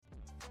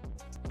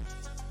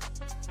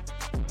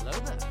Hello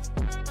there.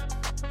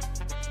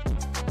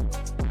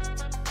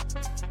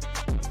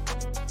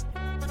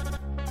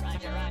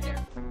 Roger, roger.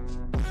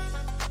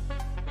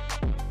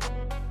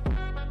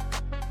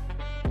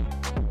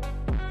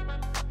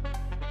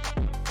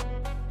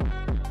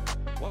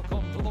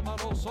 Welcome to the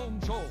Metal Zone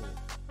Show.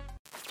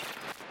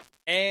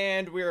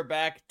 And we're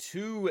back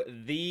to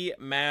the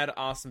Mad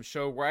Awesome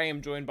Show, where I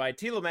am joined by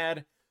Tilo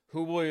Mad,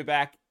 who will be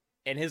back,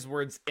 in his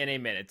words, in a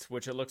minute,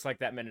 which it looks like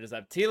that minute is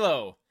up.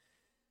 Tilo,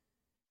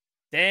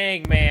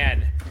 dang,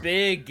 man,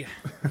 big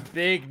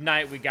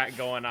night we got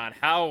going on.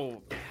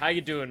 How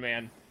you doing,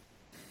 man?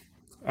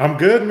 I'm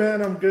good,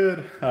 man. I'm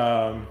good.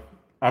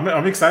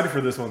 I'm excited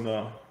for this one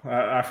though.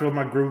 I feel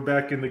my groove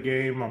back in the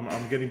game.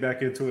 I'm getting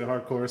back into it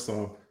hardcore,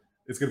 so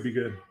it's gonna be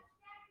good.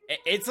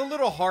 It's a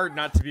little hard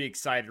not to be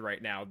excited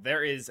right now.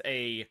 There's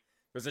a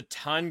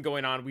ton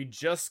going on. We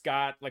just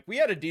got, we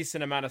had a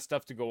decent amount of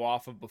stuff to go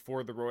off of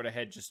before the road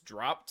ahead just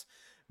dropped.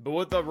 But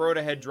with the road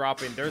ahead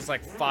dropping, there's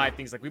 5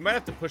 things. We might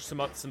have to push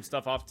some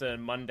stuff off to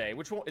Monday,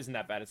 which isn't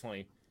that bad. It's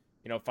only,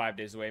 5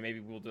 days away. Maybe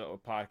we'll do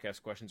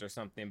podcast questions or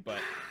something. But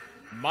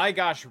my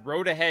gosh,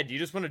 road ahead. Do you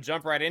just want to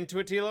jump right into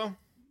it, Tilo?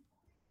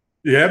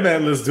 Yeah,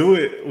 man, let's do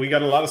it. We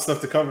got a lot of stuff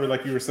to cover,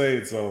 like you were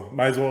saying, so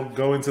might as well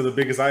go into the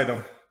biggest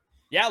item.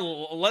 Yeah,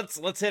 let's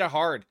hit it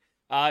hard.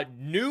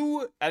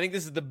 New, I think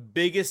this is the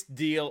biggest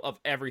deal of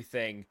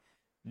everything.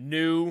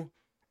 New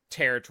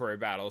territory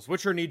battles.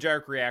 What's your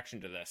knee-jerk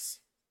reaction to this?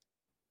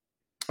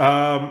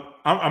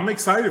 I'm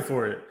excited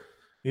for it.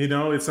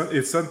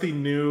 It's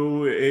something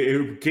new.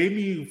 It gave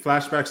me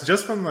flashbacks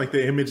just from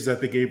the images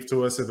that they gave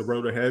to us in the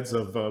road aheads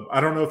of.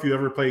 I don't know if you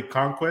ever played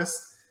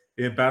Conquest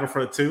in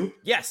Battlefront 2.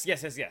 Yes.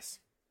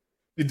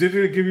 Did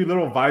it give you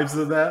little vibes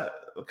of that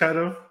kind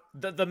of?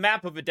 The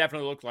map of it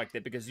definitely looked like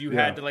that because you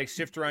had to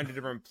shift around to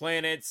different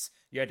planets.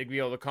 You had to be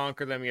able to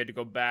conquer them. You had to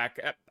go back.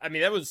 I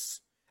mean,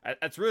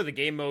 that's really the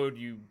game mode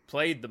you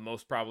played the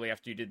most probably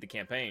after you did the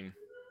campaign.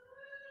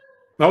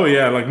 Oh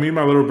yeah, me and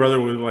my little brother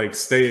would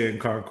stay in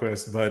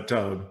Conquest,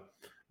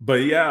 but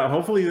yeah,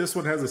 hopefully this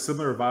one has a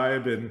similar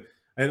vibe,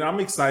 and I'm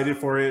excited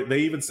for it. They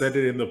even said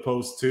it in the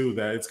post too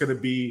that it's going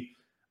to be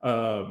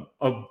a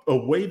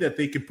way that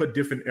they can put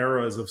different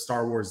eras of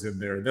Star Wars in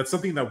there. That's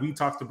something that we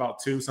talked about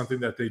too. Something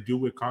that they do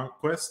with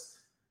Conquest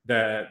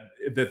that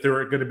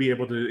they're going to be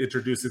able to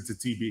introduce into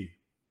TB.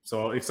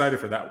 So excited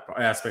for that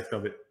aspect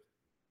of it.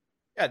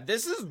 Yeah,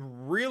 this is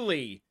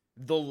really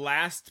the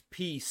last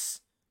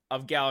piece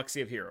of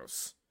Galaxy of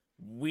Heroes.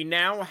 We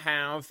now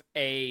have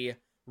a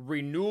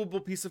renewable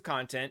piece of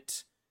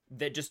content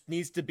that just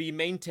needs to be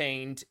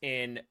maintained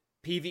in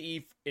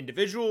PvE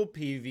individual,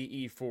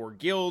 PvE for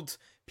guild,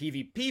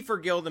 PvP for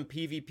guild, and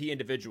PvP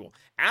individual.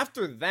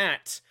 After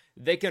that,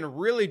 they can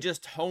really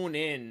just hone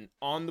in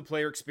on the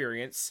player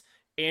experience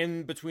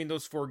in between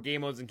those 4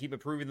 game modes and keep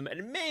improving them.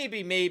 And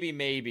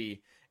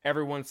maybe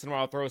every once in a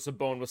while throw us a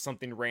bone with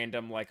something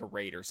random like a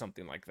raid or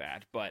something like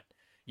that. But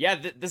yeah,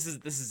 this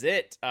is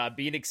it.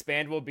 Being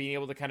expandable, being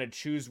able to kind of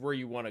choose where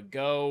you want to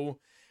go.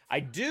 How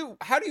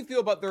do you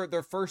feel about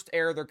their first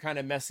era they're kind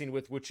of messing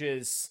with, which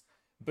is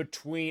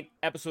between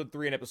episode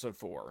 3 and episode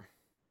 4?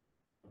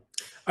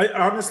 I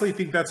honestly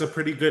think that's a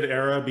pretty good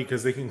era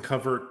because they can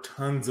cover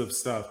tons of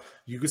stuff.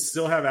 You could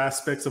still have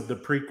aspects of the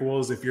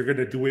prequels if you're going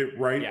to do it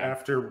right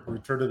after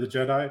Return of the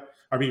Jedi.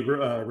 I mean,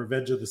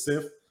 Revenge of the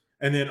Sith.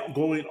 And then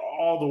going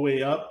all the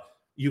way up,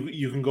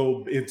 you can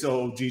go into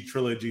OG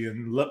Trilogy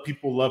and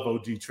people love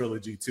OG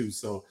Trilogy too.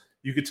 So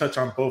you could touch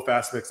on both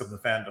aspects of the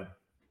fandom.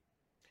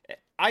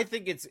 I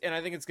think it's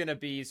going to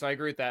be, so I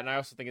agree with that. And I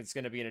also think it's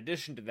going to be, in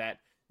addition to that,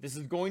 this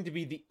is going to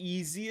be the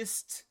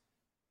easiest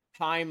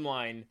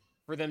timeline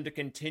for them to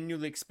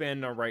continually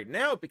expand on right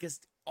now,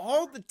 because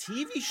all the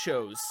TV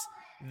shows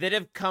that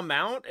have come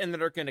out and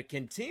that are going to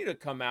continue to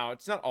come out,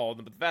 it's not all of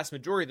them, but the vast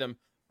majority of them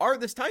are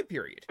this time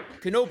period.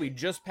 Kenobi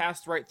just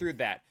passed right through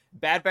that.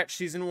 Bad Batch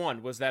Season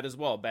 1 was that as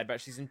well. Bad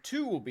Batch Season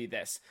 2 will be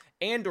this.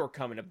 Andor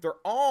coming up. They're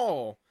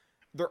all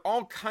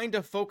kind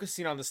of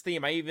focusing on this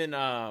theme.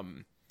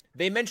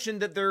 They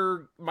mentioned that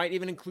there might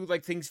even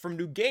include things from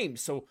new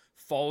games. So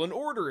Fallen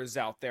Order is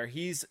out there.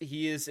 He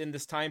is in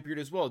this time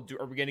period as well.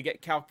 Are we going to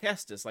get Cal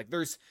Kestis?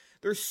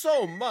 There's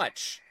so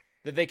much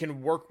that they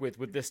can work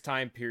with this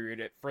time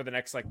period for the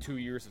next 2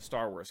 years of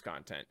Star Wars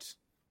content.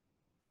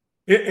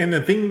 And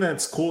the thing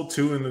that's cool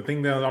too, and the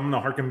thing that I'm going to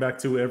harken back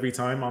to every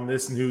time on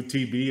this new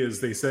TB is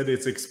they said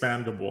it's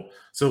expandable.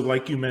 So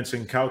like you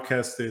mentioned, Cal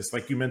Kestis,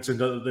 like you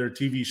mentioned other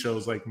TV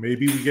shows,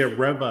 maybe we get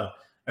Reva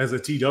as a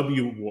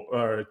TW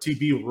or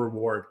TB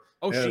reward.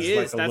 Oh, she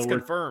is. That's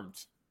confirmed.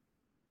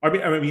 I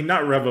mean,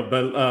 not Reva,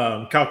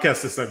 but Cal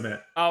Kestis, I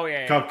meant. Oh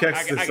yeah. Cal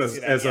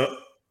Kestis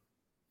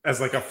as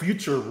a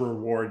future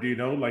reward,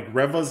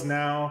 Reva's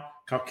now,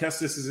 Cal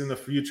Kestis is in the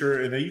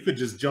future, and then you could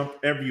just jump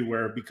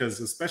everywhere because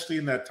especially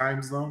in that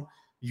time zone,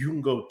 you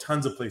can go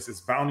tons of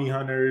places. Bounty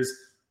hunters,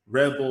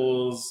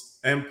 rebels,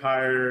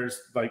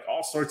 empires,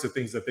 all sorts of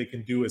things that they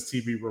can do as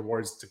TV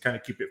rewards to kind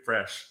of keep it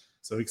fresh.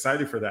 So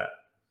excited for that.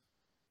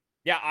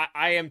 Yeah,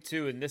 I am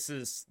too, and this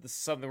is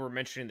something we're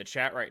mentioning in the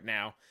chat right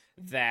now,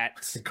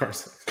 that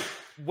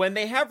when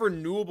they have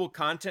renewable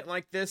content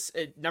like this,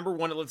 number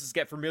one, it lets us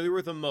get familiar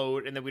with a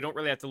mode, and then we don't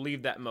really have to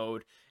leave that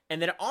mode.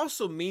 And then it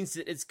also means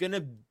that it's going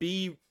to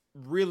be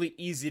really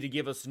easy to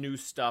give us new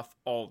stuff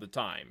all the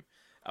time.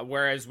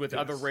 Whereas with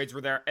other raids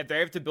where if they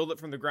have to build it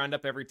from the ground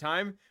up every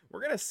time,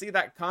 we're going to see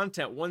that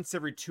content once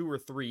every 2 or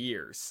 3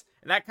 years.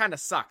 And that kind of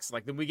sucks.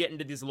 Like, then we get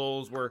into these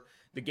lulls where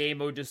the game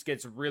mode just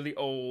gets really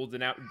old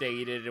and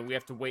outdated, and we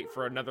have to wait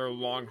for another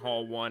long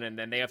haul one, and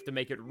then they have to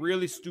make it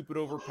really stupid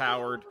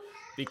overpowered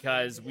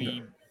because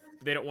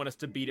they don't want us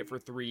to beat it for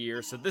 3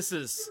 years. So this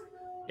is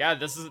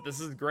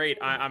great.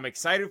 I'm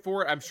excited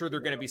for it. I'm sure there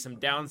are going to be some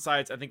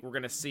downsides. I think we're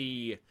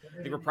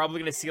probably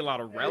going to see a lot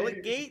of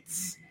relic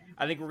gates.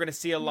 I think we're going to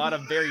see a lot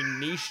of very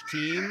niche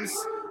teams,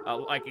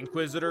 like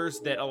Inquisitors,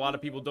 that a lot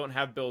of people don't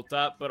have built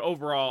up. But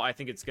overall, I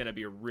think it's going to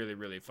be a really,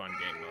 really fun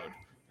game mode.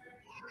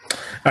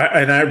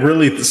 And I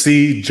really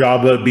see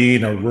Jabba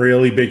being a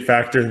really big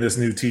factor in this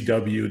new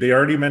TW. They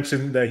already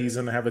mentioned that he's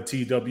going to have a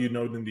TW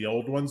node in the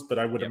old ones, but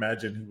I would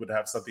imagine he would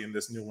have something in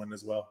this new one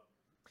as well.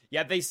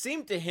 Yeah, they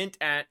seem to hint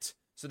at...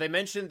 So they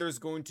mentioned there's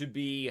going to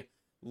be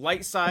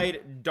light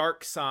side,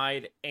 dark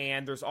side,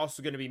 and there's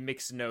also going to be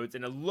mixed nodes.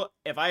 And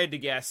if I had to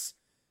guess...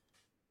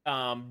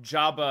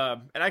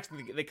 Jabba, and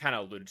actually they kind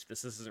of alluded to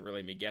this isn't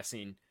really me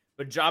guessing,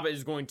 but Jabba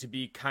is going to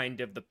be kind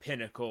of the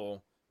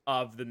pinnacle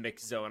of the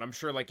mixed zone. I'm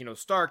sure, like,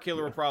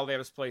 Starkiller will probably have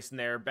his place in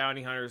there,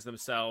 bounty hunters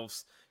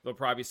themselves, there'll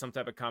probably be some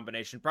type of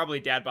combination. Probably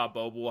Dad Bob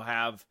Boba will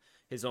have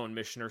his own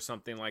mission or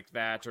something like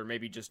that, or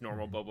maybe just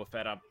normal Boba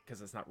Fett up,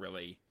 because it's not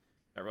really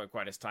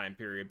quite his time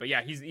period. But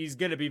yeah, he's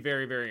going to be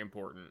very, very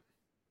important.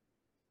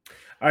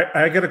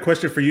 I got a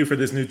question for you for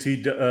this new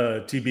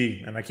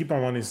TB, and I keep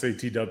on wanting to say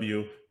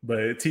TW,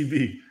 but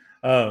TB.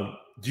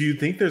 Do you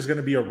think there's going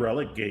to be a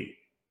relic gate?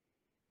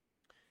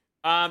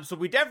 So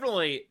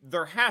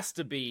there has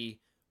to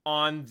be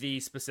on the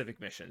specific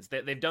missions.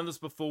 They've done this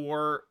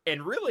before,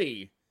 and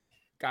really,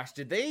 gosh,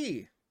 did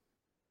they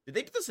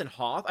do this in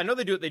Hoth? I know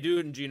they do it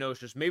in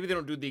Geonosis. Maybe they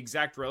don't do the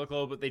exact relic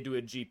level, but they do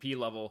a GP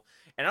level.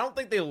 And I don't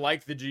think they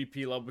like the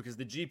GP level because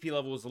the GP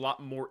level is a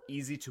lot more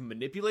easy to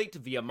manipulate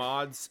via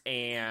mods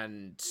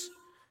and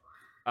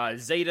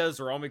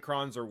Zetas or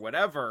Omicrons or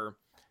whatever.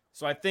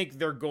 So I think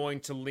they're going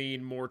to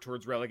lean more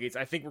towards relegates.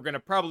 I think we're going to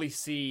probably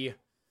see...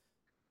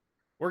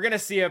 We're going to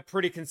see a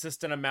pretty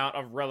consistent amount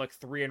of Relic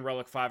 3 and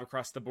Relic 5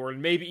 across the board,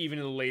 and maybe even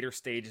in the later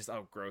stages.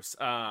 Oh, gross.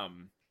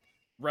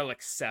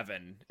 Relic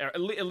 7, at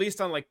least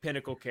on like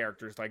pinnacle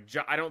characters. Like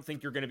I don't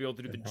think you're going to be able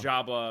to do the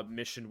Jabba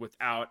mission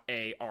without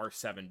a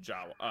R7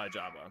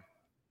 Jabba.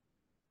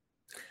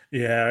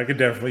 Yeah, I could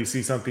definitely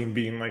see something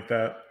being like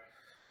that.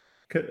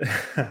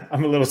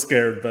 I'm a little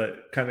scared,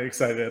 but kind of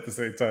excited at the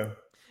same time.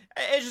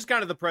 It's just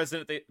kind of the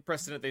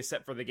precedent they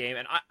set for the game,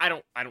 and I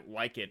don't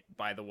like it.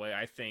 By the way,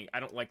 I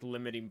don't like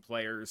limiting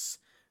players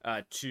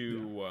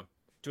to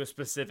a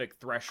specific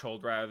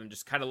threshold rather than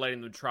just kind of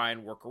letting them try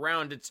and work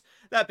around it.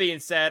 That being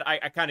said,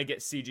 I kind of get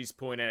CG's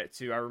point at it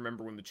too. I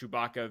remember when the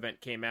Chewbacca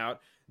event came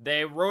out,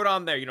 they wrote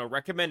on there,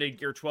 recommended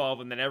Gear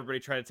 12, and then everybody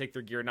tried to take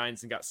their Gear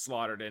 9s and got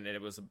slaughtered, and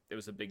it was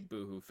a big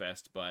boohoo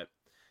fest. But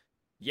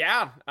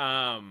yeah,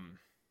 I'm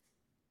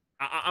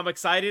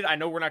excited. I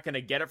know we're not going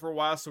to get it for a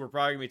while, so we're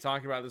probably going to be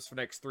talking about this for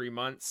the next 3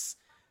 months.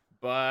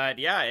 But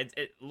yeah,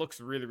 it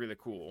looks really, really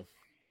cool.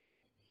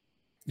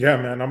 Yeah,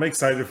 man, I'm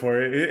excited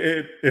for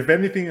it. If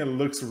anything, it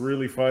looks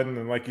really fun.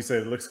 And like you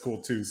said, it looks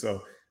cool too.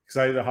 So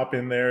excited to hop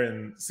in there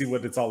and see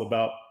what it's all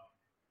about.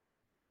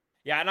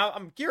 Yeah, and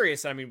I'm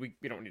curious. I mean, we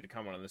don't need to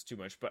comment on this too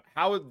much, but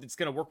how it's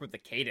going to work with the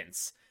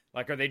cadence.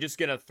 Like, are they just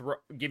going to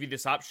give you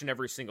this option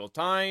every single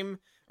time?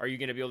 Are you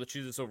going to be able to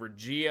choose this over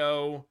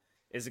Geo?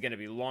 Is it going to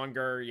be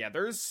longer? Yeah,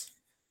 there's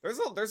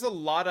a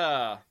lot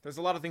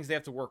of things they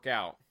have to work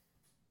out.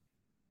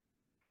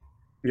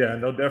 Yeah,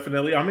 no,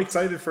 definitely. I'm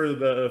excited for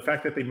the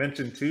fact that they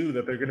mentioned too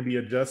that they're going to be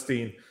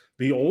adjusting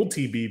the old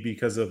TB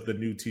because of the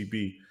new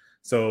TB.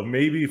 So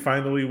maybe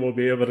finally we'll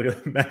be able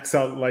to max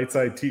out light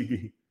side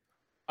TB.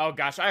 Oh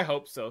gosh, I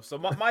hope so. So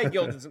my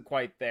guild isn't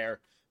quite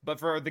there, but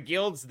for the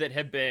guilds that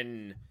have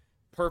been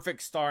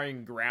perfect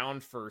starring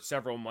ground for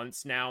several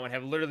months now and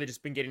have literally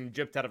just been getting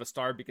gypped out of a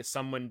star because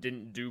someone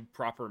didn't do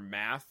proper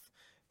math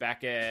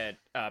back at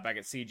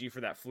CG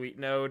for that fleet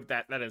node,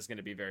 that is going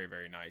to be very,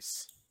 very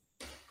nice.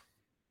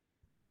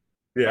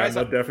 Yeah,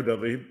 no,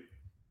 definitely.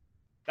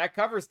 That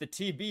covers the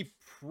TB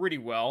pretty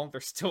well.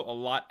 There's still a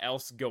lot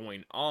else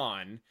going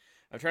on.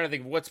 I'm trying to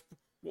think what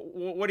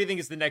do you think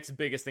is the next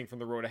biggest thing from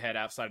the road ahead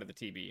outside of the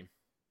TB?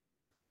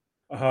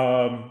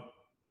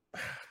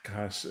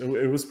 Gosh,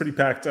 it was pretty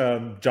packed.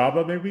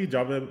 Jabba, maybe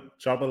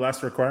Jabba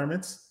last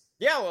requirements.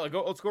 Yeah,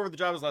 well, let's go over the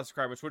Jabba's last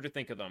requirements. What do you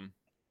think of them?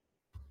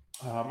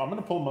 I'm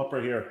gonna pull them up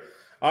right here.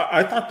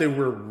 I thought they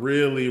were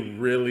really,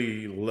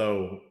 really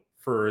low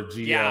for a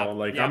GL.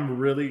 Yeah. I'm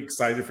really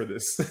excited for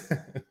this.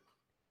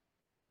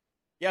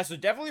 Yeah, so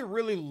definitely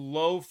really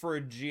low for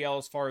a GL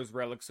as far as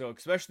relics go,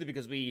 especially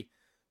because we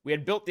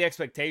had built the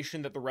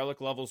expectation that the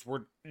relic levels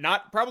were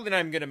probably not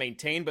even going to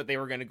maintain, but they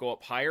were going to go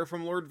up higher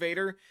from Lord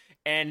Vader.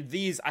 And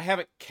these, I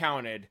haven't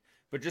counted,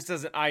 but just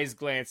as an eye's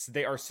glance,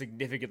 they are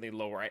significantly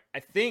lower. I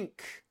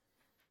think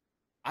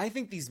I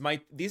think these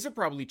are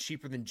probably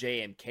cheaper than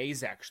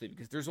JMK's actually,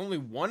 because there's only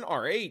one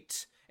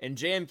R8 and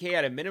JMK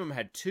at a minimum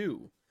had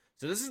two.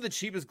 So this is the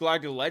cheapest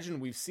Galactic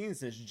Legend we've seen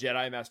since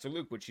Jedi Master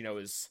Luke, which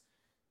is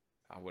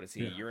what is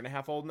he, a year and a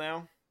half old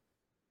now?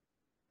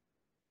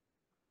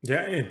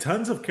 Yeah, and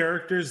tons of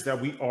characters that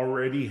we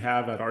already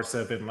have at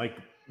R7, like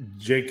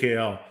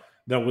JKL,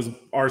 that was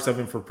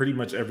R7 for pretty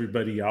much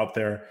everybody out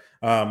there.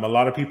 A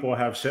lot of people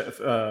have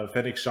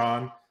Fennec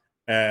Shan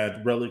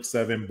at Relic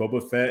 7.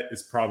 Boba Fett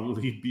is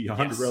probably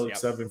beyond Relic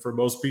 7 for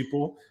most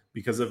people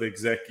because of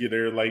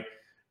Executor. Like,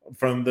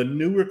 from the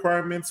new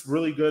requirements,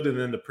 really good, and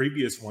then the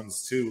previous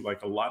ones too.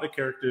 Like, a lot of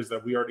characters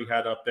that we already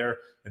had up there,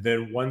 and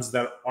then ones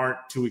that aren't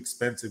too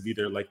expensive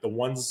either. Like the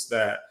ones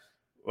that,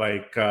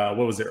 like what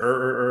was it,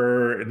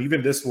 and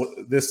even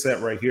this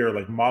set right here,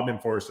 like Mob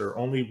Enforcer,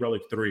 only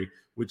Relic 3,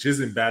 which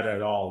isn't bad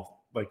at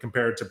all, like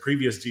compared to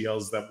previous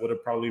GLs that would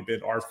have probably been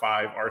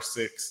R5,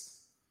 R6.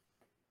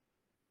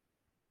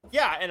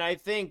 Yeah, and I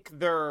think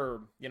they're,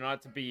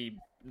 not to be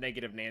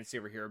negative Nancy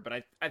over here,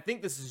 but I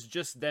think this is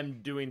just them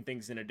doing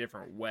things in a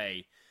different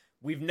way.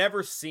 We've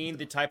never seen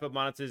the type of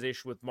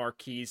monetization with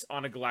marquees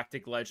on a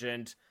Galactic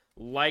Legend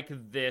like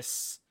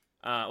this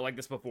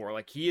before.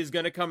 Like, he is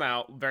going to come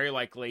out very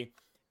likely,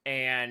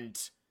 and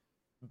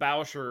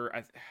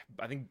Bauscher,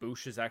 I think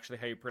Boosh is actually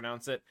how you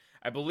pronounce it.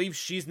 I believe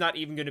she's not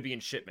even going to be in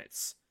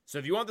shipments. So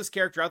if you want this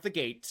character out the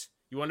gate,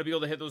 you want to be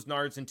able to hit those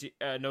nodes in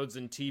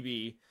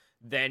TB,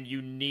 then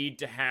you need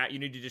to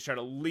just try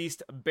to at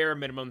least bare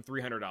minimum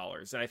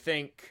 $300. And I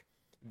think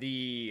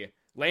the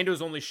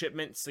Lando's only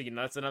shipment, so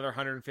that's another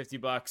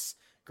 $150.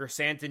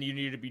 Gersantin, you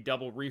need to be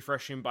double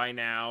refreshing by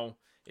now.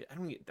 I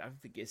don't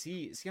think is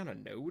he on a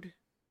node?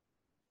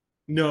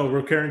 No,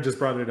 Rokaren just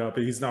brought it up,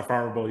 and he's not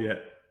farmable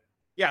yet.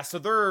 Yeah, so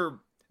they're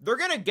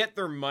gonna get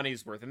their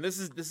money's worth, and this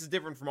is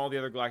different from all the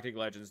other Galactic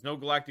Legends. No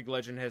Galactic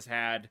Legend has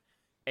had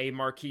a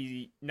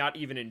marquee not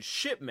even in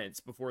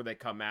shipments before they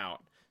come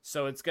out,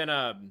 so it's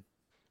gonna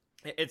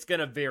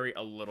vary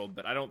a little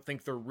bit. I don't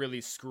think they're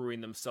really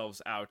screwing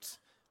themselves out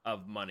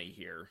of money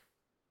here.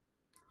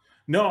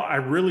 No, I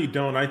really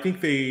don't. I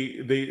think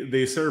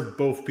they serve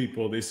both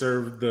people. They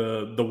serve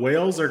the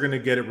whales are going to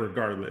get it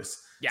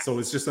regardless. Yeah. So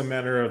it's just a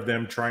matter of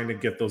them trying to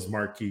get those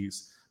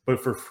marquees.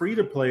 But for free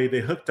to play, they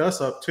hooked us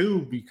up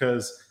too,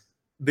 because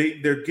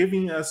they're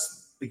giving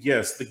us,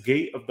 yes, the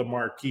gate of the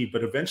marquee.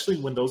 But eventually,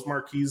 when those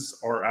marquees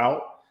are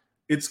out,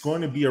 it's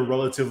going to be a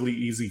relatively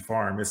easy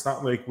farm. It's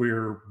not like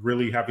we're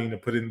really having to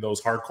put in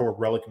those hardcore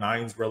Relic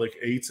 9s, Relic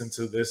 8s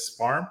into this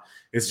farm.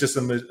 It's just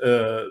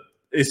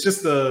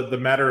the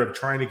matter of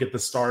trying to get the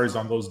stars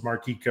on those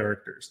marquee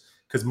characters,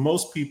 because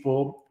most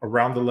people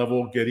around the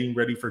level getting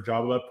ready for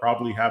Jabba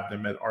probably have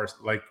them at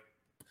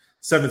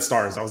 7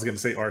 stars. I was going to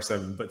say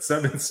R7, but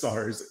 7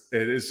 stars.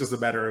 It's just a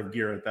matter of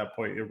gear at that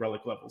point in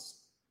Relic levels.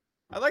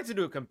 I'd like to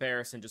do a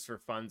comparison just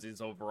for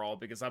funsies overall,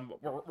 because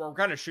we're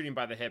kind of shooting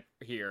by the hip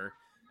here,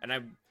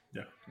 and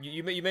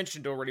you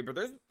mentioned already, but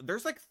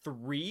there's like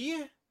 4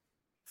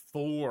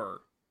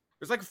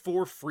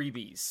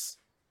 freebies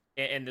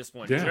in this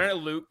one. Yeah. Janet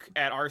Luke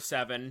at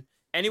R7.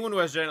 Anyone who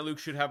has Janet Luke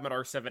should have him at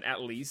R7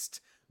 at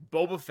least.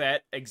 Boba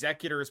Fett,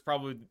 Executor is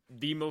probably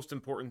the most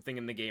important thing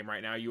in the game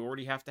right now. You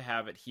already have to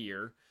have it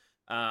here.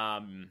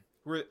 Han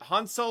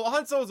Solo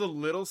is a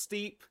little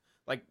steep.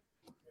 Like,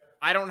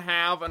 I don't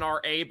have an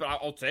R8, but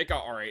I'll take a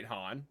R8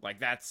 Han. Like,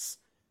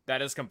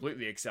 that is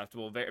completely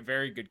acceptable. Very,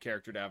 very good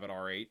character to have at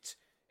R8.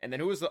 And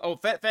then who was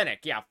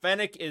Fennec. Yeah,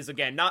 Fennec is,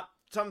 again, not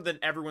something that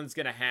everyone's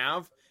going to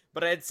have,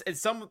 but it's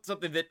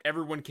something that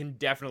everyone can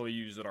definitely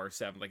use at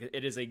R7. Like,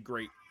 it is a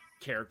great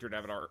character to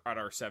have at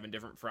R7,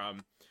 different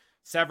from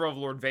several of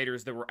Lord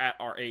Vader's that were at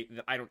R8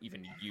 that I don't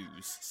even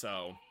use.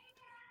 So,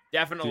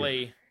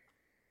 definitely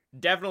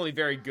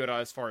very good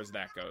as far as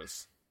that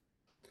goes.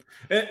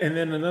 And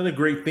then another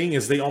great thing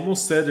is they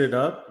almost set it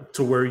up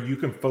to where you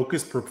can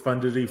focus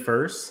profundity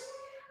first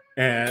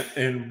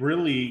and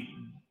really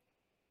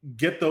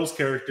get those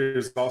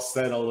characters all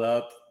settled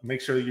up,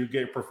 make sure you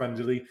get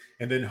profundity,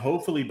 and then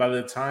hopefully by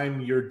the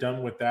time you're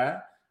done with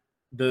that,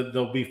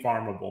 they'll be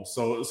farmable.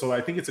 So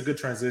I think it's a good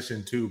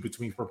transition too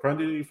between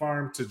profundity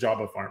farm to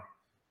Jabba farm.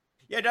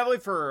 Yeah, definitely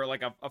for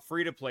like a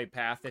free-to-play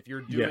path. If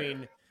you're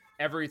doing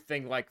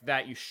everything like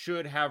that, you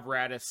should have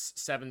Radis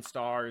 7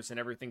 stars and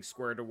everything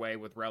squared away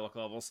with relic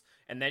levels.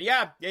 And then,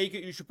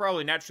 you should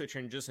probably naturally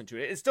transition to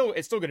it. It's still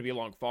going to be a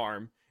long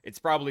farm. It's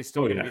probably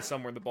still going to be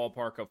somewhere in the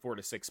ballpark of 4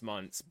 to 6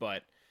 months,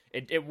 but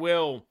it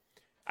will.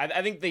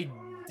 I think they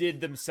did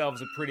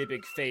themselves a pretty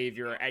big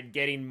favor at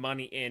getting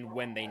money in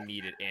when they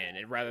need it in,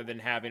 and rather than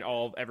having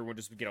everyone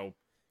just kind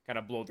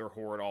of blow their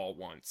hoard all at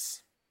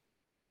once.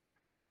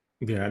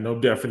 Yeah, no,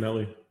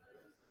 definitely.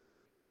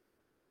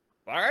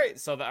 All right,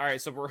 so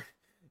we're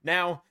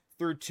now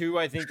through 2,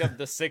 I think, of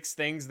the 6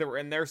 things that were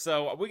in there.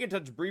 So we can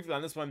touch briefly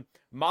on this one.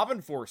 Mob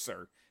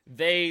Enforcer.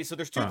 So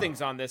there's 2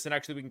 things on this, and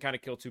actually we can kind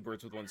of kill 2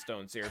 birds with 1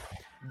 stone here.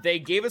 They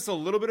gave us a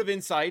little bit of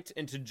insight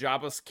into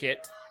Jabba's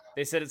kit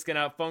They said it's going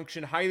to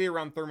function highly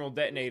around thermal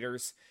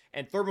detonators,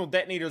 and thermal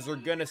detonators are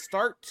going to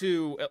start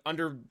to,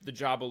 under the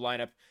Jabba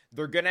lineup,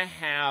 they're going to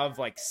have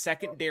like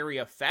secondary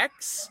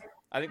effects.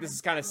 I think this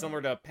is kind of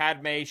similar to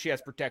Padme. She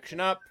has protection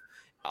up.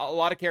 A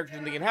lot of characters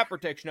in the game have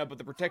protection up, but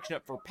the protection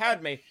up for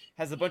Padme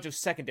has a bunch of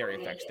secondary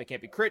effects. They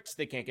can't be crits,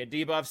 they can't get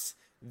debuffs,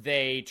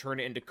 they turn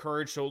it into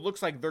courage. So it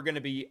looks like they're going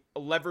to be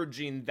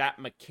leveraging that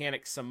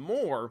mechanic some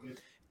more.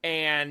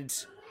 And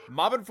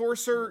Mob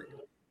Enforcer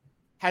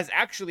has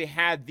actually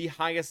had the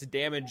highest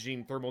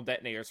damaging thermal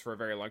detonators for a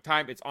very long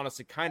time. It's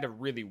honestly kind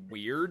of really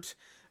weird.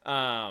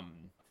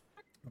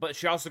 But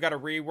she also got a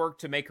rework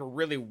to make her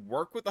really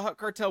work with the Hutt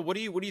cartel. What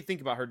do you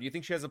think about her? Do you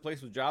think she has a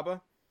place with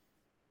Jabba?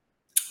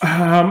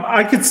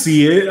 I could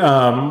see it,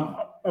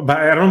 but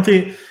I don't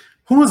think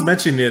who was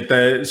mentioning it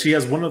that she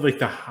has one of like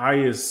the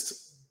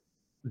highest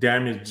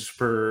damage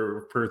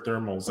per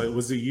thermals. Like,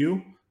 was it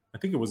you? I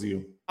think it was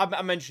you.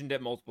 I mentioned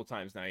it multiple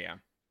times now. Yeah.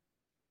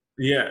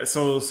 Yeah,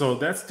 so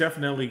that's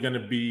definitely going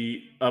to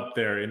be up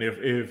there, and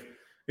if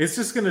it's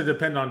just going to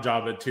depend on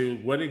Java too.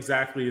 What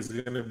exactly is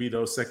going to be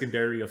those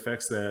secondary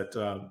effects that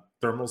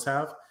thermals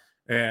have,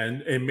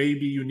 and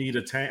maybe you need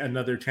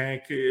another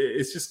tank.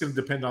 It's just going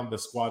to depend on the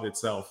squad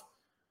itself.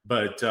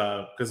 But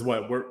because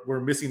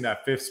we're missing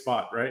that fifth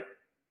spot, right?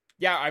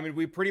 Yeah, I mean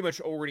we pretty much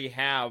already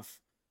have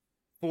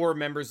 4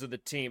 members of the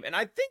team, and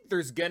I think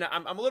there's gonna.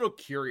 I'm a little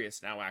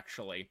curious now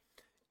actually,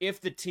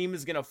 if the team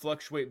is gonna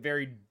fluctuate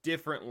very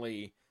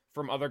differently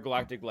from other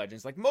Galactic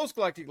Legends. Like most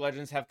Galactic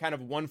Legends have kind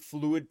of one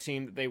fluid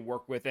team that they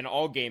work with in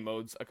all game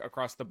modes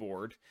across the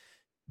board.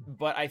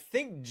 But I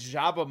think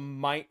Jabba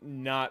might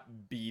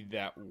not be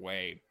that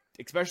way,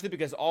 especially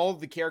because all of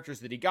the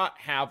characters that he got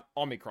have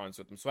Omicrons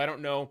with them. So I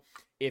don't know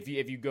if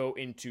you go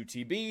into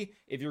TB,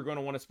 if you're going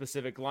to want a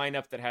specific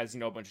lineup that has, a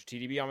bunch of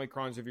TDB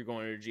Omicrons, if you're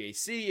going to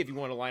GAC, if you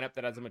want a lineup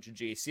that has a bunch of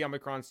GAC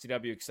Omicrons,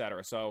 TW,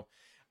 etc. So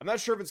I'm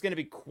not sure if it's going to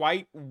be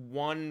quite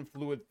one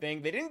fluid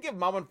thing. They didn't give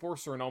Mob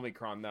Enforcer an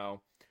Omicron,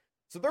 though.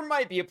 So there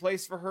might be a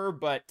place for her,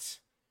 but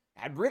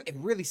it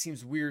really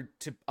seems weird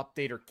to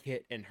update her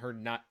kit and her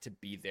not to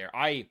be there.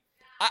 I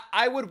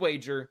would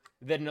wager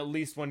that in at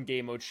least one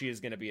game mode, she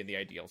is going to be in the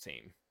ideal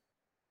team.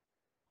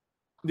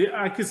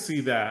 Yeah, I could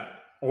see that.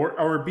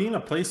 Or being a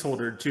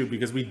placeholder too,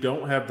 because we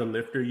don't have the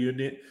lifter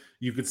unit.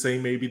 You could say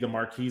maybe the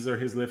Marquis are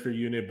his lifter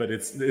unit, but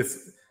it's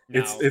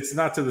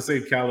not to the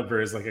same caliber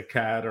as like a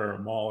CAD or a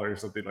Maul or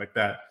something like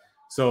that.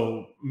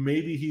 So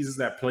maybe he's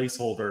that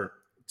placeholder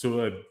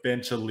to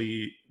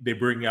eventually they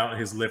bring out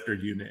his lifter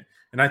unit.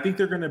 And I think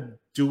they're going to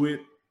do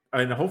it.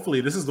 And hopefully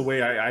this is the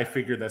way I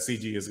figure that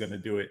CG is going to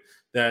do it,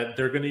 that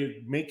they're going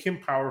to make him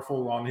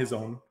powerful on his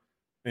own,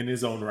 in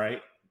his own right,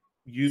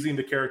 using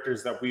the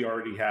characters that we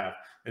already have.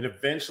 And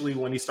eventually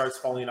when he starts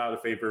falling out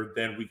of favor,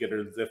 then we get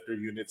a lifter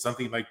unit,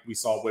 something like we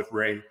saw with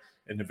Rey.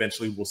 And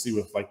eventually we'll see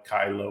with like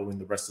Kylo and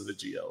the rest of the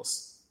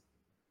GLs.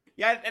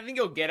 Yeah, I think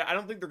he'll get it. I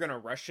don't think they're going to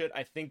rush it.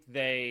 I think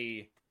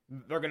they're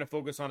going to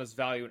focus on his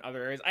value in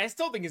other areas. I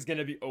still think he's going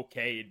to be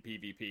okay in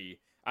PvP.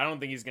 I don't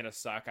think he's going to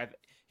suck.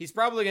 He's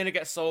probably going to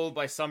get soloed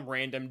by some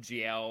random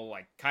GL.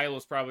 Like,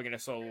 Kylo's probably going to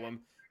solo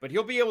him. But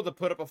he'll be able to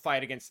put up a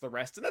fight against the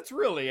rest. And that's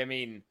really, I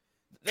mean,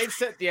 they've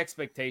set the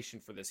expectation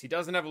for this. He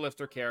doesn't have a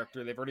lifter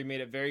character. They've already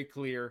made it very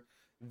clear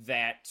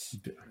that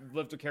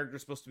lifter character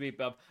is supposed to be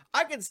above.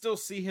 I can still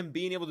see him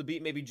being able to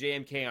beat maybe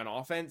JMK on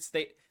offense.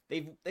 They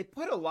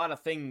put a lot of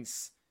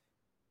things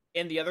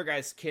in the other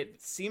guy's kit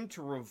that seem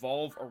to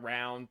revolve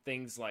around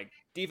things like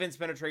defense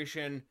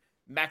penetration,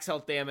 max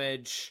health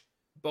damage,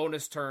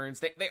 bonus turns.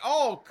 They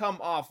all come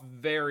off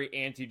very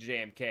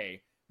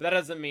anti-JMK. But that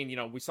doesn't mean,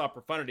 we saw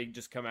Profundity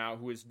just come out,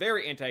 who is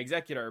very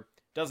anti-Executor,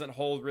 doesn't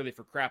hold really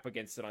for crap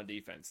against it on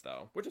defense,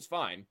 though, which is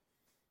fine.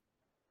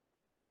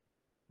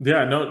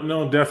 Yeah,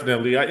 no,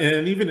 definitely.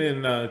 And even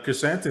in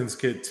Chrysanthemum's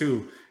kit,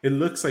 too, it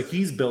looks like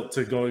he's built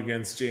to go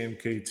against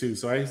JMK, too.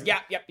 So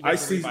I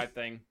see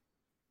thing.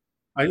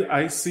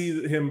 I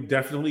see him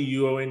definitely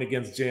UOing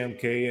against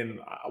JMK, and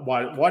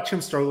watch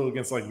him struggle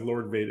against like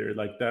Lord Vader.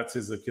 Like that's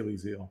his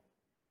Achilles heel.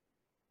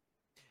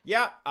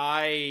 Yeah,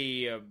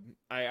 I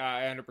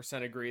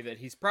 100% agree that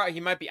he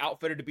might be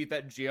outfitted to beat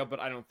that GL, but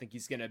I don't think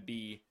he's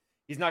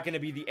not going to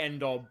be the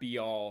end all be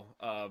all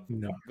of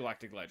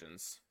Galactic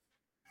Legends.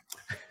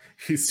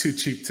 He's too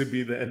cheap to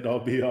be the end all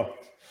be all.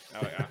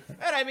 Oh yeah,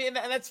 and I mean,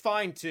 and that's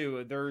fine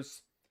too.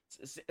 There's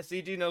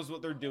CG knows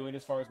what they're doing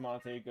as far as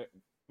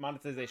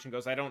monetization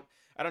goes. I don't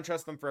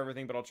trust them for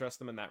everything, but I'll trust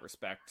them in that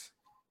respect.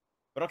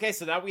 But okay,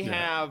 so now we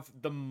have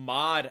the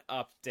mod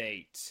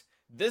update.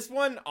 This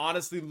one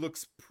honestly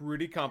looks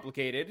pretty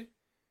complicated.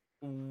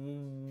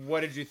 What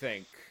did you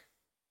think?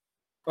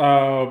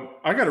 I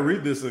got to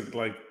read this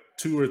like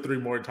 2 or 3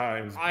 more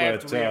times. I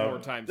have to read it more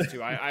times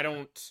too.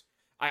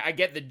 I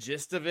get the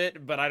gist of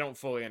it, but I don't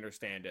fully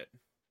understand it.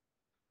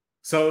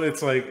 So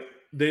it's like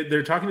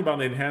they're talking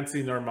about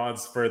enhancing our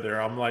mods further.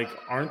 I'm like,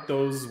 aren't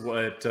those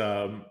what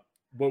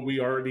we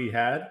already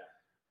had?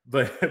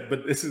 But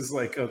this is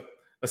like a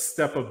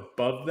step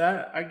above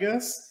that, I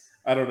guess.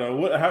 I don't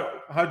know.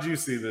 How do you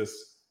see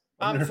this?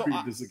 I'm gonna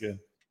read this again.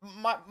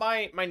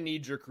 My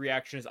knee-jerk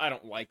reaction is I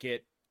don't like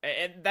it.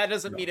 And that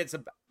doesn't No. mean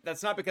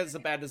that's not because it's a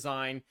bad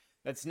design.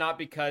 That's not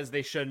because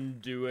they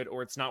shouldn't do it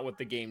or it's not what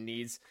the game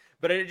needs.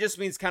 But it just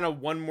means kind of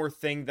one more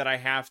thing that I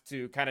have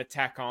to kind of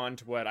tack on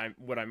to what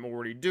I'm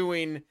already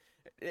doing.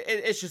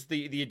 It's just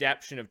the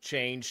adaptation of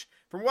change.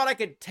 From what I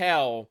could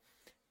tell,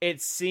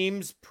 it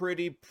seems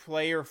pretty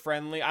player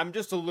friendly. I'm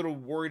just a little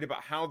worried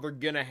about how they're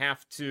gonna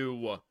have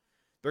to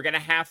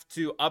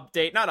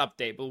update, not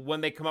update, but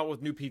when they come out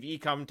with new PvE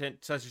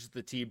content such as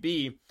the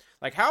TB,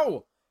 like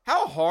how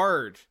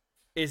hard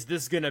is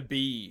this gonna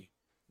be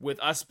with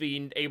us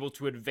being able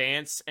to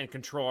advance and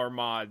control our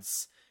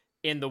mods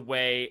in the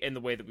way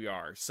that we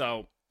are.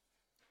 So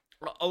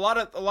a lot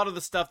of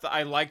the stuff that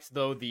I liked,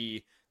 though,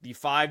 the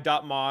 5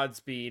 dot mods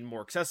being more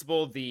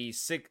accessible, the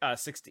 6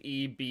 to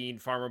E being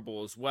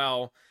farmable as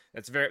well.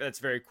 That's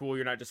very cool.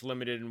 You're not just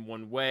limited in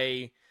one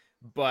way.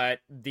 But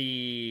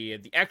the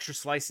extra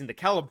slicing, the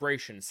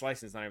calibration,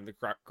 slicing is not even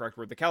the correct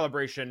word. The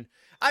calibration,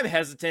 I'm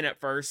hesitant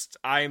at first.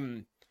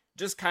 I'm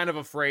just kind of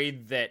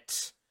afraid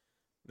that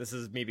this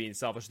is me being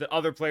selfish, that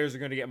other players are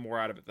going to get more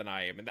out of it than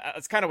I am. And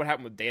that's kind of what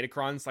happened with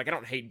Datacrons. Like, I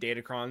don't hate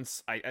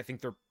Datacrons. I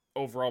think they're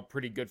overall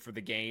pretty good for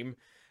the game,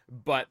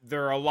 but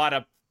there are a lot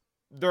of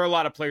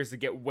players that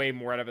get way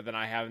more out of it than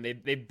I have, and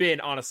they've been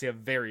honestly a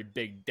very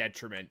big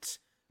detriment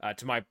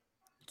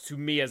to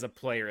me as a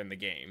player in the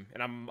game,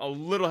 and I'm a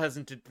little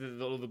hesitant that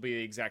it'll be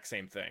the exact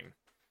same thing.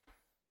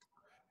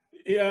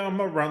 Yeah,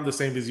 I'm around the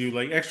same as you.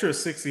 Like extra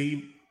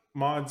 6E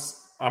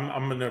mods,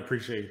 I'm gonna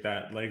appreciate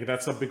that. Like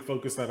that's a big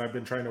focus that I've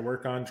been trying to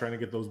work on, trying to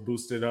get those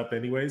boosted up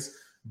anyways.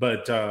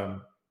 But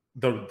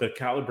the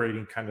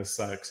calibrating kind of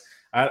sucks.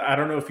 I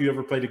don't know if you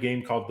ever played a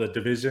game called The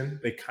Division.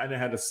 They kind of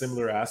had a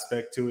similar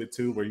aspect to it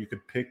too, where you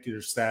could pick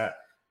your stat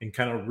and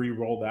kind of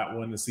re-roll that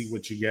one to see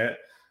what you get.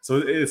 So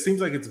it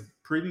seems like it's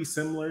pretty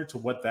similar to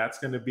what that's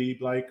going to be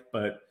like,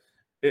 but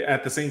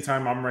at the same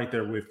time, I'm right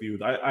there with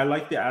you. I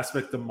like the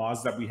aspect of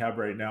mods that we have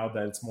right now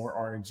that it's more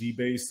RNG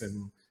based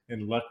and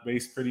luck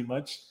based pretty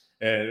much.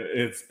 And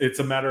it's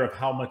a matter of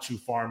how much you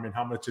farm and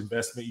how much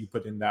investment you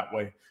put in that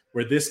way.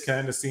 Where this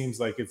kind of seems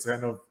like it's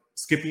kind of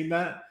skipping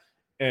that,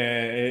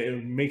 and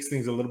it makes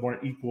things a little more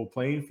equal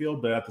playing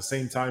field, but at the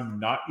same time,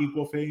 not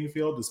equal playing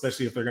field,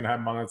 especially if they're going to have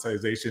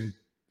monetization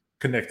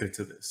connected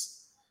to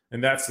this.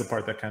 And that's the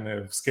part that kind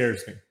of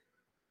scares me.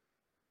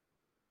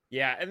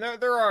 Yeah, and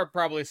there are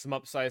probably some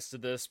upsides to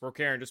this.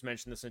 Karen just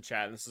mentioned this in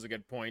chat, and this is a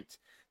good point.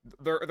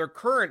 Their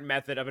current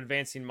method of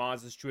advancing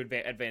mods is to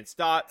advance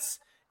dots,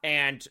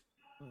 and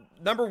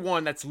number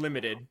one, that's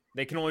limited.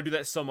 They can only do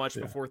that so much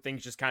before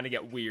things just kind of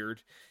get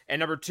weird. And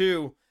number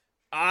two,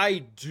 I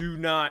do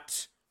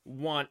not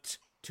want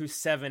to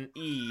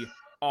 7E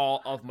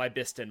all of my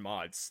Biston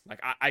mods. Like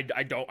I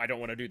don't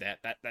want to do that.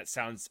 That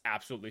sounds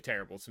absolutely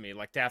terrible to me.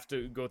 Like to have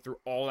to go through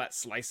all that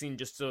slicing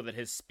just so that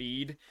his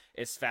speed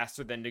is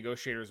faster than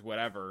negotiators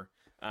whatever.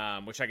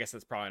 Which I guess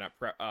that's probably not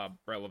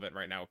relevant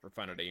right now with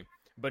profundity.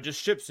 But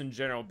just ships in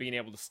general being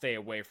able to stay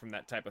away from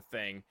that type of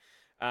thing.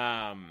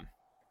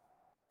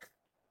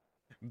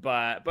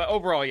 But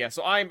overall, yeah.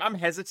 So I'm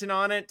hesitant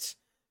on it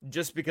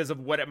just because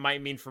of what it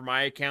might mean for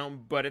my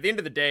account. But at the end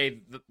of the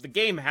day, the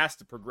game has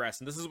to progress,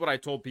 and this is what I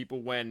told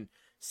people when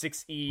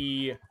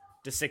 6E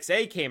to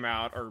 6A came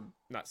out, or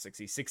not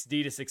 6E,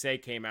 6D to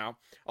 6A came out.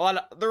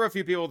 There were a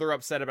few people that were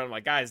upset about it. I'm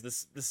like, guys,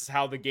 this is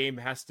how the game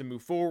has to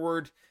move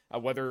forward.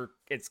 Whether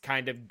it's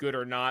kind of good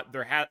or not,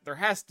 there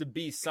has to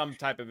be some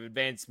type of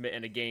advancement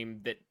in a game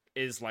that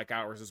is like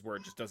ours, is where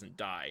it just doesn't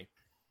die.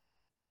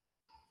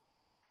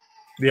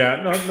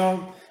 Yeah,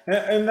 no,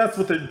 and that's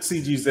what the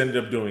CGs ended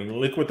up doing.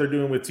 Look what they're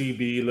doing with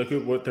TB. Look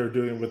at what they're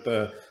doing with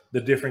the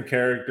different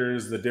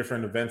characters, the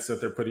different events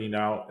that they're putting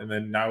out, and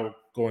then now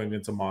going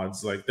into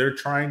mods. Like they're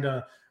trying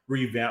to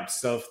revamp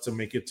stuff to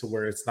make it to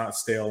where it's not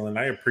stale, and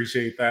I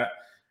appreciate that.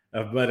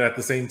 But at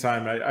the same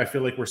time, I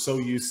feel like we're so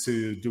used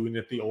to doing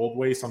it the old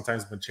way.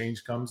 Sometimes when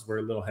change comes, we're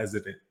a little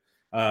hesitant.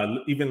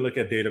 Even look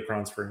at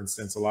Datacrons, for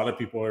instance. A lot of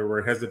people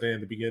were hesitant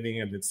in the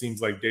beginning, and it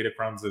seems like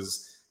Datacrons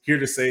is here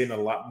to say, and a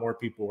lot more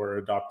people are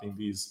adopting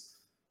these.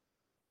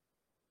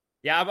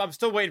 Yeah, I'm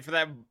still waiting for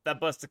that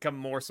bus to come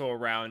more so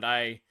around.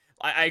 I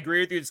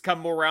agree with you. It's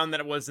come more around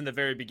than it was in the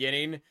very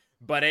beginning,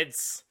 but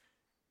it's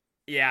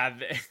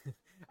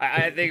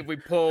I think if we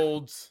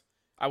pulled,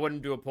 I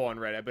wouldn't do a poll on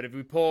Reddit, but if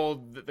we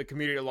pulled the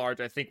community at large,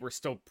 I think we're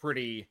still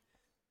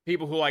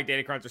people who like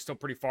Datacrons are still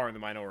pretty far in the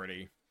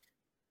minority.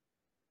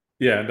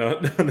 Yeah, no,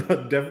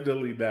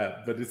 definitely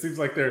that. But it seems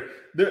like they're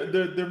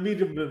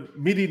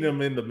meeting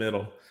them in the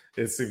middle.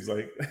 It seems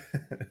like.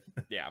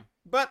 Yeah,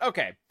 but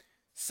okay.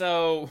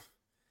 So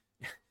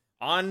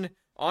on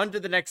to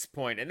the next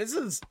point, and this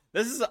is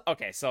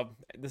okay. So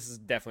this is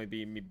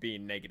definitely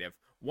being negative.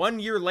 1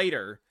 year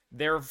later,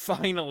 they're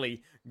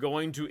finally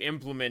going to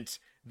implement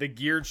the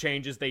gear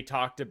changes they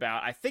talked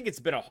about. I think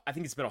it's been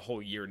a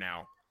whole year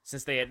now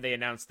since they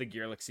announced the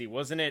gear. Let's see,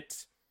 wasn't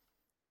it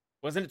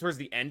towards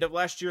the end of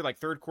last year, like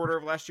third quarter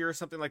of last year or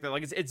something like that?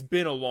 Like it's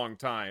been a long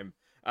time.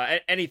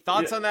 Any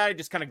thoughts on that? I'm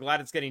just kind of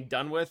glad it's getting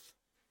done with.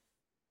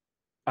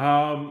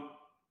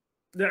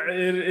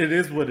 It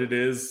is what it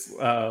is.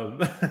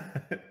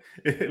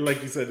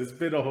 Like you said, it's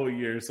been a whole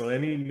year. So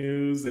any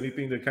news,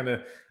 anything to kind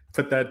of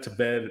put that to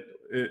bed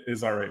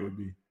is all right with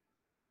me.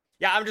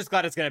 Yeah, I'm just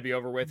glad it's going to be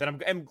over with.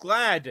 And I'm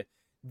glad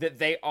that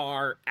they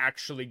are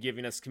actually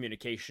giving us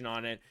communication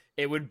on it.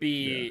 It would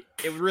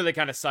really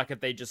kind of suck if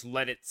they just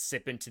let it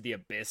sip into the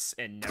abyss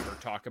and never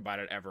talk about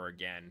it ever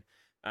again.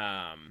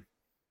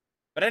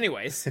 But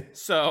anyways,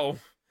 so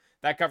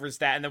that covers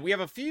that. And then we have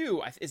a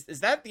few.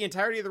 Is that the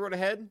entirety of the road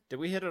ahead? Did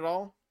we hit it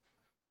all?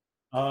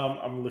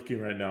 I'm looking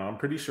right now. I'm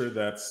pretty sure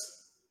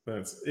that's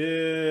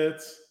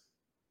it.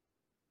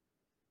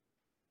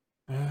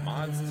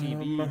 Mods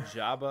TV,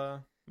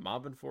 Jabba,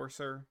 Mob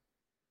Enforcer.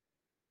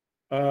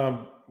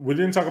 We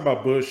didn't talk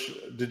about Bush.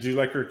 Did you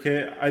like her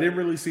kit? I didn't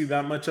really see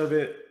that much of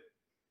it.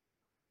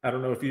 I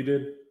don't know if you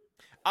did.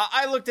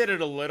 I looked at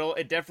it a little.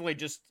 It definitely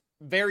just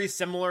very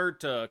similar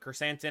to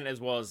Chrysanthemum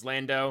as well as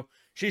Lando.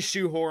 She's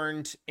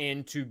shoehorned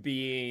into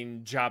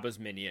being Jabba's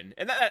minion,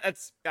 and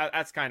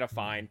that's kind of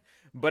fine.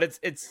 But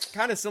it's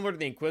kind of similar to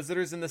the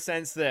Inquisitors in the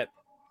sense that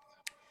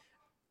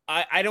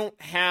I don't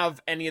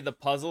have any of the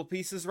puzzle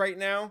pieces right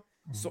now,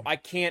 so I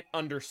can't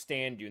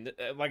understand you.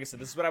 And like I said,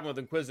 this is what happened with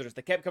Inquisitors.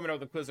 They kept coming out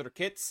with Inquisitor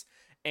kits,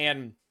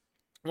 and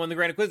when the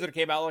Grand Inquisitor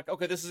came out, like,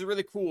 okay, this is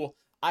really cool.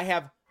 I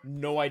have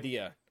no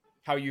idea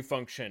how you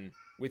function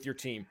with your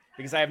team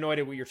because I have no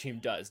idea what your team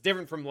does.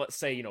 Different from, let's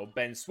say,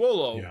 Ben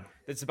Swolo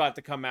that's about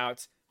to come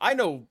out. I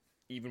know,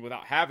 even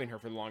without having her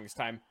for the longest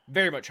time,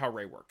 very much how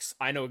Rey works.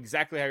 I know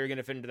exactly how you're going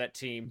to fit into that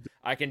team.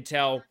 I can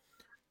tell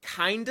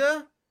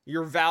kinda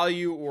your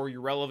value or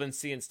your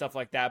relevancy and stuff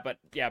like that. But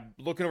yeah,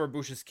 looking over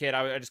Bush's kit,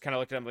 I just kind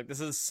of looked at him like,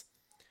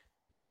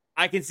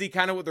 I can see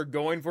kind of what they're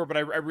going for, but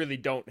I really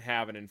don't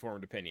have an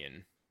informed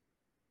opinion.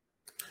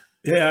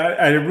 Yeah,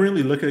 I didn't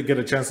really get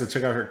a chance to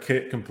check out her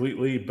kit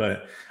completely,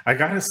 but I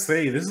gotta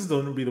say, this is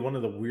going to be one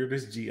of the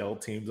weirdest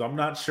GL teams. I'm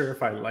not sure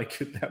if I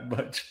like it that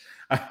much.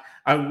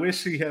 I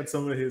wish he had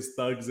some of his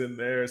thugs in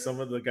there, some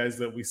of the guys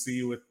that we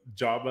see with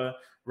Jabba,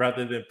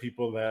 rather than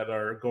people that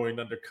are going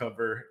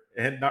undercover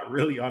and not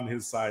really on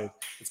his side.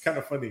 It's kind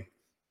of funny.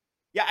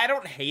 Yeah, I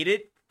don't hate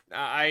it.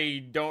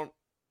 I don't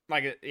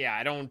like it. Yeah,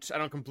 I don't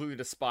completely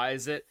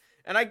despise it.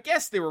 And I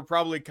guess they were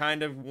probably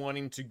kind of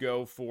wanting to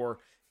go for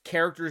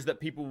characters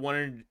that people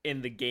wanted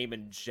in the game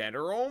in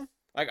general.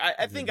 Like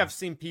I think I've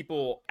seen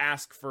people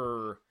ask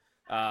for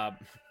I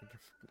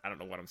don't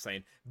know what I'm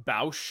saying,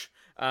 Bausch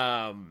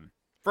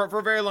for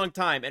a very long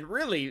time, and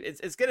really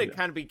it's gonna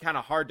kind of be kind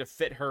of hard to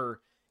fit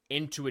her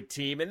into a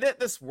team, and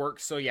this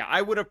works. So yeah,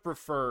 I would have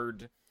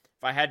preferred,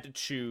 if I had to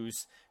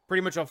choose,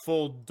 pretty much a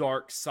full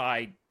dark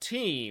side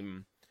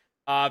team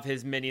of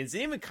his minions,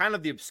 and even kind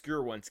of the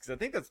obscure ones, because I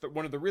think that's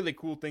one of the really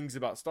cool things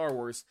about Star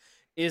Wars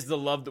is the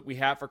love that we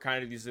have for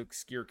kind of these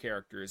obscure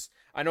characters.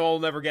 I know I'll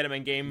never get him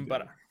in game,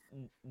 but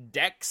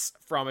Dex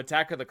from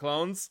Attack of the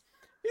Clones,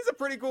 he's a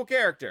pretty cool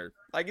character.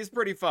 Like, he's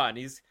pretty fun.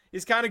 He's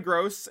kind of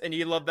gross, and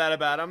you love that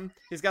about him.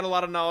 He's got a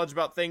lot of knowledge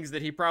about things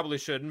that he probably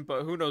shouldn't,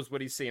 but who knows what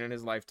he's seen in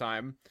his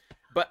lifetime.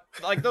 But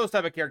like those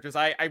type of characters,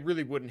 I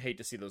really wouldn't hate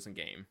to see those in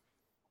game.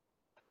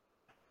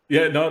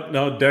 Yeah,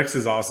 no, Dex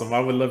is awesome. I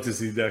would love to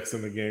see Dex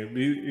in the game.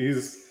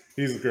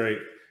 He's great.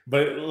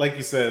 But like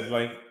you said,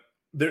 like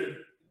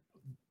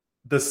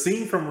the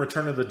scene from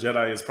Return of the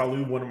Jedi is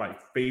probably one of my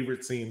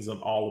favorite scenes in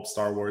all of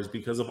Star Wars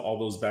because of all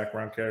those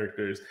background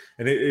characters.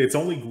 And it's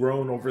only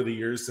grown over the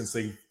years since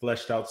they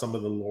fleshed out some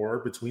of the lore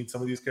between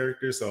some of these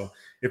characters. So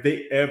if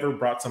they ever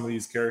brought some of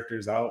these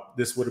characters out,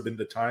 this would have been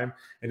the time.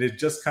 And it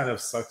just kind of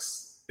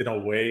sucks in a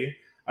way.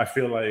 I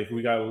feel like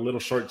we got a little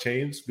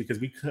shortchanged because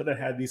we could have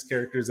had these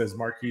characters as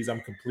marquees.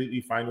 I'm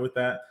completely fine with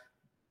that.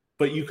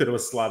 But you could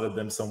have slotted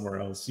them somewhere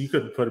else. You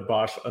could have put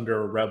Bosch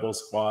under a rebel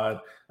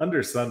squad,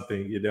 under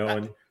something,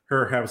 and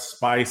her have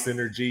spy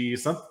synergy,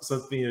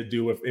 something to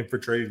do with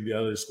infiltrating the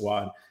other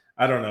squad.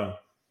 I don't know.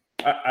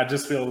 I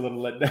just feel a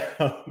little let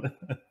down.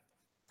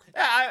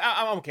 Yeah,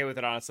 I'm okay with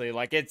it, honestly.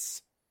 Like, it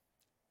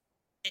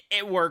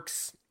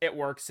works. It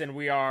works, and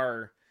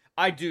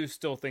I do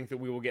still think that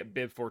we will get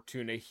Bib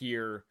Fortuna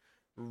here.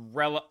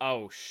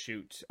 Oh,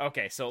 shoot.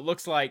 Okay, so it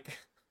looks like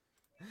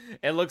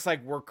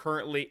we're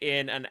currently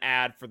in an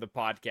ad for the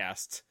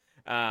podcast,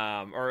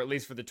 or at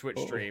least for the Twitch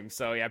stream.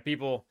 So yeah,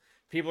 people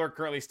are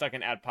currently stuck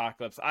in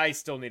adpocalypse. I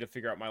still need to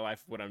figure out my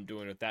life, what I'm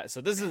doing with that.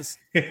 So this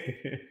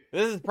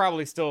is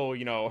probably still,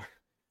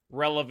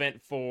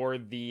 relevant for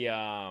the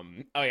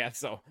oh yeah,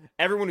 so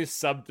everyone who's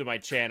subbed to my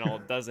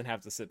channel doesn't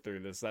have to sit through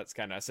this. That's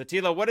kind of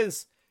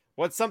Satila.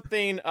 What's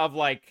something of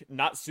like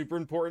not super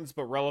importance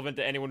but relevant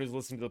to anyone who's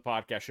listening to the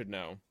podcast should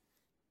know?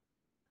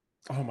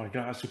 Oh my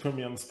gosh, you put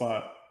me on the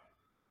spot.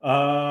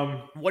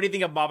 What do you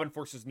think of Mob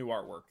Enforcer's new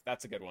artwork?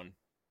 That's a good one.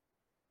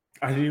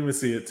 I didn't even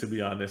see it, to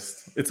be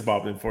honest. It's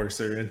Mob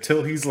Enforcer.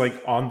 Until he's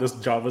like on this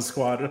Java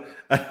squad,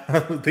 I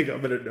don't think I'm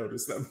gonna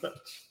notice that much.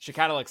 She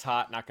kind of looks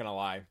hot, not gonna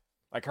lie.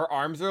 Like, her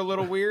arms are a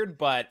little weird,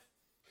 but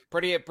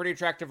pretty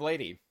attractive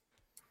lady.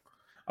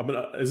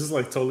 This is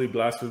like totally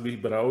blasphemy,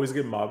 but I always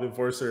get Mob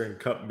Enforcer and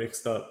Cup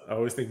mixed up. I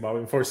always think Mob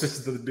Enforcer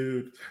is the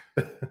dude.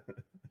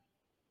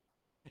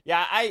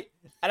 Yeah,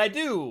 I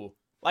do.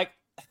 Like,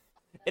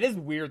 It is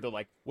weird though.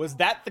 Like, was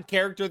that the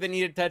character that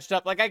needed touched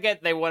up? Like, I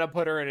get they want to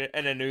put her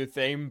in a new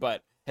theme,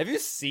 but have you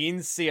seen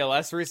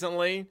CLS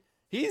recently?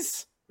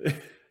 He's a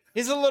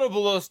little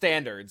below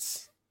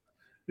standards.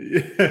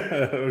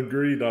 Yeah,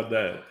 agreed on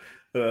that.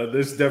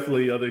 There's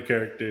definitely other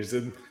characters,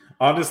 and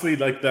honestly,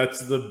 like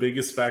that's the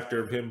biggest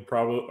factor of him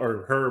probably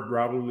or her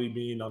probably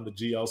being on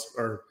the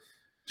or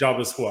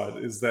Jabba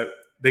squad is that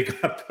they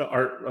got the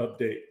art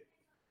update.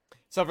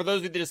 So for those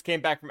of you that just came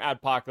back from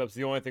Adpocalypse,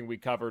 the only thing we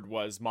covered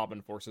was Mob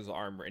and Force's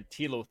armor, and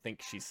Tilo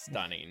thinks she's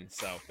stunning.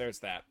 So there's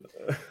that.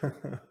 All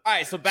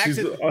right, so back she's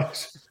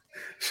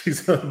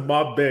a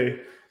Mob Bay.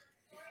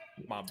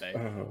 Mob Bay.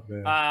 Oh,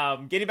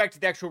 man. Getting back to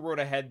the actual road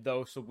ahead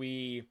though, so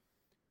we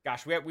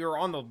were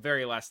on the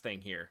very last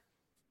thing here.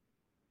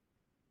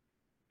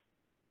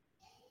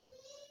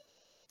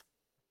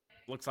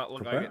 Looks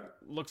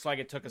like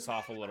it took us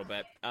off a little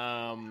bit.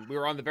 We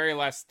were on the very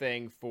last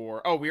thing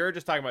for. Oh, we were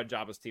just talking about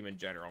Jabba's team in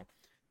general.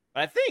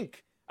 But I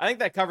think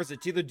that covers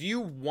it. Tilo, do you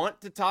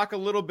want to talk a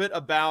little bit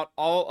about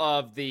all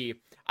of the?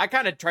 I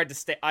kind of tried to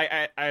stay.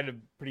 I had a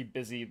pretty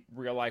busy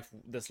real life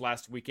this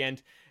last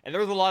weekend, and there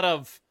was a lot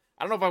of.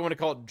 I don't know if I want to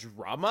call it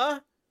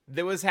drama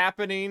that was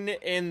happening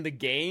in the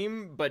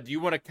game, but do you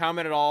want to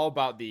comment at all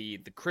about the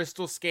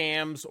crystal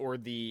scams or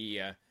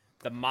the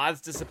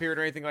mods disappeared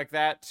or anything like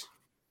that?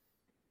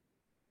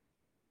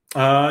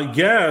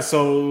 Yeah,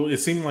 so it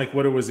seemed like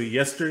what it was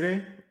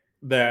yesterday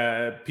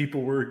that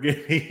people were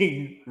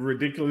getting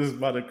ridiculous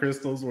amount of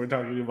crystals. We're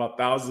talking about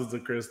thousands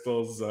of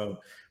crystals.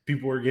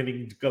 People were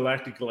getting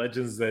Galactic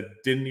Legends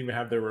that didn't even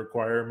have their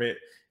requirement.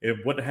 And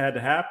what had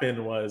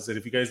happened was that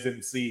if you guys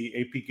didn't see,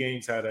 AP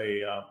Games had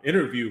a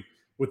interview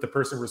with the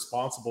person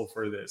responsible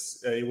for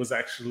this. It was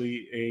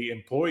actually a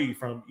employee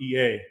from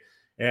EA,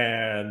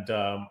 and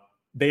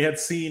they had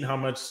seen how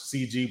much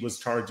CG was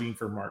charging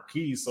for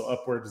marquees, so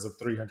upwards of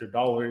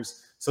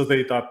 $300. So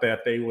they thought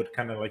that they would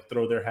kind of like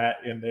throw their hat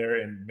in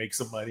there and make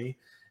some money,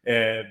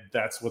 and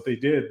that's what they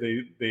did.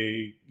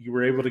 You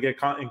were able to get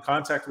in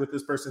contact with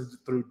this person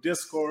through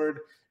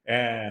Discord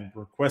and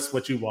request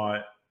what you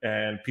want,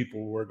 and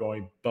people were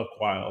going buck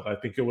wild. I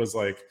think it was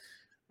like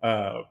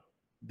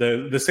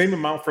the same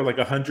amount for like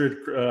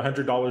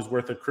 $100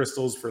 worth of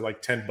crystals for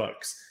like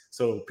 $10.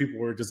 So people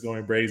were just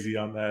going crazy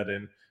on that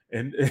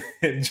and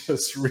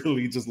just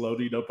really just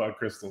loading up on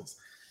crystals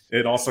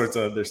and all sorts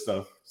of other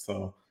stuff.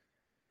 So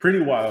pretty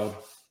wild.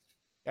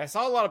 I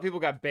saw a lot of people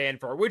got banned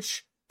for it,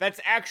 which that's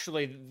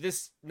actually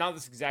not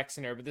this exact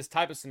scenario, but this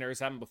type of scenario has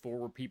happened before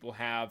where people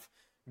have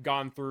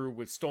gone through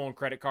with stolen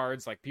credit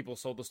cards. Like people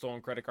sold the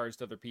stolen credit cards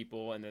to other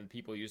people and then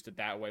people used it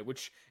that way,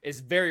 which is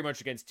very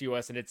much against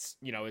TOS. And it's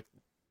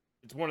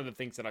one of the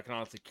things that I can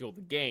honestly kill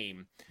the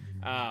game.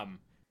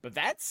 But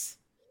that's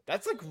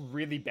like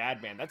really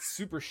bad, man. That's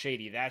super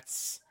shady.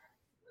 That's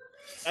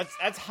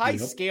high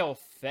scale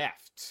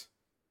theft.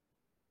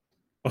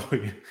 Oh,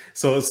 yeah.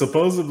 So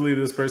supposedly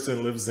this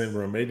person lives in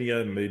Romania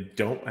and they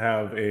don't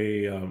have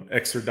a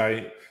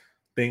extradite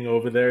thing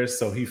over there,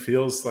 so he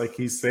feels like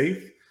he's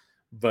safe.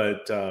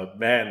 But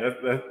man,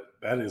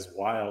 that is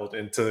wild.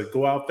 And to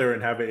go out there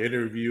and have an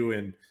interview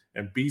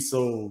and be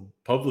so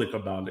public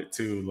about it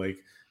too, like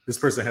this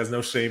person has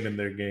no shame in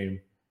their game.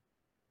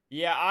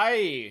 Yeah,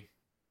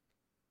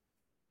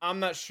 I'm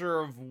not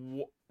sure of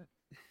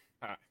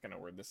how can I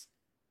word this?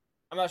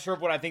 I'm not sure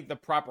of what I think the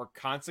proper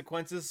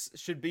consequences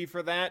should be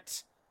for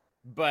that,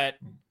 but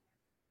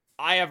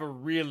I have a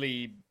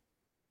really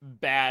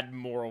bad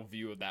moral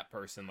view of that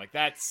person. Like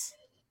that's,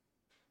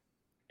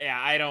 yeah,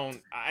 I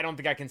don't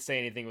think I can say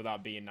anything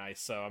without being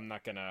nice, so I'm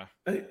not gonna.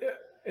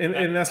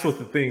 And that's what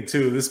the thing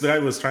too. This guy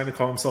was trying to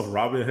call himself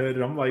Robin Hood,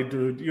 and I'm like,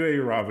 dude, you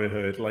ain't Robin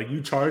Hood. Like you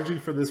charging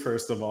for this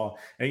first of all,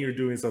 and you're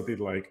doing something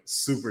like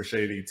super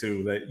shady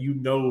too that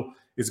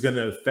is going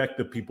to affect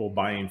the people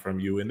buying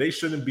from you, and they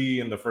shouldn't be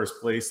in the first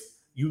place.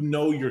 You're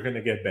going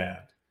to get banned.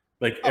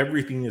 Like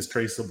everything is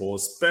traceable,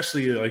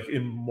 especially like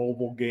in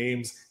mobile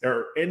games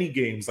or any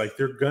games. Like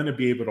they're going to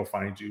be able to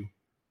find you.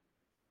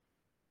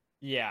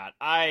 Yeah,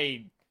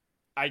 I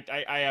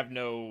have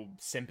no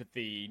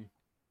sympathy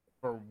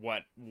for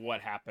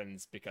what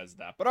happens because of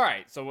that. But all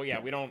right, so yeah,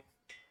 we don't.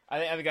 I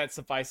think that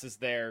suffices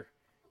there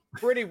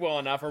pretty well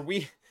enough. Are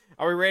we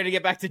ready to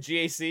get back to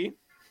GAC?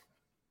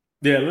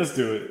 Yeah, let's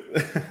do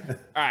it.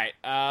 All right,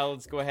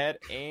 let's go ahead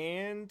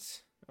and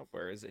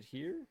where is it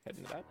here?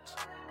 Heading to that.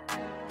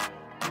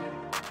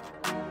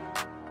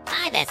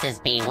 Hi, this is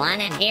B1,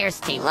 and here's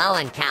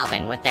Tilo and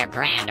Calvin with their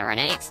brand or an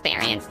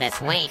experience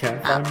this week.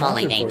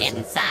 Hopefully they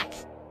didn't suck.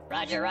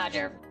 Roger,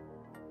 roger.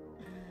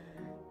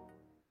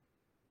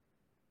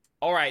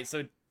 All right,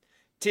 so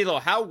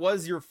Tilo, how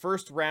was your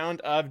first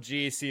round of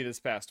GAC this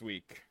past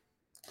week?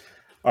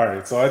 All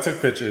right, so I took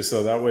pictures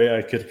so that way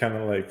I could kind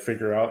of like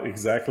figure out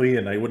exactly,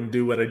 and I wouldn't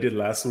do what I did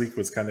last week,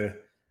 was kind of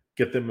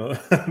get them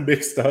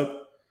mixed up.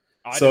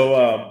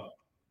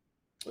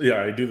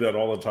 Yeah, I do that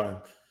all the time.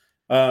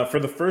 For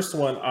the first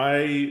one,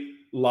 I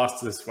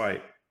lost this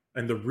fight,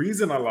 and the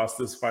reason I lost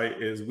this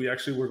fight is we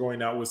actually were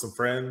going out with some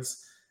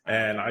friends,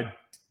 and I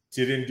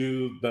didn't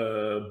do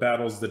the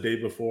battles the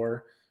day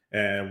before.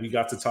 And we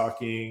got to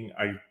talking.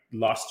 I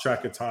lost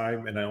track of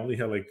time, and I only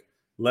had like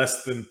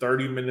less than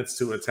 30 minutes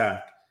to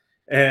attack.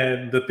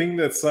 And the thing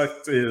that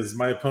sucked is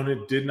my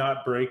opponent did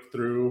not break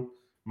through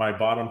my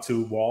bottom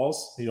two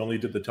walls. He only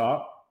did the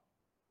top.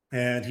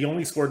 And he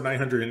only scored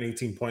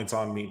 918 points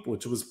on me,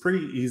 which was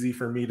pretty easy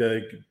for me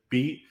to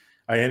beat.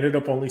 I ended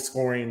up only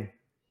scoring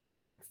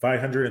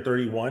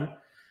 531.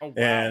 Oh, wow.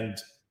 And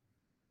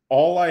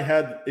all I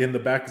had in the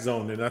back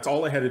zone, and that's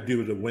all I had to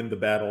do to win the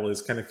battle,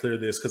 is kind of clear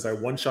this, because I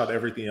one-shot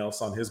everything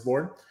else on his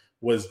board,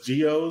 was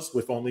Geos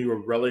with only a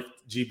Relic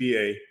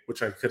GBA,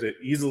 which I could have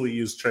easily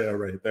used Treo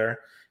right there.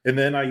 And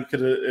then I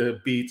could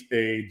have beat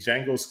a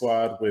Django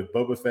squad with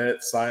Boba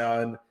Fett,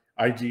 Scion,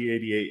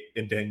 IG-88,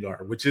 and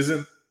Dengar, which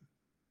isn't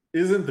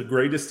the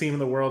greatest team in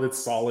the world.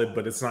 It's solid,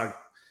 but it's not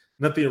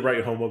nothing to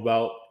write home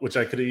about, which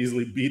I could have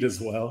easily beat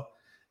as well.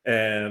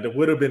 And it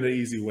would have been an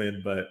easy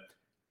win, but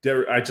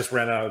I just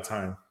ran out of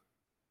time.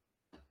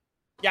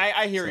 Yeah,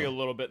 I hear you a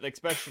little bit,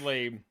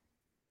 especially,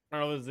 I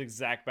don't know this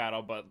exact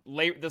battle, but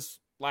this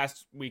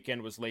last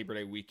weekend was Labor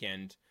Day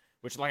weekend,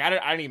 which, like, I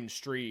didn't even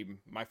stream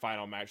my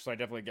final match, so I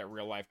definitely get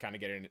real life kind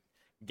of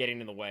getting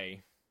in the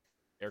way.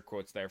 Air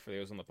quotes there for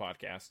those on the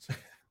podcast.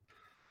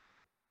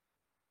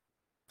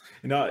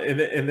 And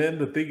then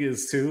the thing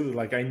is too,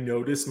 like, I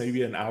noticed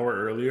maybe an hour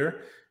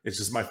earlier, it's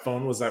just my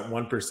phone was at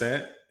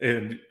 1%,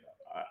 and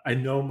I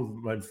know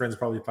my friends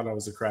probably thought I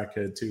was a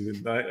crackhead too,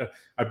 and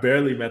I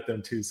barely met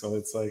them too. So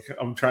it's like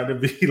I'm trying to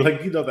be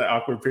like, that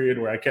awkward period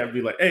where I can't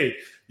be like, hey,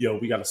 yo,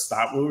 we got to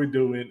stop what we're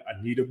doing.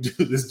 I need to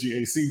do this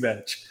GAC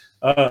match.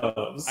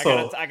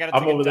 So I gotta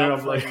I'm take over it there. down I'm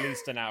for like, at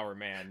least an hour,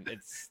 man.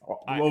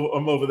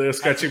 I'm over there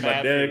scratching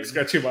my neck, food.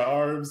 scratching my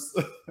arms,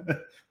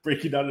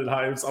 breaking down in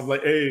hives. I'm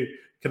like, hey,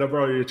 can I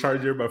borrow your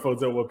charger? My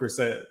phone's at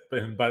 1%.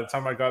 And by the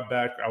time I got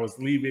back, I was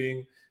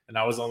leaving, and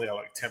I was only at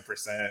like 10%,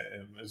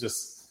 and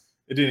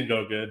it didn't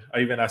go good. I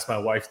even asked my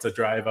wife to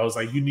drive. I was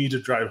like, you need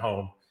to drive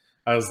home.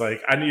 I was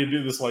like, I need to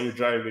do this while you're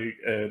driving,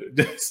 and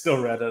it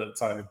still ran out of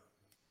time.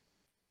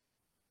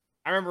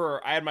 I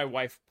remember I had my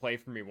wife play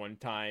for me one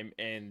time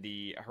in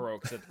the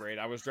Heroic Sith raid.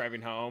 I was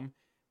driving home,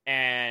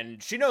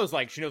 and she knows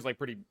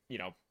pretty,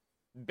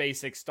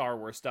 basic Star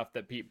Wars stuff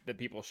that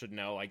people should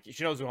know. Like,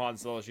 she knows who Han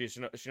Solo is,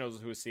 she knows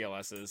who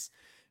CLS is.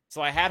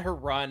 So I had her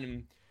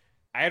run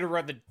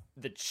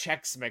the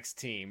Chex Mix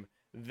team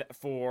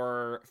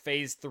for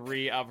phase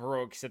 3 of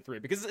Heroic Sith 3,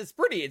 because it's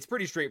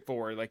pretty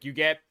straightforward. Like,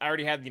 I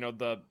already had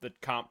the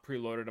comp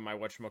preloaded in my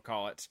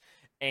whatchamacallit,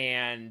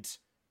 and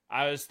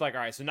I was like,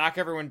 all right, so knock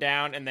everyone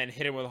down and then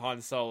hit him with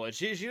Han Solo.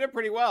 She did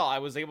pretty well. I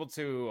was able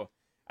to,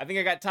 I think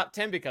I got top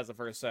 10 because of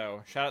her.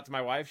 So shout out to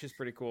my wife, she's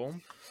pretty cool.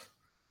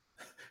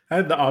 I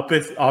had the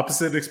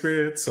opposite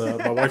experience.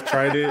 My wife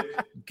tried it,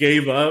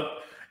 gave up,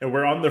 and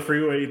we're on the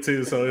freeway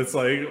too. So it's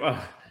like,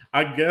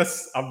 I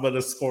guess I'm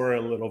gonna score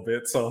a little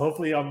bit. So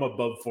hopefully I'm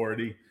above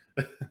 40.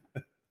 Oh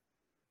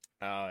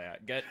yeah,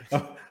 good.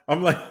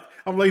 I'm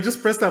like,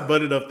 just press that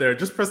button up there.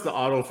 Just press the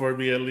auto for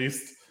me at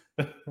least.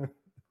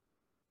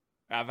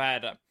 I've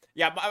had,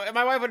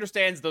 my wife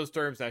understands those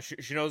terms now.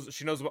 She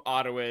knows what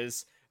auto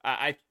is.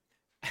 I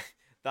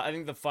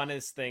think the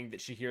funnest thing that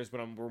she hears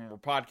when we're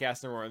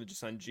podcasting or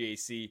just on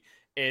GAC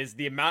is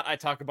the amount I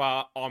talk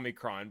about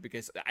Omicron,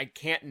 because I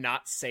can't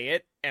not say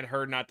it and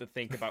her not to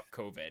think about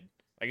COVID.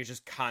 Like, it's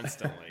just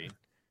constantly.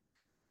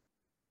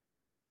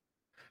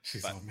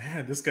 She's like,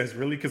 man, this guy's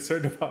really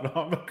concerned about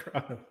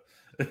Omicron.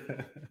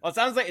 Well,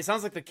 it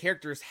sounds like the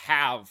characters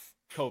have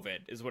COVID,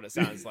 is what it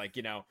sounds like.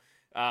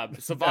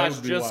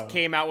 Savage just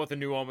came out with a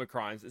new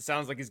Omicron. It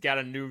sounds like he's got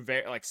a new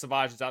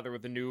Savage is out there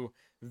with a new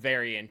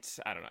variant.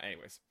 I don't know.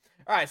 Anyways,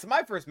 all right. So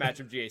my first match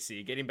of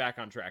GAC, getting back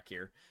on track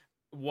here,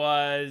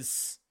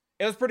 was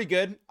pretty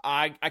good.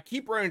 I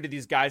keep running into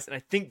these guys, and I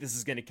think this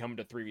is going to come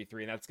to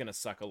 3v3, and that's going to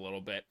suck a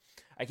little bit.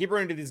 I keep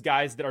running into these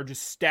guys that are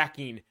just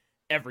stacking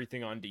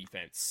everything on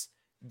defense.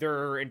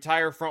 Their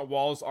entire front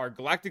walls are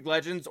Galactic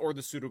Legends or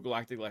the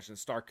Pseudo-Galactic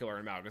Legends, Starkiller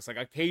and Malgus. Like,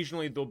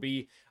 occasionally there'll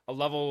be a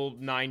level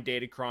 9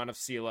 Datacron of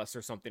CLS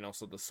or something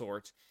else of the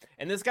sort.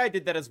 And this guy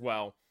did that as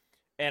well.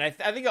 And I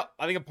think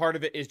a part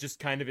of it is just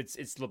kind of it's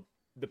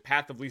the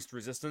path of least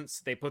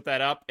resistance. They put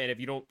that up, and if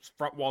you don't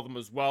front wall them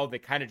as well, they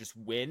kind of just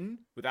win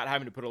without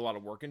having to put a lot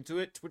of work into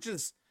it, which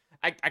is,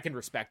 I can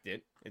respect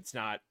it. It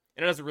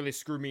doesn't really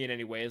screw me in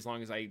any way as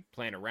long as I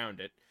plan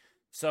around it.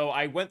 So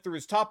I went through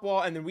his top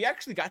wall, and then we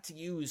actually got to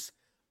use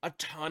a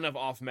ton of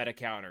off-meta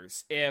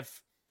counters.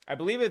 I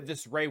believe if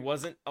this Ray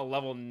wasn't a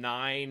level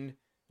 9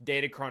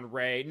 Datacron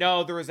Ray,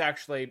 no,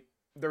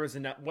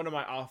 one of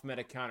my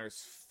off-meta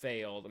counters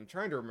failed. I'm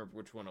trying to remember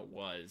which one it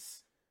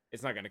was.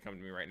 It's not going to come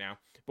to me right now.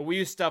 But we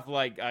used stuff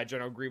like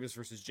General Grievous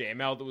versus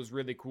JML that was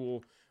really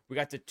cool. We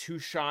got to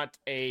two-shot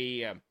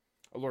a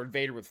Lord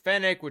Vader with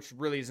Fennec, which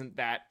really isn't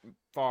that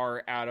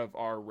far out of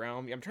our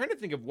realm. I'm trying to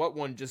think of what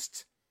one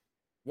just...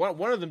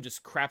 One of them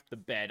just crapped the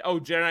bed. Oh,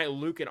 Jedi Knight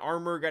Luke and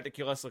Armor got to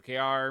kill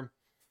SLKR.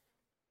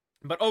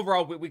 But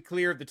overall, we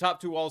cleared the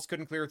top 2 walls,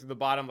 couldn't clear through the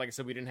bottom. Like I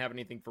said, we didn't have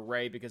anything for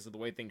Rey because of the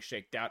way things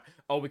shaked out.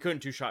 Oh, we couldn't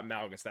two-shot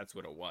Malgus, that's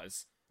what it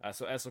was.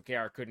 So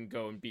SLKR couldn't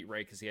go and beat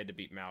Rey because he had to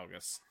beat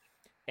Malgus.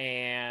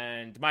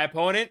 and my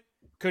opponent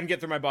couldn't get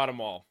through my bottom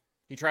wall.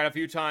 He tried a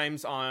few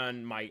times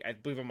on I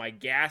believe on my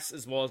gas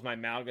as well as my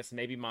Malgus,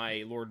 maybe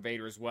my Lord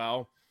Vader as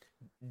well.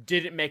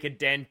 Didn't make a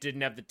dent,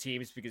 didn't have the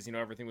teams because,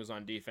 everything was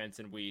on defense,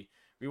 and we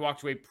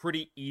walked away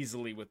pretty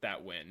easily with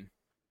that win.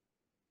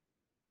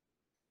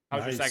 How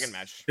was your second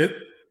match?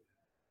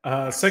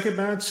 Second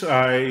match,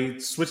 I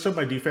switched up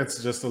my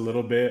defense just a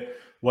little bit.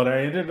 What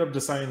I ended up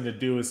deciding to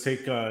do is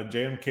take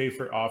JMK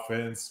for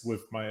offense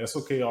with my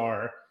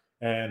SOKR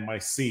and my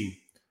C.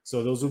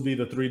 So those would be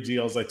the 3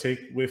 GLs I take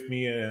with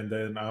me, and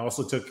then I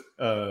also took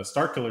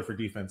Starkiller for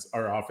defense,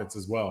 or offense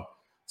as well.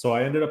 So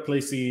I ended up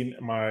placing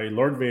my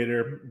Lord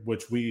Vader,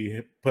 which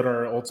we put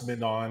our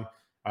ultimate on.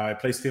 I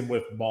placed him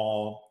with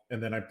Maul,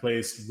 and then I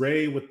placed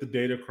Rey with the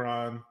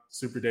Datacron,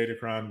 Super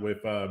Datacron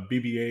with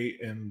BB-8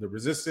 and the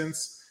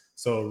Resistance.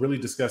 So really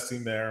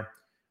disgusting there.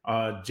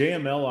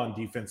 JML on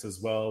defense as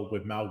well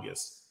with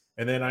Malgus.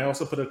 And then I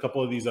also put a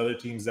couple of these other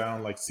teams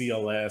down, like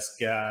CLS,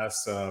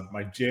 Gas,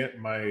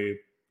 my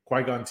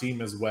Qui-Gon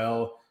team as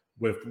well,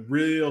 with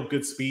real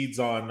good speeds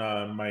on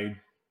my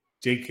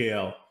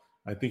JKL.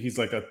 I think he's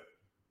like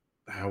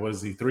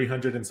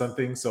 300 and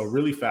something, so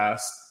really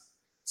fast.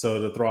 So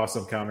to throw off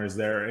some counters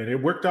there, and it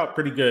worked out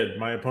pretty good.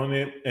 My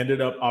opponent ended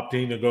up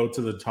opting to go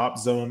to the top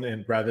zone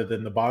and rather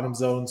than the bottom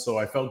zone, so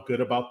I felt good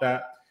about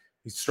that.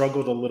 He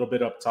struggled a little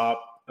bit up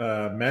top,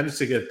 managed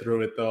to get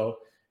through it though,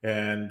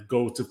 and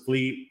go to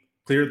fleet,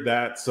 cleared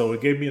that. So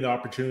it gave me the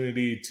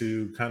opportunity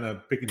to kind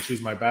of pick and choose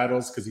my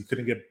battles because he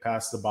couldn't get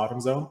past the bottom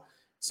zone.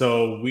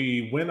 So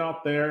we went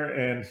out there,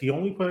 and he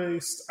only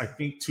placed, I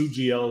think, 2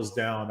 GLs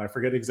down. I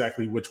forget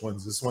exactly which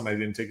ones. This one I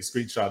didn't take a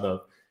screenshot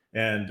of.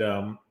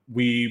 And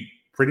we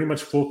pretty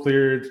much full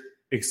cleared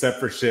except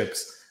for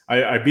ships.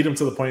 I beat him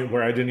to the point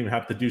where I didn't even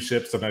have to do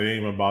ships, and I didn't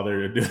even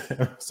bother to do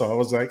them. So I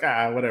was like,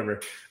 whatever.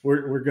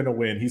 We're going to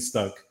win. He's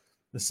stuck.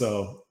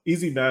 So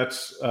easy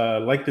match.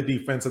 Like the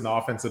defense and the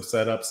offensive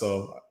setup.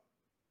 So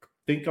I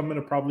think I'm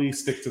going to probably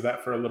stick to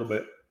that for a little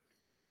bit.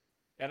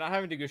 Yeah, not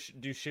having to go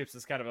do ships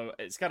is kind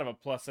of a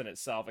plus in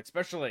itself,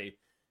 especially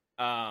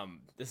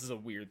this is a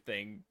weird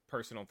thing,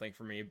 personal thing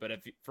for me, but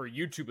for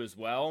YouTube as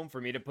well,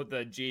 for me to put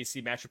the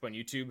GAC matchup on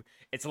YouTube,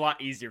 it's a lot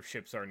easier if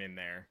ships aren't in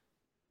there.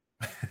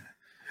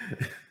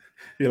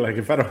 You're like,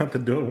 if I don't have to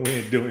do it, we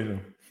ain't doing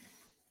them.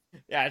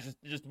 Yeah,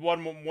 just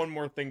one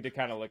more thing to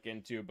kind of look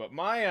into. But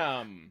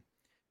my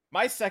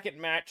my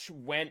second match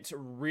went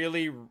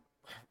really.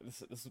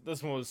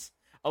 This one was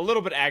a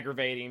little bit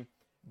aggravating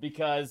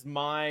because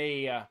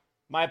my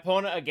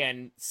opponent,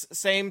 again,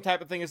 same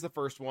type of thing as the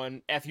first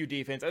one, FU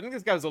defense. I think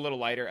this guy was a little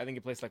lighter. I think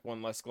he placed like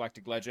 1 less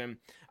Galactic Legend.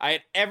 I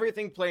had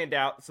everything planned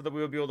out so that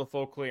we would be able to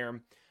full clear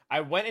him. I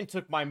went and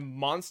took my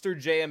monster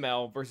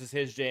JML versus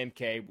his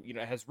JMK. It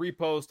has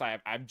repost. I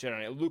have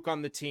Jedi Luke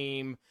on the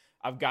team.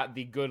 I've got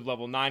the good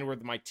level 9 where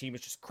my team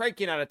is just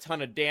cranking out a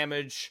ton of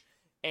damage.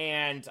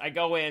 And I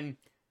go in.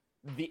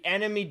 The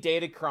enemy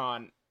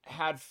Datacron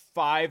had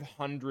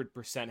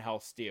 500%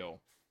 health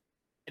steal.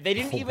 They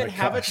didn't even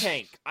have a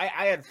tank. I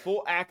had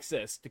full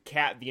access to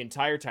Cat the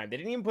entire time. They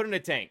didn't even put in a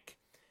tank.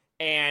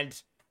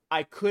 And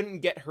I couldn't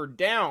get her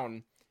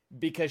down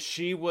because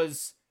she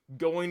was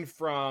going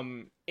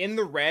from in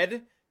the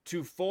red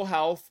to full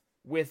health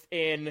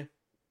within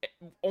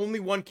only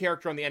one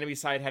character on the enemy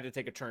side had to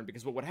take a turn.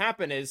 Because what would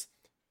happen is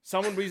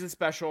someone would use a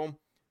special,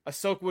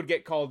 Ahsoka would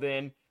get called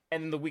in,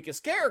 and then the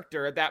weakest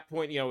character at that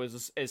point,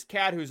 is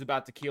Cat, who's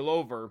about to keel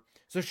over.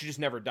 So she just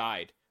never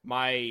died.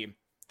 My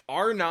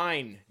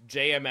R9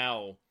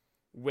 JML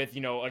with,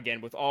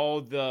 again, with all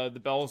the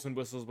bells and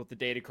whistles with the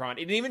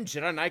Datacron, and even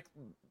Jedi Knight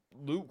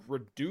Luke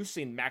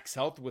reducing max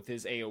health with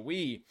his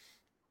AoE,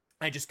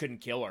 I just couldn't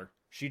kill her.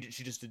 She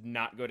just did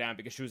not go down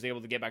because she was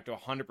able to get back to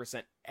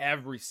 100%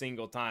 every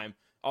single time.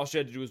 All she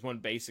had to do was one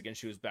basic, and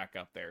she was back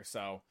up there.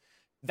 So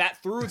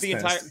that threw the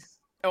entire...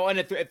 Oh, and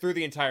it threw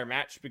the entire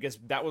match because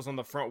that was on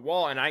the front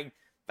wall, and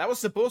that was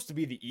supposed to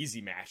be the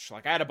easy match.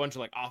 Like, I had a bunch of,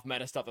 like,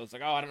 off-meta stuff that was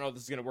like, I don't know if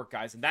this is going to work,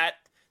 guys. And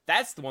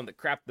that's the one that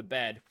crapped the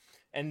bed.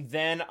 And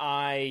then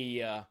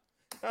I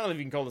don't know if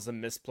you can call this a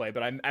misplay,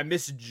 but I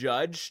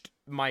misjudged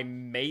my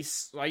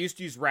Mace. I used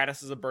to use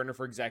Radis as a burner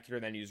for Executor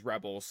and then use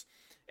Rebels.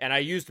 And I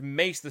used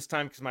Mace this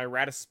time because my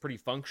Radis is pretty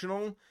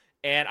functional.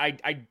 And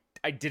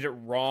I did it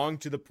wrong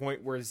to the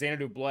point where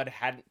Xanadu Blood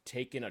hadn't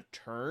taken a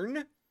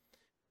turn.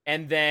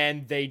 And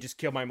then they just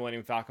killed my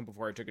Millennium Falcon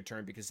before I took a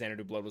turn because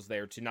Xanadu Blood was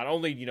there to not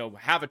only,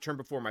 have a turn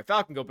before my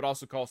Falcon go, but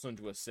also call someone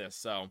to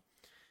assist. So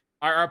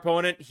our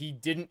opponent, he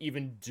didn't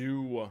even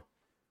do...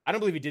 I don't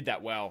believe he did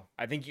that well.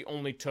 I think he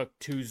only took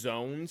 2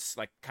 zones,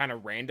 like, kind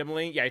of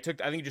randomly. Yeah, I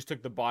think he just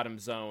took the bottom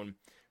zone.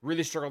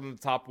 Really struggled on the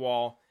top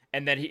wall.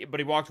 And then he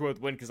walked away with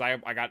win because I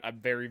got a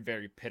very,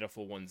 very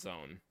pitiful 1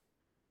 zone.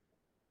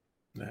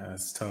 Yeah,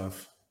 that's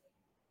tough.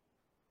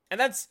 And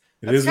that's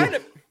kind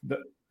of...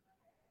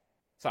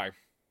 Sorry.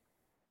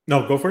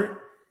 No, go for it.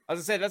 I was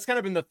gonna say that's kind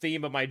of been the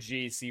theme of my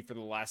GAC for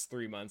the last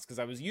 3 months because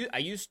I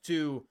used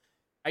to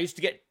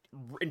get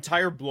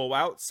entire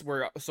blowouts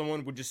where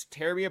someone would just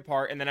tear me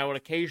apart, and then I would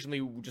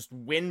occasionally just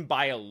win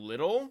by a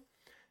little.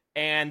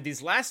 And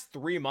these last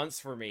 3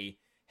 months for me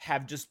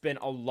have just been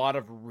a lot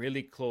of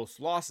really close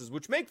losses,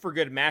 which make for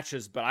good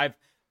matches, but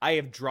I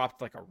have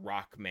dropped like a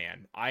rock,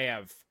 man. I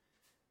have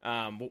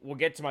we'll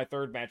get to my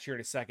third match here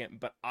in a second,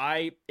 but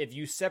if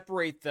you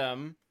separate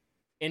them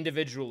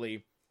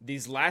individually,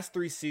 these last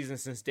 3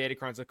 seasons since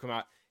Datacrons have come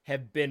out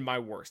have been my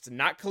worst.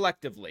 Not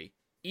collectively,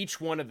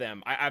 each one of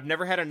them. I've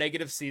never had a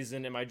negative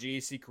season in my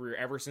GAC career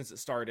ever since it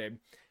started.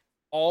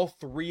 All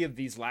 3 of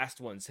these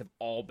last ones have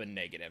all been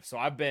negative. So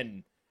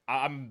I'm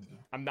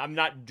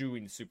not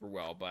doing super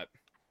well, but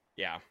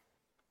yeah.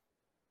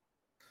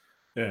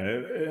 Yeah,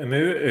 and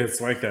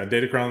it's like that.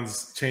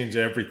 Datacrons change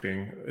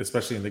everything,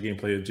 especially in the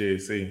gameplay of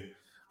JAC.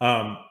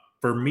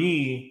 For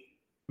me,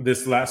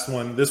 this last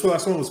one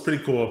was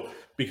pretty cool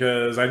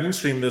because I didn't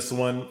stream this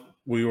one.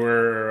 We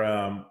were,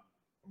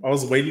 I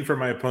was waiting for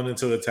my opponent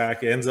to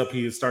attack. It ends up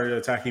he started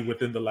attacking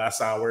within the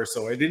last hour,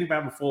 so I didn't even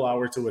have a full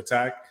hour to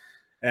attack.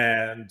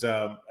 And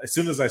as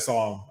soon as I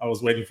saw him, I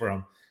was waiting for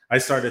him. I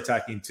started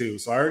attacking too.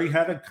 So I already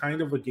had a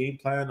kind of a game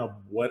plan of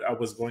what I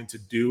was going to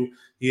do.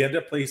 He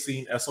ended up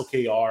placing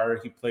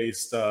SOKR. He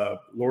placed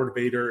Lord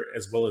Vader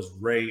as well as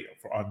Rey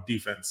on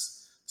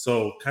defense.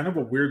 So kind of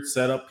a weird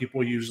setup.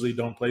 People usually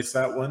don't place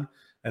that one.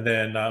 And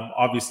then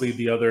obviously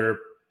the other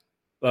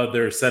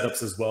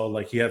setups as well.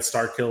 Like he had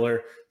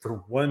Starkiller. For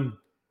one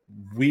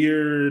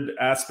weird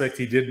aspect,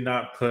 he did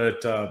not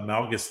put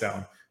Malgus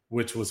down,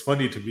 which was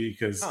funny to me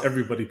because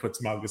everybody puts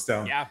Malgus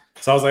down. Yeah.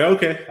 So I was like,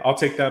 okay, I'll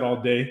take that all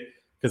day.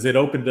 Because it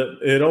opened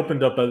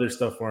up other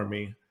stuff for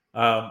me.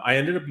 I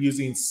ended up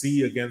using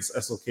C against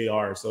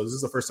SOKR. So this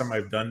is the first time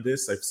I've done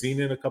this. I've seen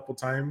it a couple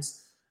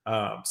times,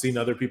 seen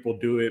other people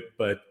do it,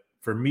 but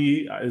for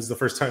me, it's the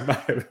first time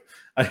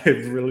I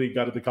have really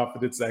got the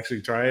confidence to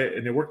actually try it,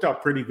 and it worked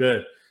out pretty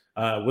good.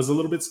 It was a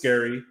little bit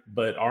scary,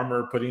 but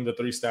Armor putting the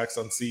 3 stacks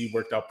on C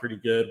worked out pretty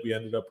good. We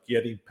ended up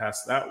getting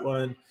past that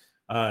one.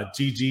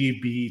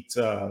 GG beat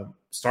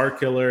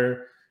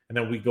Starkiller, and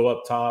then we go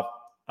up top.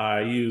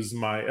 I used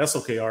my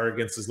SOKR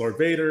against his Lord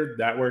Vader.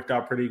 That worked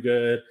out pretty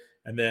good.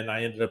 And then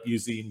I ended up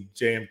using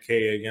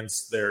JMK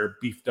against their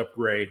beefed up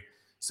Rey.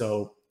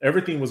 So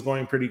everything was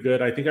going pretty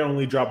good. I think I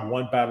only dropped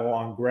 1 battle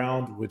on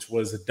ground, which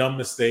was a dumb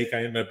mistake. I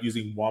ended up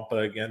using Wampa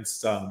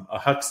against a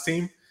Hux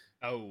team.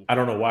 Oh, I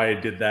don't know why I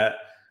did that,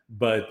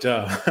 but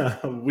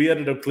we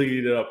ended up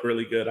cleaning it up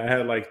really good. I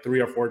had like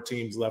 3 or 4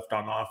 teams left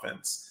on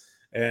offense,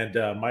 and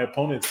my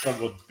opponent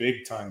struggled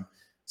big time.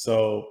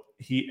 So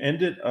he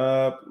ended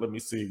up, let me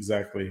see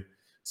exactly.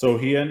 So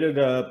he ended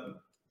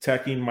up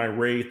attacking my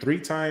Rey 3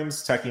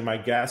 times, attacking my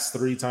Gas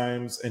 3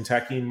 times, and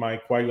attacking my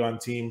Qui-Gon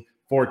team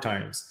 4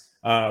 times.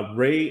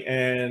 Rey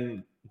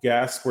and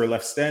Gas were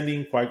left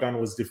standing.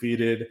 Qui-Gon was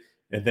defeated.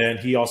 And then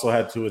he also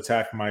had to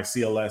attack my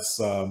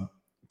CLS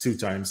 2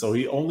 times. So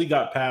he only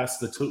got past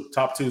the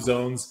top 2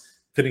 zones,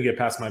 couldn't get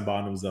past my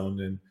bottom zone.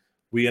 And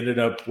we ended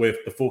up with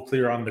the full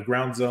clear on the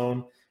ground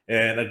zone.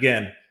 And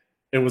again,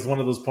 it was one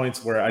of those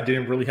points where I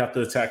didn't really have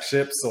to attack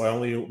ships, so I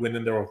only went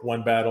in there with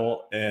 1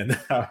 battle, and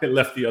I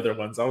left the other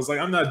ones. I was like,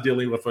 I'm not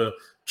dealing with a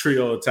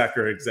trio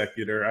attacker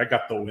executor. I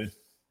got the win.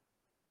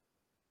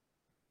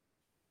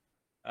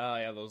 Oh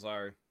yeah, those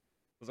are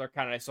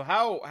kind of nice. So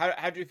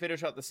how'd you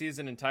finish out the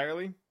season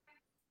entirely?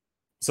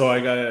 So I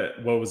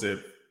got, what was it,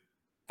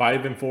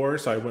 5 and 4?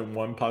 So I went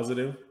 1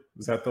 positive.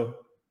 Is that the?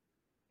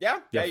 Yeah,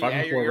 5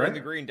 and 4, you're right? in the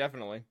green,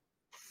 definitely.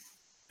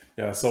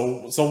 Yeah,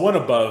 so 1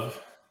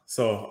 above.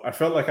 So I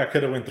felt like I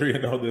could have went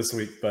 3-0 this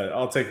week, but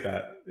I'll take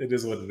that. It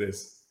is what it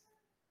is.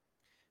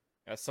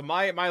 Yeah, so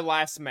my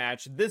last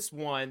match, this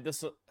one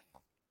was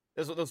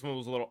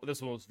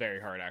very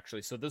hard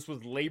actually. So this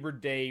was Labor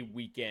Day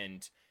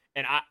weekend,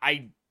 and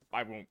I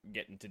won't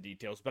get into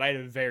details, but I had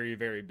a very,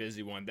 very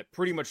busy one that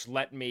pretty much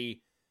let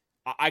me.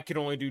 I could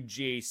only do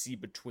GAC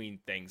between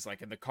things,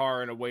 like in the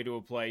car on a way to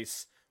a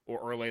place, or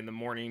early in the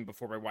morning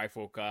before my wife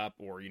woke up,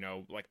 or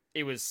like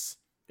it was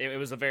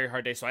a very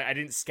hard day. So I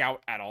didn't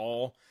scout at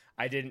all.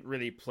 I didn't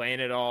really plan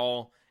at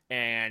all.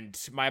 And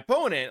my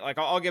opponent, like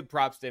I'll give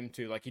props to him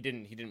too. Like he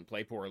didn't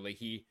play poorly.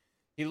 He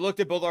looked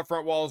at both our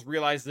front walls,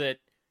 realized that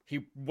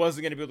he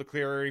wasn't going to be able to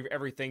clear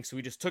everything, so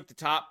he just took the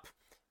top.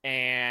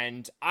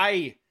 And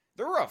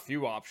there were a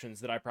few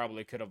options that I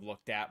probably could have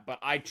looked at, but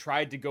I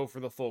tried to go for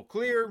the full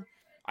clear.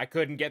 I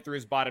couldn't get through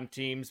his bottom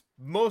teams,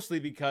 mostly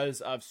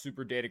because of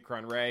Super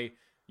Datacron Rey.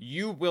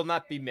 You will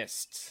not be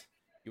missed.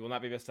 You will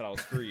not be missed at all.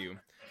 Screw you.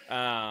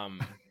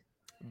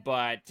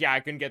 But yeah, I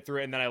couldn't get through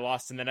it, and then I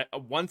lost. And then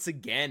once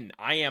again,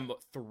 I am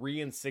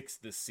 3-6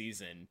 this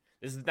season.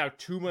 This is now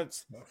 2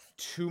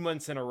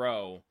 months in a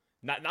row.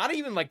 Not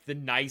even like the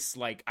nice,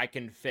 like I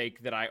can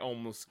fake that I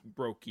almost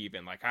broke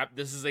even. Like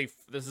this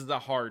is a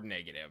hard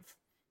negative.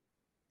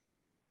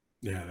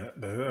 Yeah,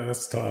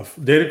 that's tough.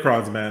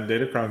 Datacrons, man.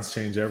 Datacrons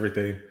change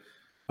everything.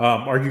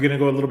 Are you going to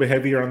go a little bit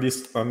heavier on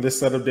this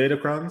set of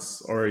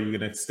Datacrons, or are you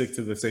going to stick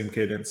to the same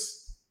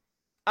cadence?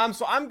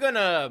 So I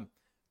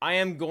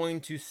am going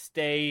to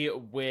stay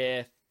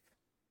with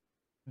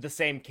the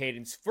same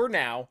cadence for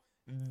now.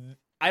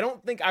 I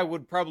don't think I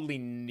would probably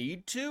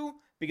need to,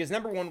 because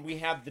number one, we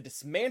have the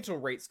dismantle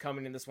rates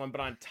coming in this one,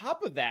 but on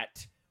top of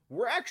that,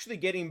 we're actually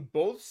getting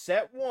both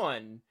set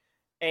 1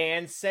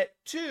 and set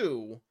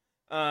 2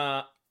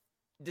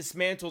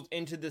 dismantled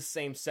into the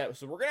same set.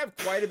 So we're gonna have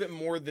quite a bit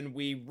more than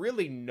we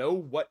really know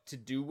what to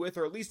do with,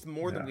 or at least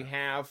more than we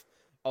have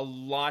a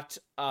lot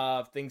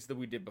of things that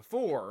we did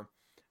before.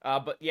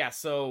 But yeah,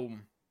 so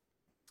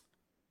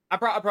I'm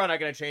probably not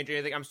going to change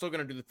anything. I'm still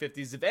going to do the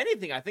 50s. If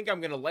anything, I think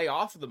I'm going to lay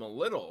off of them a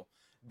little,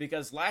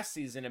 because last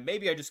season, and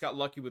maybe I just got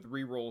lucky with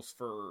rerolls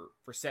for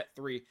set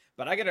 3,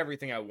 but I got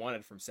everything I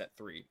wanted from set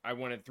 3. I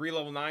wanted 3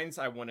 level 9s,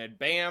 I wanted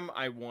Bam,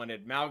 I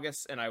wanted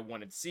Malgus, and I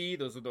wanted C.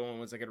 Those are the only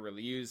ones I could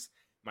really use.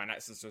 My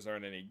Night Sisters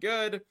aren't any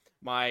good.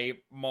 My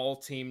Maul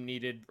team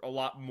needed a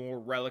lot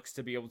more relics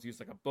to be able to use,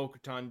 like a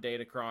Bo-Katan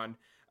Datacron.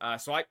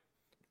 So I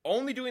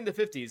only doing the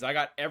 50s. I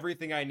got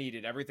everything I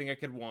needed, everything I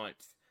could want.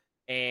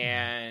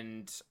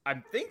 And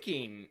I'm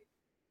thinking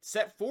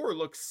set 4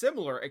 looks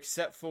similar,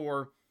 except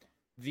for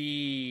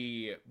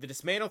the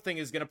dismantle thing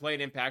is going to play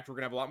an impact. We're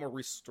going to have a lot more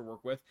resources to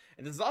work with.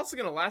 And this is also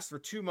going to last for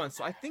 2 months.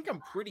 So I think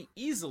I'm pretty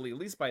easily, at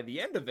least by the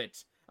end of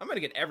it, I'm going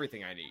to get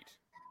everything I need.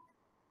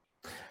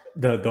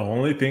 The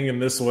only thing in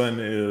this one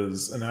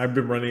is, and I've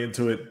been running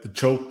into it, the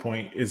choke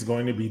point is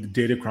going to be the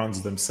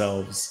Datacrons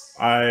themselves.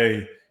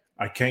 I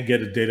can't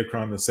get a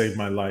Datacron to save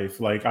my life.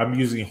 Like, I'm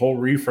using whole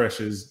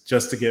refreshes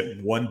just to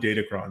get one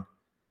Datacron.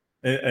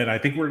 And I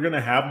think we're going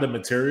to have the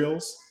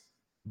materials,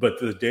 but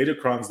the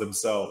Datacrons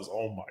themselves,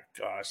 oh my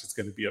gosh, it's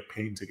going to be a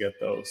pain to get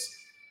those.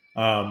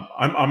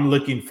 I'm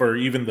looking for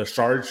even the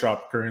Shard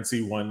Shop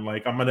currency one.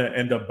 Like, I'm going to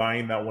end up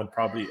buying that one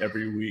probably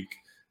every week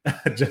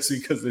just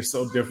because they're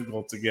so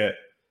difficult to get.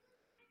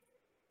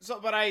 So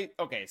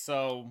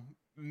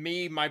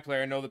my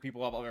player, I know that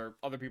people have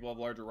other people have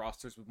larger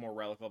rosters with more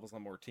relic levels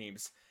on more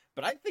teams,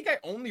 but I think I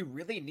only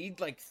really need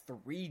like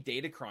 3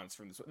 Datacrons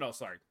from this. No,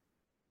 sorry,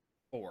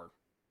 4,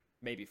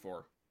 maybe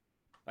 4.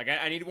 Like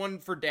I need one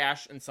for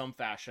Dash in some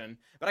fashion,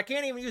 but I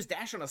can't even use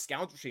Dash on a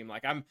Scoundrel team.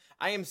 Like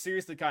I am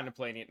seriously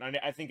contemplating it, and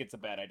I think it's a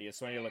bad idea.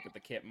 So I need to look at the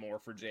kit more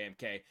for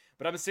JMK.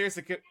 But I'm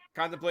seriously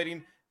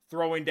contemplating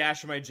throwing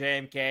Dash on my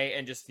JMK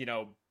and just,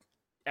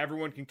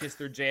 everyone can kiss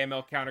their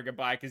JML counter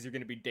goodbye because you're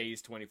going to be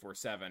dazed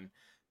 24/7.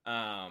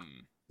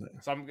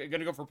 So I'm going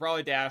to go for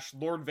probably Dash,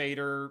 Lord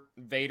Vader,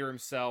 Vader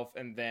himself,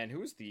 and then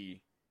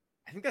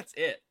I think that's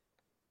it.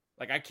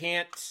 Like, I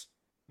can't,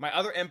 my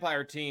other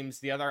Empire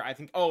teams,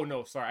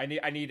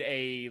 I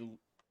need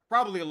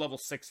probably a level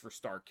 6 for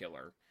Star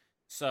Killer.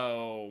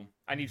 So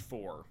I need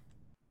 4.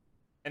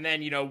 And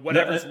then,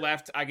 whatever's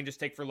left, I can just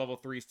take for level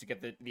 3s to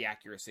get the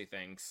accuracy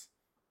things.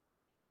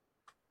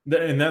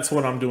 And that's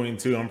what I'm doing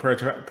too. I'm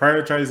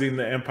prioritizing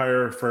the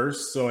Empire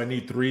first, so I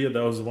need 3 of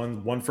those.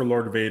 One for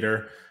Lord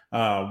Vader,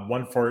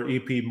 one for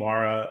EP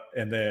Mara,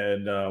 and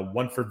then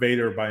one for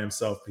Vader by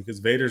himself, because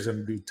Vader's going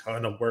to do a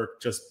ton of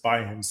work just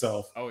by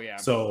himself. Oh yeah.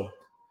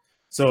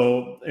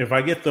 So if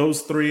I get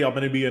those 3, I'm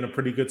going to be in a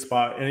pretty good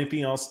spot.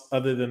 Anything else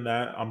other than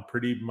that, I'm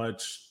pretty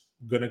much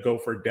going to go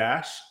for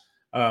Dash.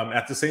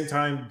 At the same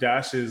time,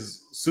 Dash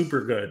is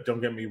super good, don't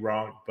get me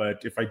wrong,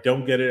 but if I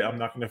don't get it, I'm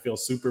not going to feel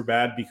super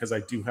bad because I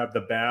do have the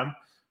BAM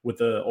with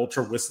the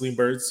Ultra Whistling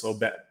Birds, so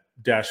that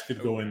Dash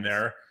could go in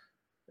there,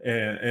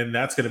 and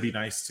that's going to be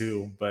nice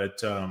too.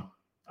 But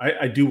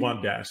I do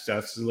want Dash.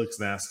 Dash looks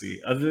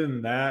nasty. Other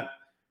than that,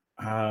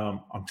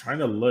 I'm trying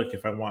to look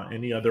if I want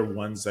any other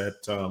ones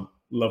at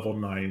level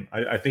 9.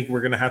 I think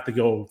we're going to have to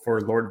go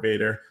for Lord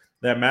Vader.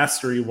 That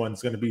Mastery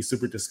one's going to be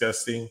super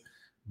disgusting.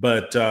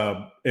 But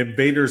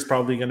Vader's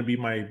probably going to be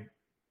my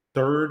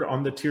 3rd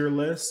on the tier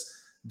list,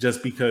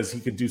 just because he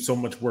could do so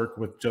much work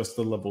with just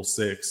the level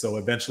 6. So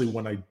eventually,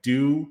 when I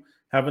do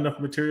have enough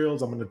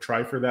materials, I'm going to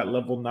try for that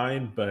level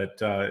 9,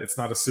 but it's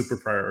not a super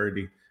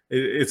priority.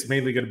 It's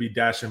mainly going to be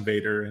Dash and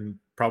Vader, and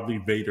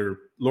probably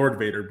Lord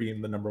Vader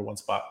being the number 1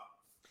 spot.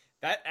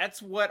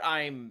 That's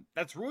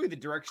really the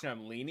direction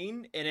I'm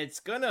leaning, and it's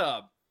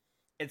gonna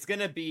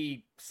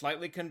be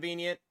slightly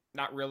convenient.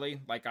 Not really.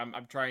 Like, I'm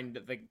trying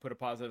to put a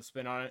positive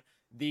spin on it.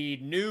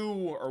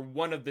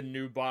 One of the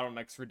new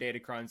bottlenecks for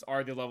Datacrons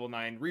are the level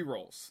 9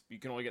 rerolls. You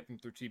can only get them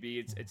through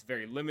TB. It's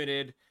very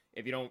limited.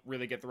 If you don't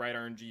really get the right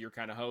RNG, you're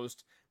kind of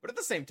host. But at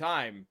the same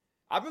time,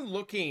 I've been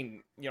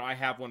looking, I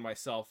have one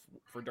myself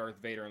for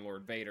Darth Vader and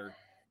Lord Vader.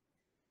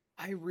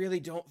 I really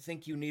don't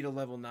think you need a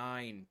level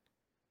 9.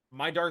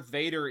 My Darth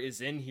Vader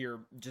is in here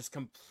just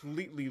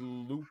completely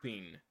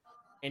looping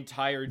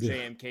entire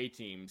JMK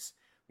teams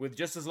with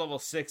just his level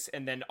 6,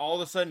 and then all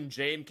of a sudden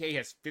JMK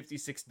has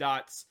 56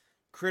 dots,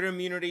 crit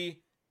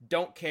immunity,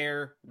 don't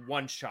care,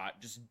 1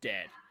 shot, just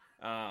dead.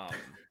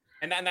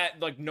 And that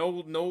like no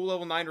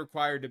level 9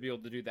 required to be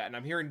able to do that. And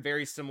I'm hearing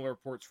very similar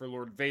reports for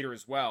Lord Vader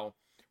as well,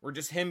 where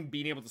just him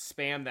being able to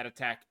spam that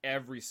attack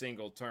every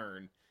single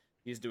turn,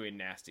 he's doing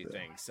nasty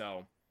things.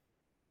 So,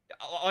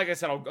 like I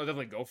said, I'll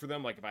definitely go for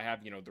them. Like, if I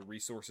have, the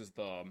resources,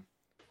 the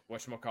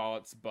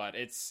whatchamacallits, but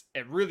it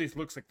really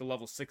looks like the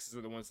level 6s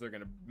are the ones that are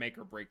going to make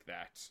or break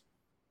that.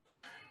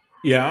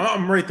 Yeah,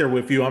 I'm right there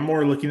with you. I'm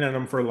more looking at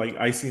them for like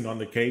icing on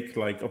the cake.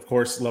 Like, of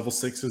course, level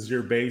 6 is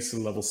your base,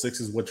 and level 6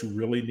 is what you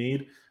really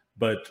need.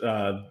 but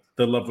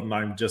the level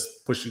 9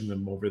 just pushing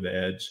them over the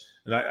edge.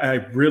 And I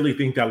really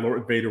think that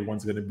Lord Vader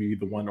one's going to be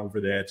the one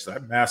over the edge.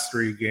 That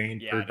mastery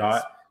gain per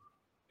dot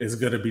is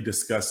going to be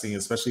disgusting,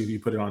 especially if you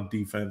put it on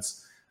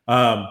defense.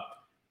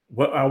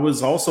 What I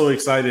was also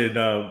excited,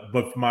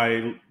 but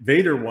my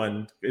Vader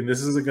one, and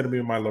this isn't going to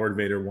be my Lord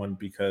Vader one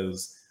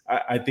because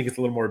I think it's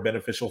a little more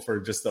beneficial for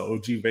just the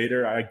OG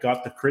Vader. I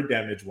got the crit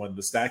damage one,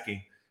 the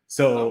stacking.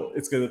 So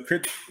it's going to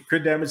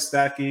crit damage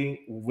stacking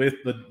with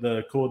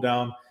the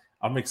cooldown.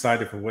 I'm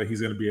excited for what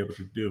he's going to be able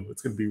to do.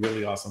 It's going to be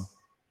really awesome.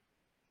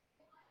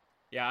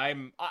 Yeah,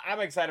 I'm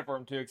excited for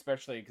him too,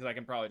 especially because I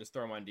can probably just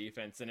throw him on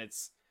defense, and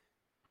it's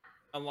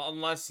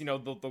unless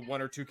the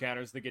 1 or 2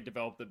 counters that get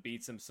developed that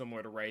beats him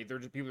similar to Rey,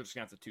 people are just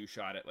gonna have to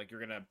 2-shot it. Like you're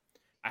gonna,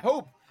 I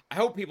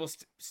hope people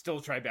still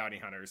try bounty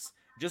hunters,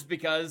 just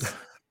because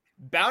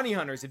bounty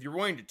hunters, if you're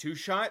willing to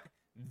 2-shot,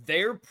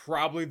 they're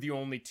probably the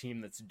only team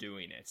that's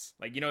doing it.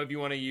 Like if you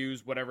want to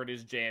use whatever it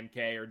is,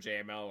 JMK or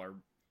JML or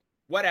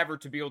whatever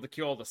to be able to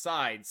kill all the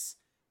sides,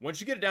 once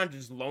you get it down to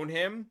just lone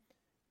him,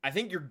 I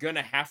think you're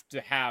gonna have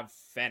to have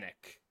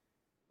Fennec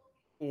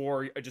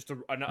or just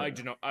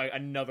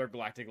another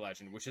Galactic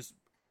Legend, which is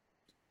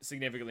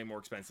significantly more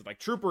expensive. Like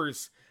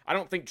Troopers, I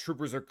don't think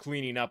Troopers are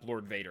cleaning up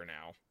Lord Vader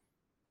now.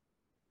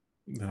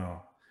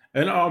 No,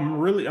 and I'm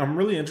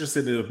really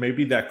interested if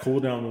maybe that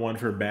cooldown one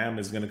for Bam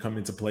is going to come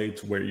into play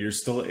to where you're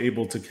still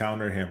able to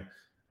counter him,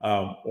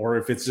 or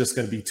if it's just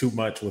going to be too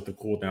much with the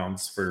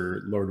cooldowns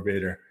for Lord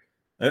Vader.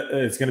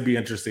 It's going to be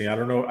interesting. I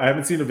don't know. I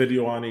haven't seen a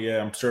video on it yet.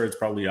 I'm sure it's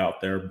probably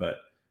out there, but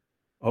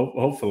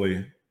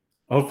hopefully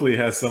it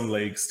has some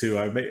legs too.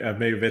 I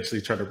may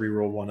eventually try to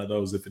reroll one of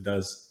those if it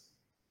does.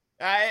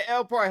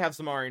 I'll probably have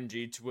some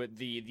RNG to it.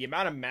 The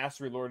amount of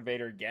mastery Lord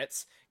Vader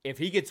gets, if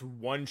he gets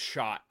one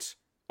shot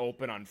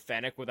open on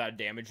Fennec without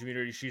damage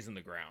immunity, she's in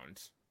the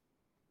ground.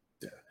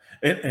 Yeah,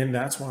 and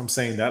that's why I'm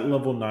saying that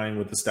level 9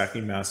 with the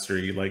stacking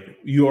mastery, like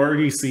you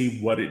already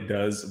see what it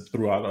does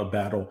throughout a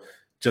battle.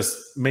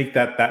 Just make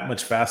that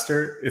much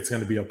faster. It's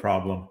going to be a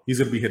problem. He's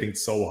going to be hitting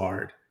so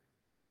hard.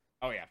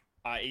 Oh yeah.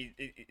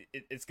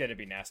 It's gonna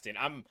be nasty, and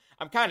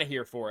I'm kind of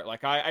here for it.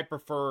 Like I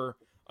prefer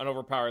an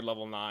overpowered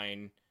level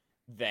 9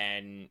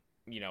 than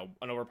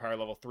an overpowered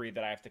level 3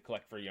 that I have to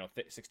collect for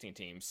 16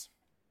 teams.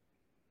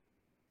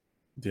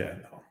 Yeah,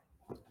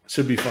 no,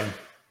 should be fun.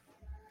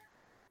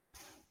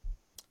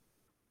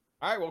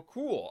 All right, well,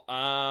 cool.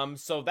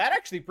 So that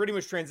actually pretty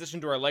much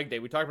transitioned to our leg day.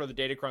 We talked about the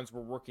data crunch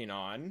we're working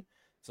on,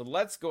 so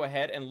let's go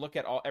ahead and look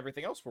at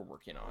everything else we're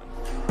working on.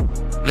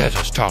 Let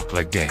us talk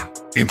leg day.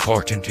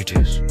 Important it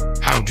is.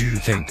 How do you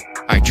think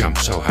I jump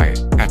so high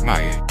at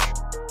my age?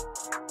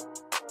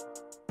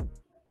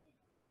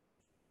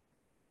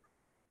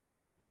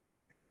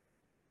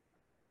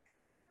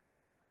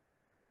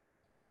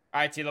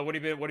 All right, Tila, what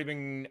have you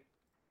been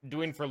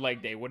doing for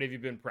leg day? What have you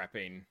been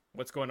prepping?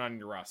 What's going on in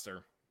your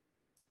roster?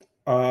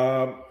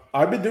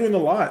 I've been doing a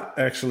lot,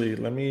 actually.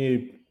 Let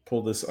me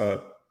pull this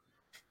up.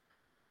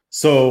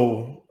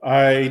 So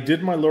I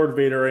did my Lord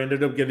Vader. I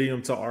ended up getting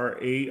him to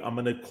R8. I'm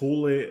gonna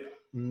cool it.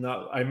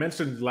 I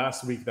mentioned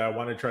last week that I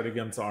want to try to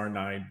get him to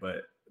R9,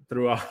 but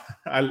throughout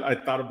I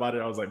thought about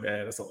it. I was like,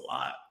 man, that's a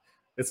lot.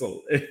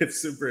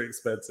 It's super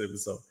expensive.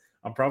 So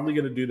I'm probably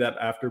gonna do that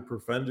after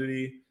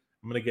Profundity.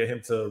 I'm gonna get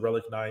him to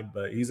Relic 9,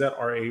 but he's at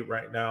R8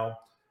 right now,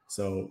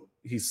 so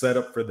he's set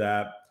up for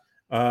that.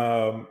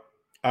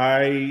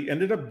 I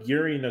ended up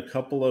gearing a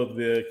couple of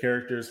the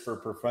characters for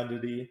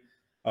Profundity.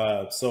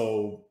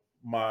 So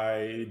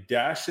my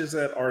Dash is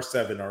at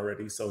R7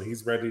 already, so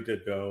he's ready to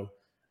go.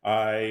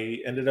 I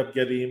ended up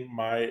getting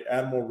my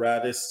Admiral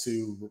Radis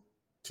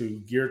to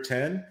gear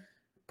 10,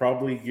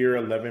 probably gear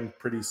 11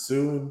 pretty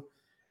soon.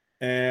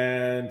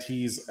 And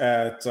he's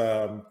at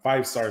 5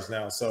 stars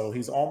now, so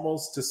he's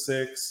almost to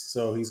 6,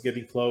 so he's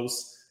getting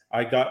close.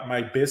 I got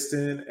my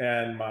Biston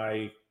and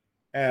my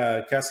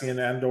Cassian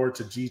Andor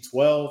to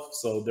G12,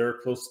 so they're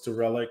close to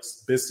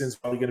relics. Biston's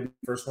probably going to be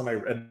the first one I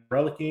end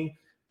relicking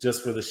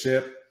just for the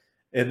ship.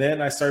 And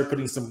then I started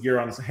putting some gear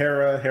on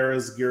Hera.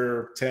 Hera's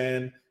gear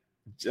 10.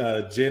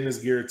 Jin is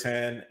gear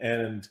 10.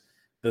 And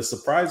the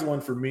surprise one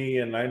for me,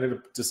 and I ended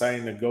up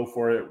deciding to go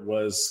for it,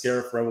 was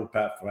Scarif Rebel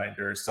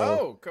Pathfinder.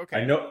 So okay.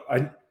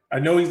 I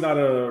know he's not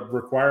a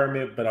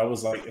requirement, but I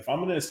was like, if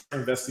I'm going to start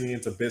investing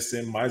into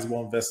Biston, might as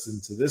well invest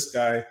into this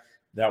guy.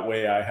 That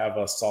way I have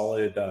a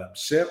solid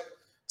ship.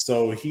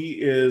 So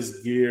he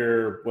is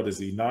gear,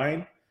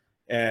 9?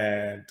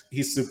 And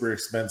he's super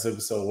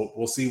expensive, so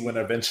we'll see when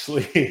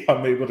eventually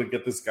I'm able to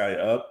get this guy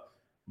up.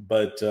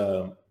 But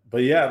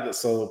yeah,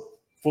 so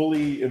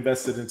fully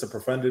invested into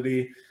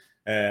Profundity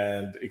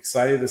and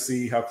excited to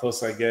see how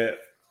close I get.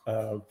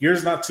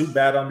 Gear's not too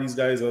bad on these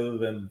guys other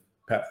than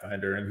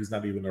Pathfinder, and he's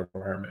not even a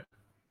requirement.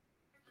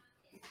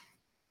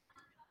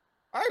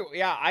 All right,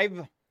 yeah,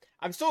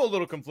 I'm still a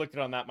little conflicted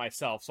on that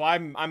myself. So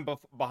I'm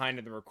behind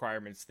in the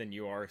requirements than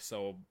you are,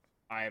 so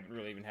I haven't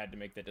really even had to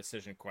make the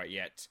decision quite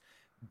yet.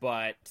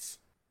 But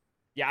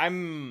yeah, I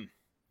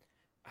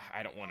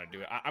don't want to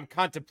do it. I'm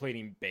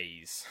contemplating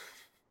bays.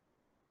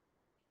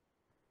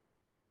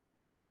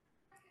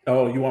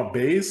 Oh, you want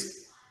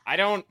bays? I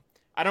don't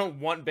I don't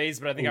want bays,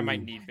 but I think I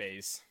might need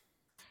bays.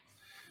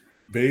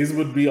 Bays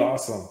would be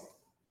awesome.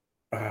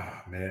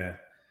 Ah, man.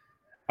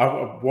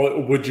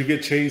 Would you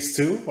get Chase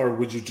too, or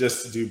would you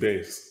just do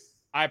bays?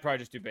 I'd probably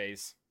just do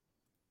bays.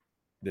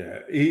 Yeah,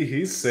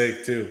 he's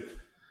sick too.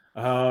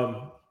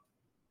 Um,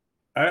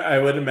 I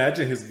would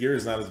imagine his gear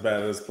is not as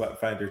bad as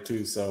Pathfinder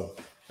too, so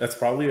that's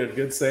probably a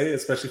good say,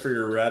 especially for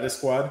your Radis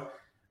squad.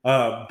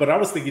 But I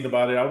was thinking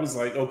about it. I was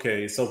like,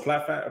 okay, so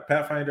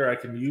Pathfinder, I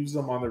can use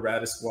them on the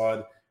Radis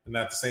squad, and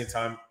at the same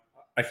time,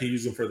 I can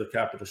use them for the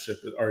capital ship,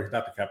 or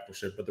not the capital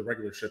ship, but the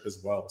regular ship as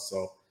well.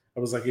 So I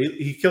was like,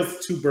 he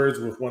kills two birds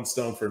with one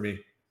stone for me.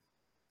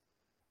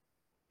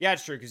 Yeah,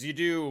 it's true because you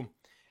do.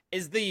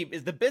 Is the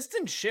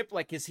Biston ship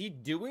like? Is he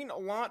doing a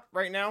lot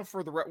right now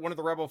for the one of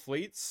the rebel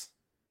fleets?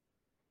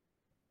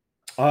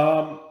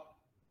 No.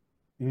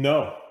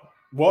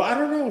 Well, I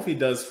don't know if he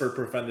does for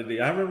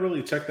profundity. I haven't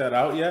really checked that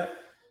out yet.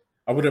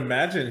 I would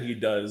imagine he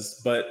does,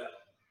 but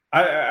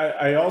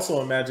I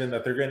also imagine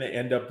that they're going to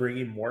end up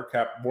bringing more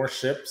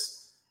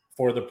ships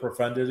for the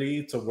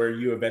profundity to where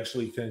you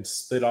eventually can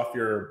split off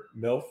your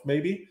MILF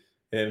maybe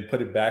and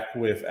put it back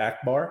with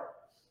Akbar.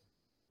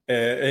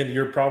 And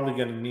you're probably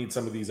going to need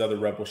some of these other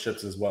rebel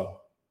ships as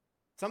well.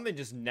 Something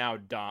just now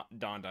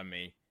dawned on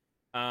me.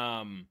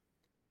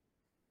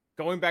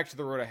 Going back to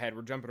the road ahead,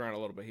 we're jumping around a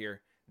little bit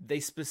here. They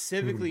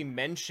specifically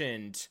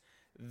mentioned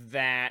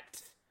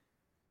that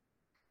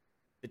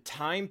the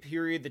time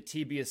period the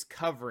TB is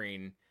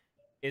covering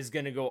is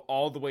going to go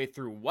all the way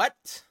through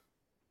what?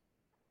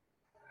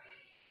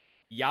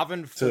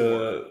 Yavin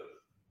 4.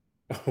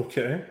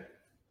 Okay.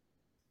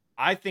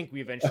 I think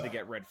we eventually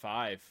get Red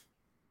 5.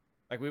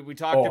 Like we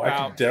talked about,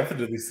 I can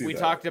definitely see we that.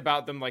 talked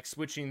about them like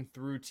switching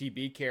through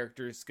TB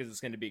characters because it's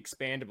going to be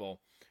expandable.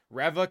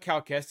 Reva,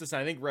 Cal Kestis,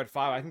 and I think Red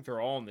 5. I think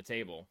they're all on the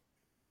table.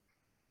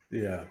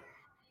 Yeah.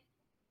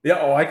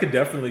 Yeah. I could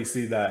definitely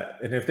see that.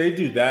 And if they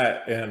do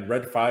that, and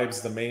Red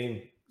 5's the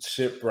main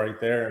ship right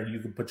there, and you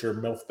can put your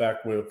MILF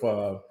back with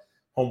Home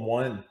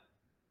 1.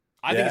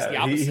 I think it's the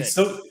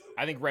opposite.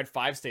 I think Red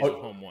 5 stays with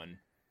Home 1.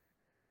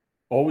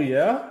 Oh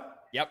yeah.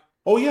 Yep.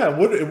 Oh yeah.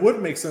 It would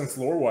make sense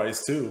lore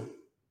wise too.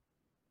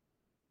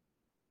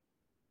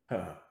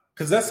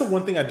 Because that's the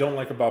one thing I don't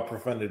like about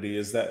Profundity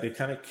is that it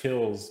kind of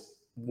kills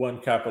one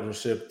capital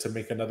ship to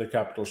make another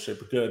capital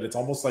ship good. It's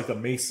almost like a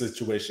Mace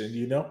situation,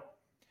 you know?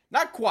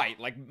 Not quite.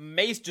 Like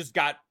Mace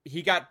got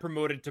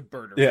promoted to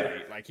birder. Yeah.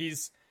 Right? Like he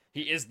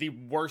is the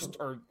worst,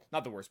 or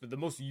not the worst, but the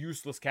most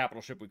useless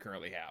capital ship we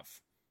currently have.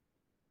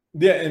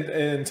 Yeah,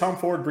 and Tom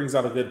Ford brings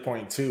out a good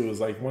point too. Is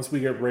like once we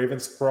get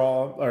Raven's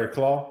Claw,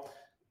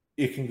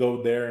 it can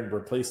go there and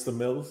replace the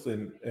mills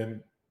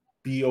and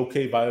be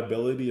okay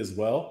viability as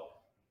well.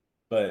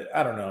 But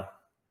I don't know.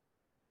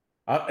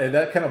 And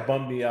that kind of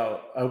bummed me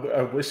out.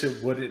 I wish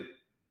it wouldn't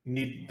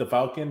need the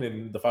Falcon,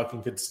 and the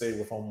Falcon could stay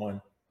with Home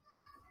 1.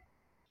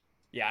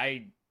 Yeah,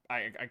 I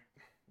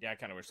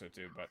kind of wish so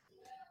too. But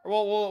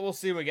we'll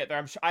see when we get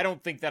there. I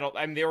don't think that'll.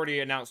 I mean, they already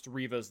announced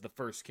Reva's the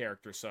first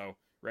character, so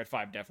Red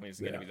 5 definitely is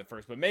going to be the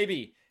first. But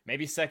maybe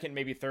second,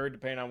 maybe third,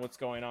 depending on what's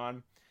going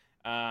on.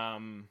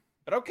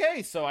 But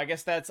okay, so I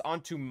guess that's on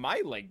to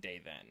my leg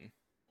day then.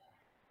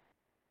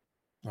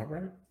 All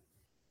right.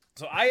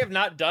 So I have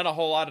not done a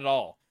whole lot at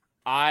all.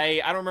 I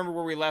don't remember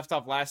where we left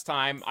off last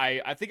time.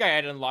 I think I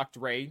had unlocked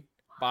Rey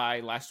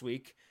by last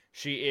week.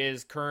 She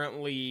is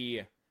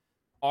currently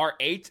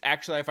R8.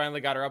 Actually, I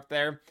finally got her up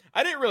there.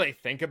 I didn't really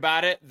think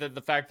about it,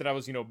 the fact that I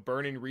was,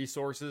 burning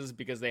resources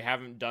because they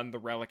haven't done the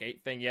Relic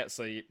 8 thing yet.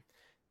 So I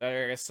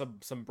guess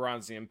some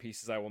Bronzium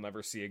pieces I will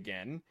never see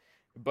again.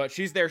 But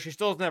she's there. She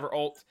still doesn't have her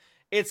ult.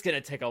 It's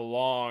going to take a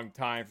long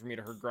time for me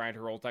to grind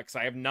her ult because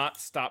I have not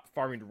stopped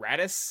farming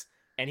Radis.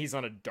 And he's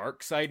on a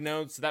dark side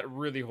node, so that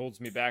really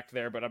holds me back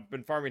there. But I've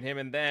been farming him,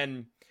 and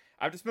then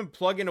I've just been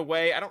plugging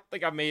away. I don't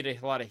think I've made a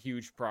lot of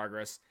huge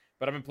progress,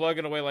 but I've been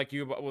plugging away like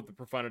you with the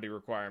profundity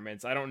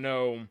requirements. I don't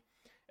know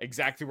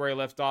exactly where I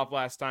left off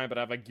last time, but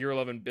I have a Gear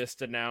 11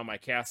 Bista now. My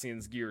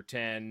Cassian's Gear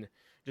 10.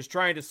 Just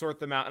trying to sort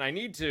them out, and I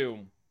need to.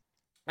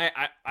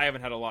 I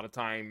haven't had a lot of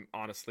time,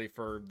 honestly,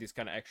 for these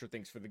kind of extra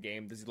things for the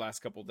game these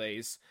last couple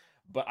days.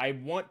 But I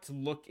want to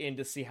look in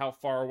to see how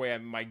far away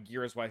my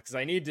gear is, because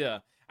I need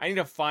to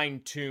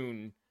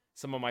fine-tune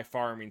some of my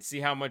farming, see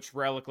how much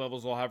relic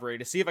levels we'll have ready,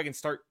 to see if I can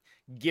start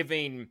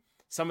giving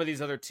some of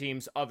these other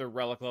teams other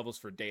relic levels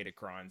for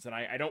Datacrons. And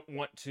I don't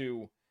want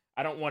to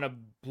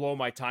blow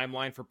my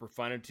timeline for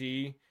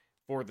profundity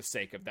for the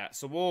sake of that.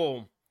 So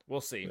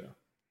we'll see.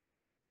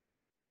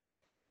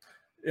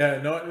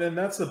 Yeah, no, and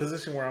that's the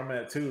position where I'm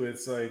at too.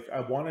 It's like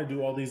I want to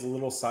do all these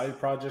little side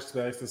projects,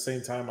 but at the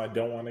same time, I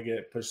don't want to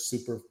get pushed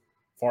super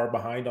far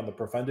behind on the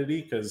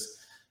profundity because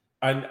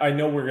I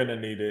know we're going to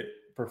need it.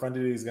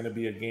 Profundity is going to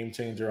be a game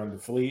changer on the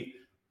fleet.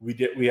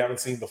 We haven't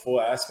seen the full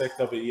aspect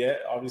of it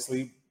yet,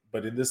 obviously,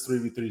 but in this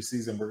 3v3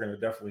 season, we're going to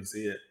definitely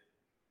see it.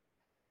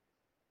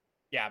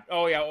 Yeah.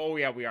 Oh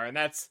yeah, we are. And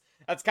that's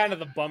kind of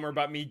the bummer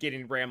about me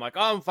getting Ray. I'm like,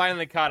 oh, I'm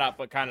finally caught up,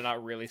 but kind of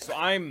not really. So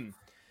I'm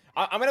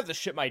gonna have to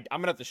ship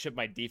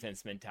my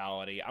defense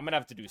mentality. I'm gonna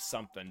have to do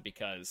something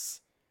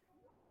because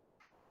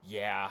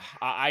Yeah,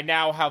 I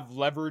now have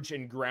leverage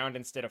and ground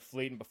instead of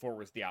fleet, and before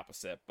was the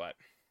opposite. But,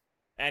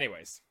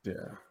 anyways. Yeah.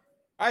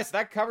 All right, so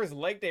that covers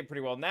leg day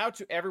pretty well. Now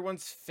to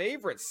everyone's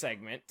favorite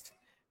segment.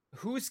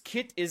 Whose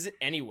kit is it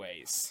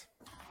anyways?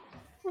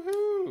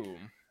 Woohoo!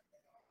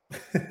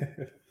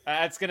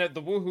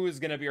 The woohoo is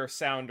gonna be our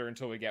sounder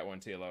until we get one,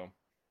 Tilo.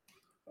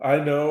 I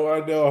know.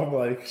 I'm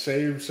like,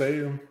 shame.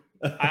 To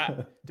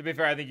be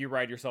fair, I think you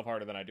ride yourself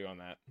harder than I do on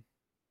that.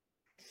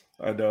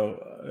 I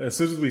know. As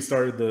soon as we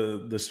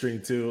started the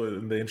stream too,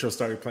 and the intro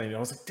started playing, I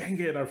was like, dang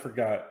it, I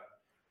forgot.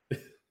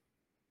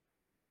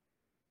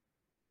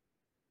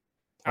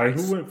 All right,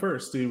 who went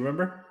first? Do you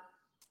remember?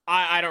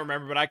 I don't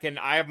remember, but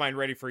I have mine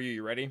ready for you.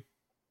 You ready?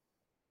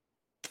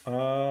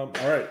 All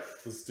right,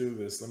 let's do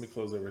this. Let me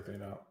close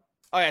everything out.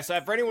 Okay, so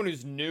for anyone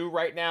who's new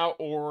right now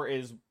or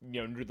is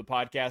new to the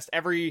podcast,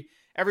 every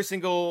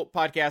single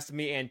podcast,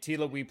 me and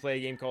Tila, we play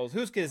a game called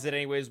Whose Kid Is It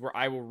Anyways, where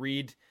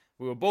we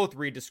will both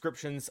read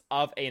descriptions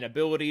of an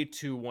ability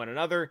to one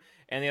another,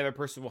 and the other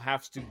person will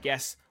have to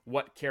guess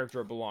what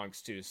character it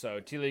belongs to. So,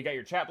 Tila, you got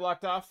your chat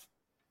blocked off?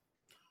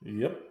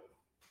 Yep.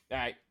 All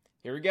right,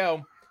 here we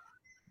go.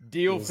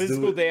 Deal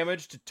physical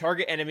damage to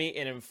target enemy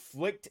and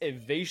inflict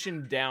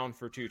evasion down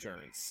for 2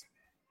 turns.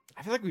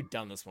 I feel like we've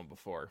done this one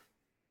before.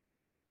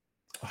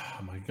 Oh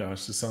my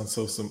gosh, this sounds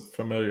so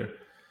familiar.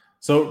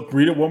 So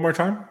read it one more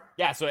time.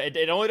 Yeah, so it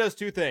only does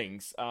 2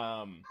 things.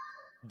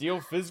 Deal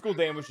physical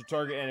damage to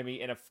target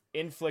enemy and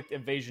inflict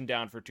evasion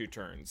down for 2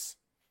 turns.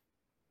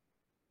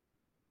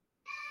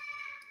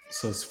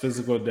 So it's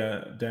physical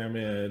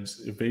damage,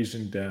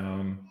 evasion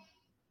down.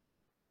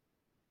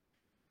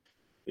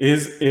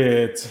 Is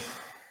it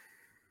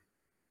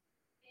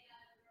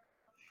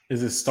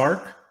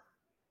Stark?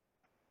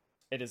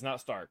 It is not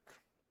Stark.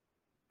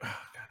 Oh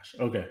gosh.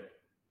 Okay.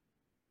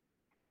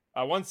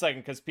 1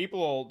 second, because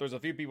there's a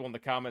few people in the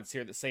comments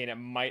here that saying it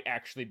might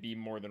actually be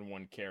more than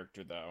 1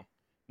 character, though.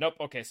 Nope.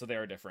 Okay, so they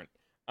are different.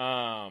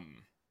 All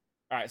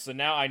right, so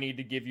now I need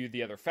to give you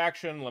the other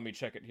faction. Let me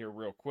check it here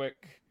real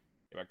quick.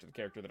 Go back to the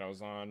character that I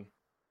was on.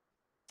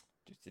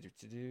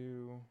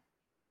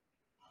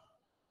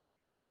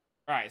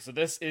 All right, so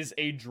this is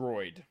a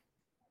droid.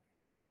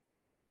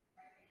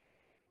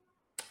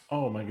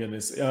 Oh my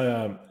goodness.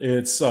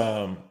 It's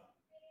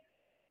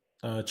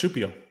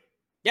Chupio.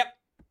 Yep.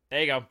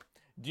 There you go.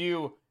 Do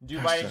you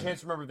by any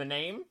chance remember the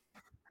name?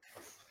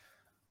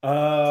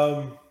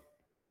 Trying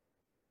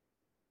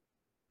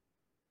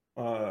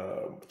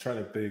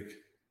to think.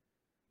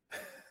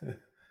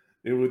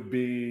 It would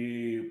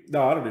be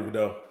I don't even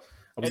know.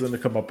 I was going to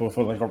come up with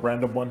like a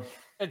random one.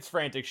 It's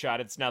Frantic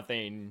Shot. It's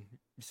nothing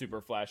super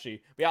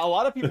flashy. But yeah, a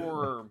lot of people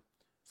were.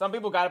 Some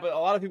people got it, but a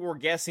lot of people were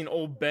guessing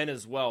Old Ben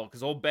as well,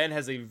 because Old Ben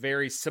has a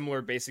very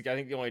similar basic. I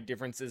think the only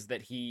difference is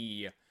that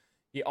he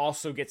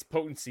also gets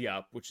potency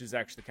up, which is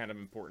actually kind of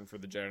important for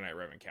the Jedi Knight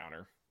Rev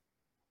encounter.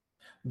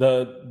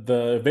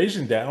 The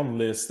evasion down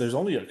list, there's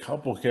only a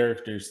couple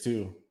characters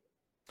too.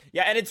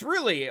 Yeah, and it's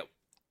really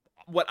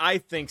what I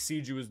think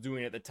Seiju was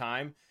doing at the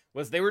time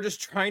was they were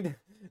trying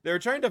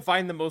to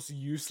find the most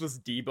useless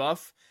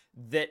debuff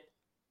that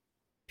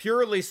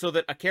purely so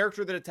that a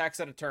character that attacks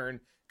at a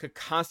turn could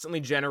constantly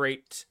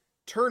generate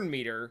turn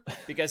meter,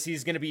 because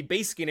he's going to be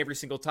basing every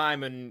single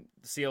time, and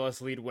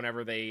CLS lead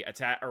whenever they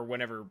attack or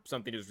whenever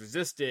something is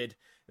resisted,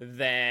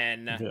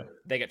 then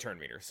they get turn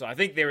meter. So I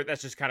think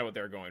that's just kind of what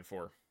they're going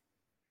for.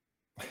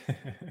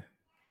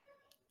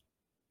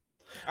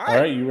 All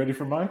right, you ready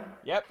for mine?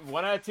 Yep,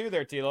 1 out of 2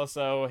 there, Tilo.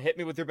 So hit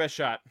me with your best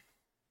shot,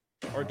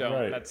 or don't.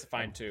 Right. That's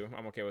fine too.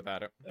 I'm okay with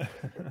that.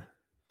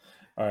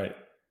 All right,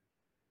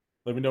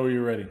 let me know when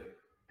you're ready.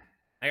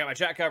 I got my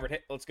chat covered.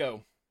 Let's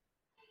go.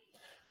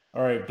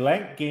 All right,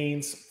 blank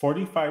gains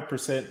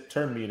 45%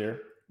 turn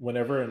meter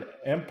whenever an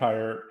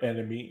Empire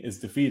enemy is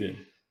defeated,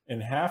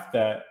 and half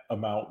that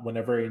amount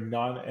whenever a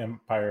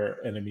non-Empire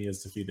enemy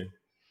is defeated.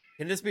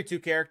 Can this be 2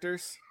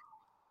 characters?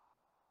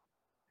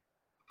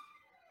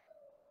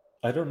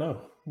 I don't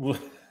know.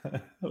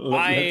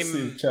 Let's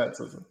see. Chat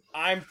says it.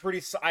 I'm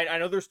pretty. I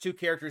know there's 2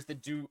 characters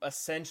that do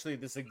essentially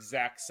this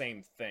exact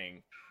same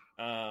thing.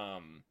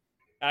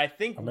 I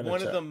think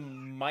one of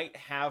them might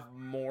have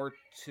more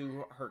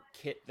to her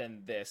kit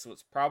than this, so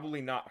it's probably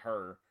not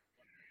her.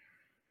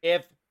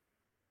 If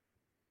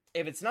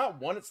it's not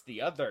one, it's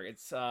the other.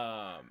 It's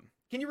Can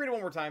you read it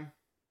one more time?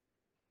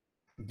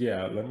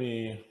 Yeah,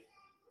 I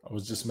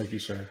was just making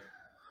sure.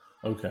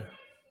 Okay.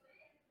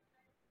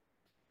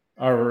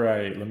 All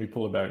right, let me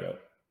pull it back up.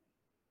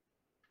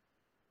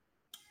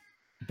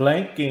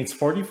 Blank gains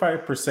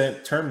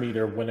 45% turn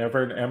meter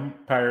whenever an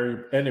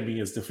Empire enemy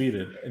is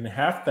defeated, and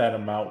half that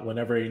amount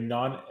whenever a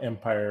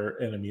non-Empire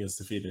enemy is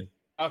defeated.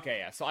 Okay,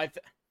 yeah. So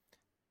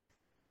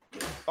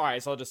all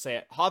right, so I'll just say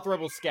it. Hoth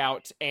Rebel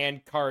Scout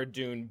and Cara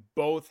Dune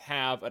both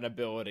have an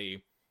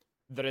ability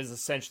that is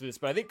essentially this,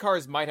 but I think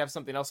Cars might have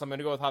something else. I'm going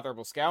to go with Hoth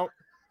Rebel Scout.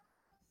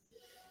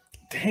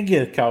 Dang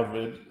it,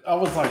 Calvin. I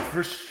was like,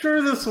 for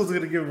sure this was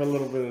going to give him a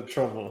little bit of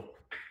trouble.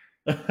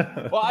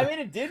 Well, I mean,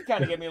 it did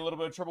kind of get me a little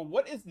bit of trouble.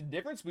 What is the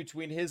difference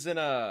between his and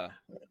Kara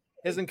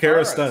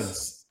Kara's?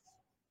 stuns.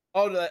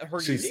 Oh,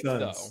 her she unique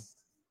stuns. though.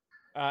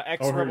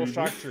 Ex-Rebel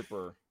Shock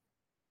Trooper.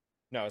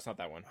 No, it's not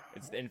that one.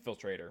 It's the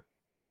Infiltrator.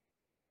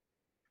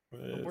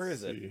 Where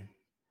is it?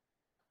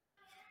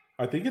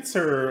 I think it's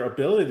her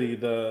ability,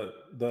 the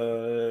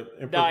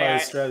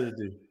improvised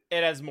strategy.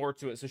 It has more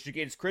to it. So she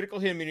gains critical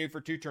hit immunity for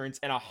 2 turns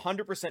and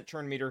 100%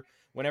 turn meter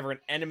whenever an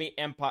enemy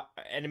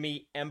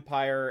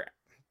empire,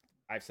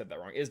 I've said that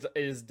wrong,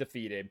 is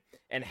defeated,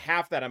 and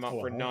half that amount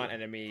for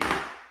non-enemy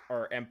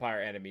or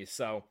empire enemies.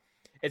 So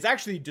it's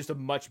actually just a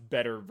much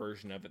better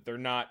version of it. They're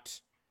not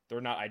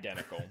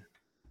identical.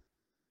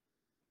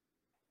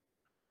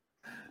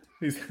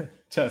 He's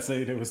just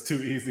saying it was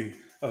too easy.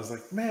 I was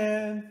like,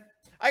 man.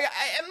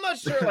 I'm not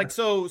sure. Like,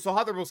 so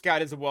Hutt the Rebel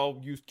Scout is a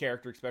well-used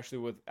character, especially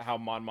with how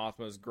Mon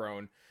Mothma has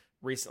grown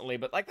recently.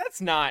 But like,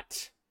 that's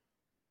not.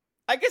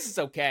 I guess it's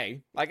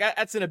okay. Like,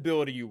 that's an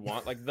ability you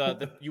want. Like,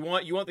 you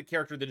want the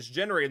character that is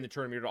generating the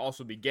turn meter to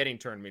also be getting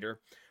turn meter.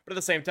 But at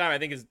the same time, I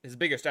think his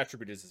biggest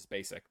attribute is his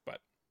basic. But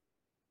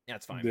yeah,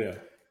 it's fine. Yeah.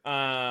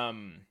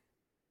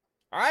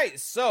 All right,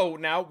 so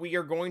now we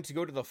are going to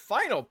go to the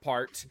final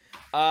part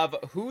of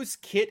whose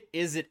kit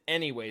is it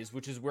anyways,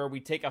 which is where we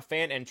take a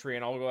fan entry,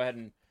 and I'll go ahead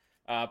and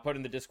put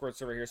in the Discord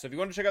server here. So if you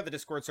want to check out the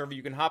Discord server,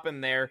 you can hop in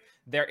there.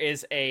 There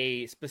is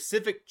a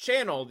specific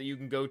channel that you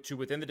can go to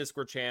within the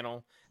Discord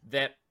channel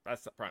that's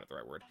probably not the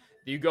right word.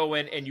 You go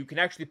in and you can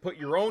actually put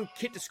your own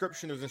kit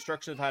description. There's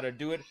instructions of how to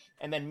do it.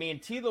 And then me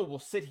and Tilo will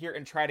sit here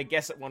and try to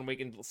guess it one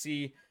week and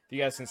see if you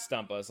guys can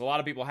stump us. A lot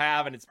of people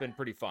have, and it's been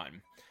pretty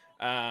fun.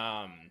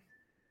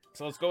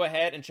 So let's go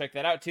ahead and check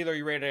that out. Tilo, are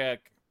you ready to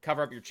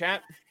cover up your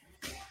chat?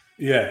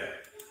 Yeah.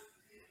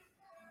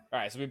 All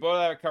right, so we both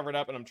have it covered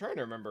up, and I'm trying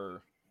to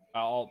remember.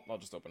 I'll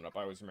just open it up.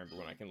 I always remember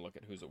when I can look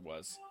at whose it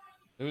was.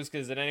 Whose,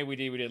 because at any we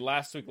did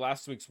last week.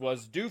 Last week's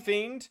was Do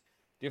Fiend.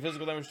 Deal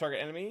physical damage to target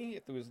enemy.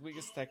 If it was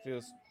weakest attack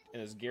and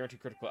is guaranteed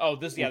critical. Oh,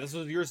 this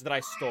was yours that I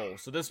stole.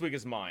 So this week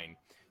is mine.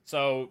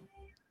 So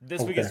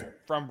this week is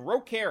from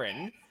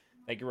Rokaren.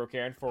 Thank you,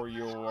 Rokaren, for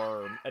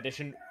your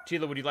addition.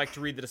 Tila, would you like to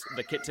read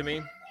the kit to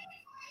me?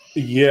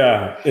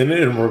 Yeah,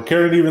 and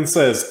Karen even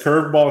says,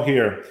 curveball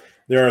here.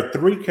 There are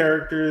 3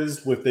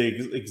 characters with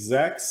the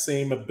exact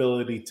same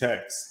ability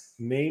text.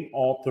 Name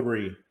all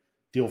 3.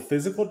 Deal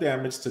physical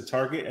damage to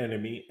target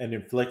enemy and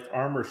inflict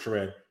armor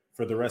shred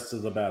for the rest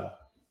of the battle.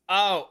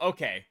 Oh,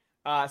 okay.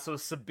 So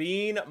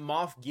Sabine,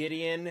 Moff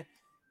Gideon,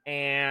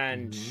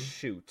 and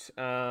shoot.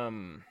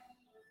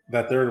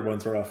 That third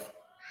one's rough.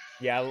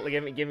 Yeah,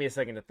 give me a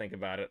second to think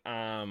about it.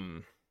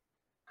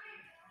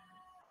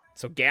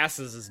 So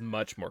gases is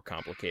much more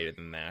complicated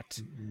than that.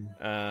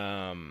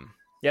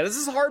 Yeah, this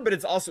is hard, but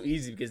it's also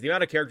easy because the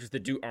amount of characters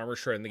that do armor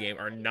shred in the game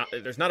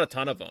there's not a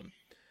ton of them.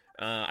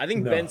 I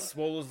think Ben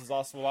Swole's is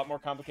also a lot more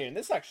complicated. And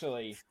this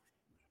actually,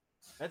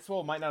 Ben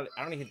Swole might not.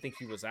 I don't even think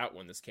he was out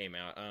when this came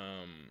out.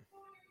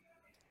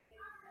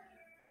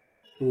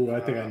 Ooh, I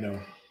think I know.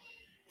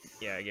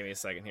 Yeah, give me a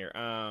second here.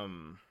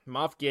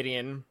 Moff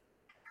Gideon,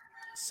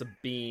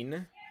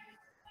 Sabine.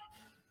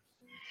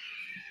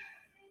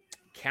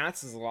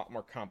 Cats is a lot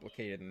more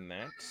complicated than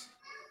that.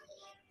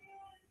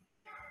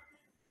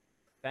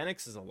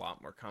 Fenix is a lot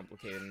more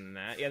complicated than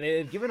that. Yeah,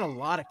 they've given a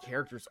lot of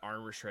characters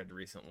armor shred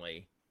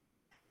recently.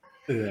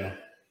 Yeah.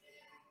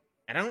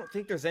 And I don't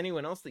think there's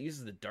anyone else that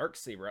uses the Dark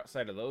Saber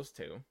outside of those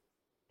 2.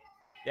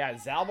 Yeah,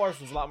 Zalbar's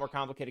was a lot more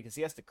complicated because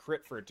he has to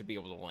crit for it to be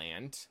able to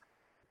land.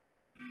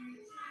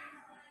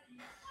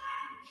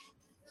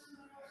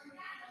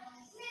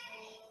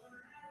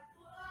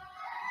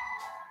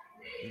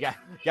 You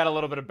got a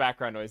little bit of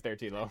background noise there,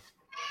 Tilo.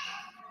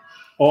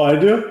 Oh, I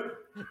do?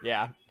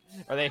 Yeah.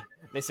 Are they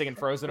singing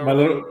Frozen over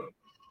there?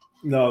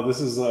 No,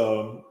 this is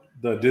the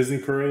Disney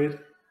parade.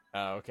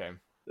 Oh, okay.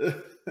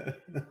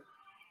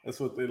 That's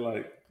what they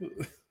like.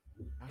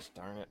 Gosh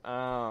darn it.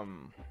 Armor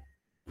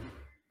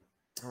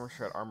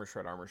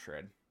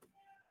shred.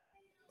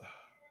 I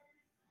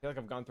feel like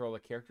I've gone through all the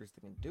characters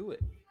that can do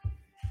it.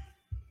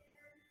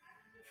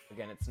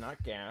 Again, it's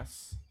not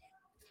Gas.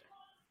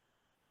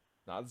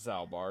 Not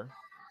Zalbar.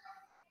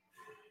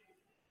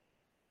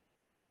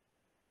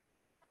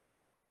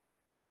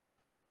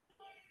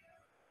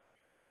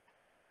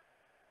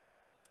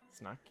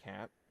 It's not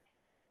Cat.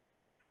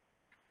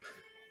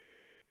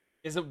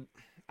 Is it?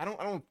 I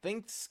don't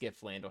think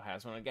Skiff Lando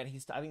has one. Again,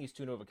 I think he's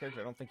too new of a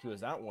character. I don't think he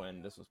was out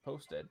when this was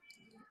posted.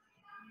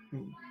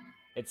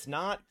 It's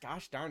not.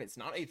 Gosh darn, it's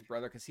not Eighth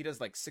Brother because he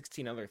does like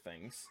 16 other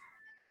things.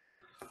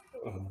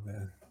 Oh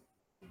man.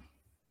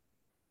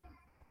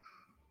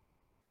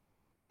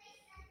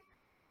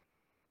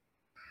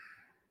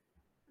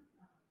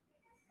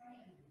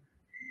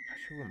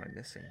 Gosh, who am I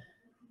missing?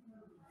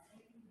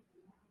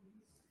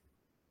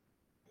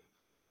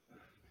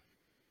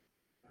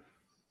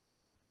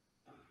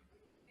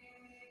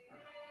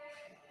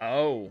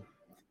 Oh,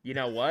 you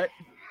know what?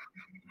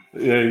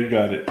 Yeah, you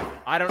got it.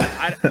 I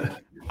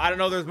don't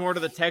know. There's more to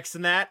the text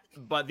than that,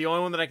 but the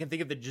only one that I can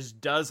think of that just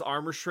does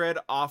armor shred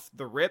off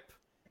the rip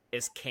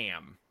is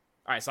Cam.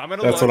 All right, so I'm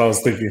gonna. That's what I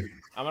was thinking.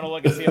 I'm gonna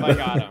look and see if I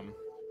got him.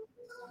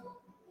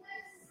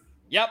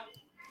 Yep,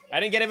 I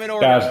didn't get him in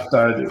order. Gosh,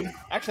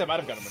 actually, I might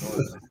have got him in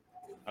order.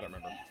 I don't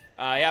remember.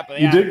 But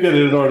You did get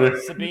it in order.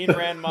 Sabine,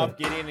 Rand, Moff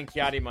Gideon, and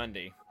Kiadi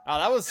Mundi. Oh,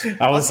 that was.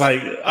 I was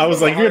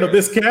like, you're gonna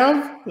miss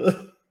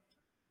Cav.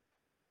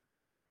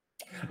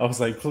 I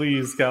was like,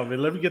 please,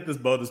 Calvin, let me get this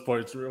bonus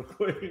points real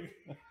quick.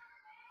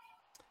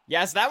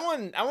 Yes, that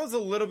one's a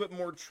little bit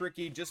more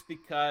tricky just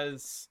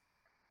because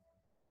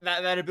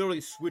that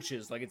ability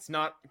switches. Like, it's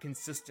not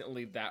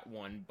consistently that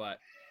one, but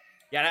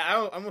yeah, I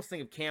almost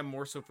think of Cam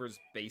more so for his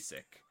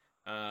basic.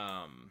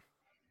 Gar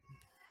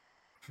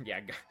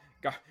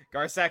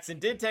Saxon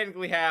did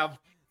technically have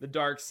the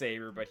Dark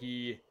Saber, but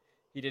he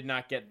did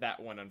not get that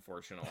one,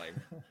 unfortunately.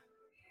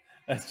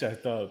 That's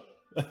jacked up.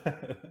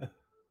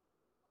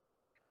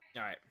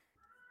 All right.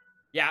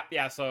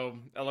 Yeah, so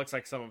it looks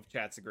like some of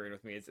chat's agreeing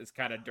with me. It's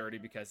kind of dirty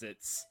because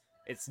it's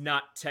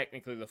not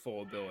technically the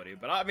full ability,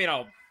 but I mean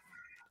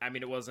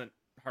it wasn't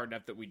hard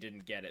enough that we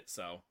didn't get it,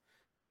 so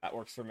that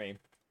works for me.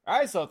 All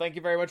right, so thank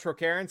you very much for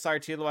Karen. Sorry,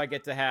 Tilo, I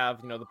get to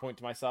have, the point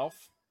to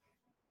myself.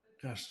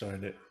 Gosh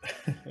darn it.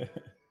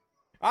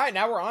 All right,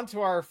 now we're on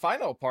to our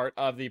final part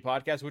of the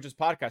podcast, which is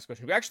podcast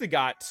questions. We actually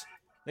got,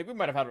 I think we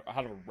might have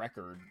had a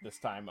record this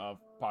time of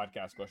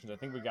podcast questions. I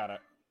think we got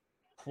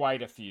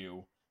quite a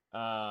few.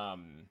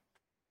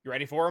 You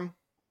ready for them?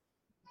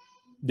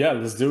 Yeah,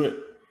 let's do it.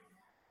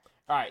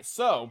 All right,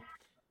 so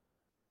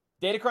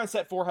Datacron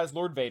Set 4 has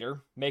Lord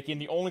Vader, making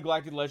the only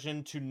Galactic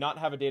Legend to not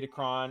have a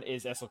Datacron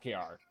is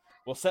SLKR.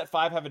 Will Set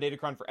 5 have a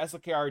Datacron for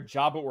SLKR,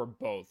 Jabba, or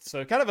both?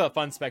 So kind of a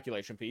fun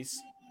speculation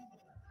piece.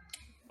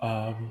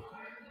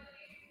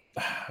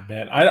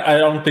 Man, I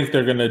don't think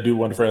they're going to do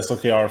one for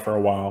SLKR for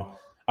a while.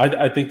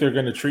 I think they're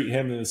going to treat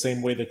him in the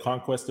same way the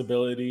Conquest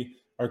ability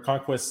or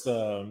Conquest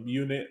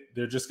unit.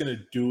 They're just going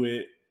to do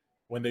it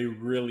when they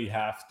really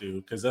have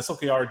to, because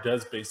SLKR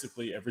does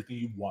basically everything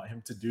you want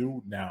him to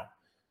do now.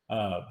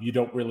 You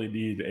don't really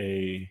need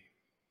a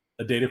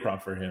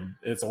Datacron for him.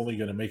 It's only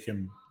going to make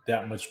him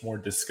that much more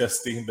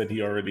disgusting than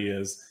he already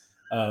is.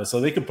 So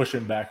they can push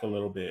him back a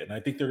little bit. And I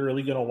think they're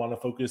really going to want to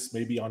focus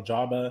maybe on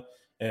Jabba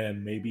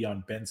and maybe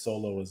on Ben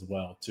Solo as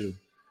well, too.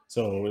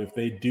 So if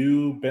they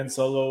do Ben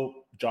Solo,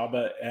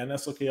 Jabba, and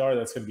SLKR,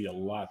 that's going to be a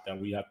lot that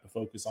we have to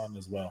focus on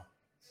as well.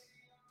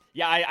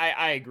 Yeah,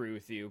 I agree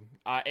with you.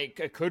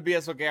 It could be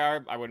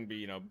SLKR. I wouldn't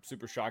be,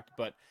 super shocked,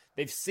 but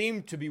they've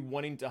seemed to be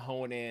wanting to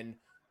hone in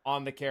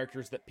on the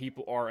characters that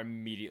people are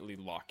immediately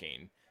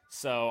locking.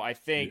 So I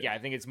think, I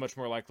think it's much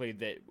more likely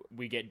that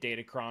we get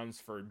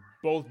Datacrons for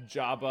both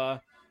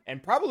Jabba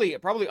and probably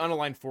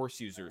unaligned Force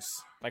users,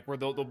 like where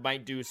they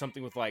might do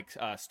something with like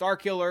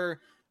Starkiller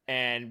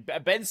and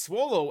Ben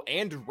Solo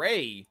and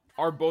Rey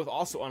are both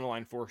also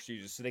unaligned Force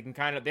users, so they can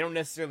they don't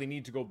necessarily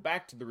need to go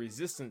back to the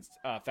Resistance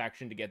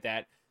faction to get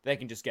that. They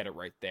can just get it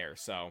right there.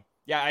 So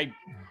yeah, I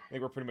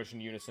think we're pretty much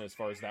in unison as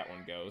far as that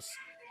one goes.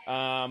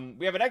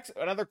 We have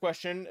another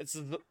question. It's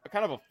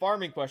kind of a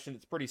farming question.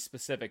 It's pretty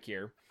specific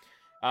here.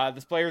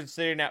 This player is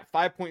sitting at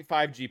 5.5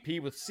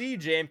 GP with C,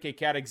 JMK,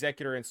 Cat,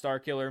 Executor, and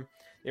Starkiller.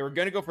 They were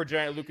going to go for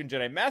Giant Luke and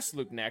Jedi Master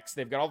Luke next.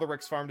 They've got all the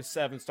Reqs farmed to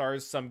 7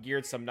 stars, some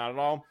geared, some not at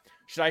all.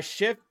 Should I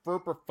shift for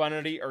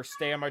Profundity or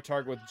stay on my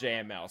target with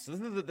JML? So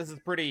this is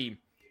pretty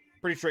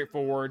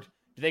straightforward.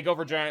 Do they go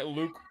for Giant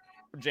Luke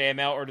or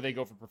JML, or do they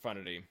go for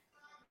Profundity?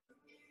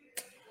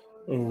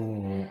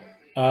 Ooh.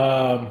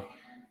 I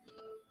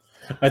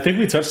think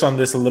we touched on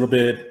this a little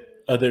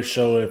bit other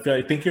show.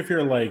 If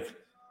you're like,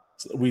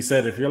 we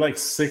said, if you're like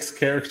 6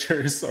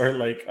 characters or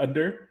like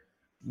under,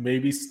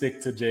 maybe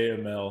stick to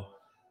JML.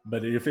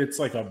 But if it's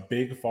like a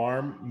big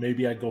farm,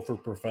 maybe I'd go for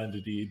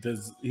Profundity.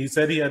 He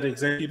said he had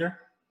Executor?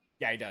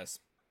 Yeah, he does.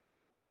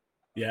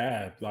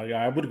 Yeah, like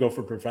I would go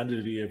for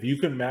Profundity. If you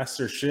can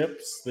master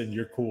ships, then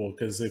you're cool.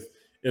 Because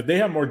if they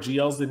have more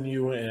GLs than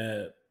you,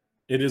 it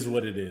is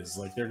what it is.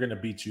 Like they're gonna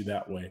beat you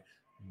that way.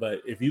 But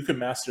if you can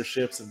master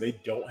ships and they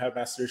don't have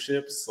master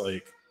ships,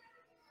 like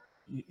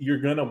you're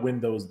gonna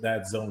win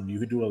that zone. You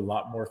could do a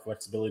lot more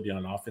flexibility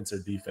on offense or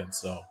defense.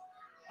 So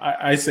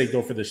I say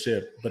go for the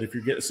ship. But if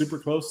you get super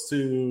close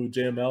to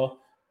JML,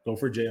 go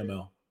for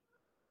JML.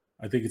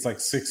 I think it's like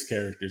 6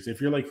 characters.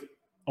 If you're like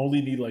only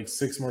need like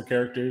 6 more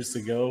characters to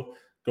go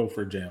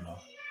for JML.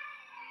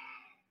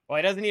 Well,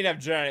 he doesn't need to have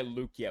Giant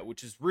Luke yet,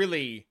 which is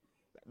really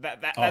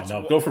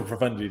go for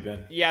Profundity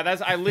then. Yeah,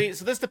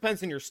 so this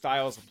depends on your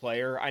style as a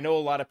player. I know a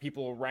lot of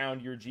people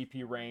around your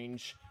GP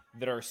range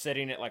that are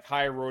sitting at like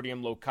high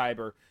Rhodium, low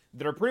Kyber,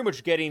 that are pretty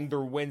much getting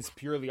their wins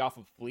purely off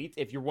of fleet.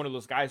 If you're one of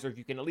those guys, or if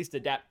you can at least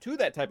adapt to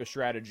that type of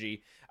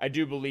strategy, I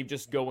do believe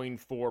just going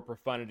for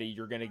Profundity,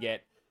 you're going to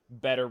get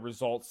better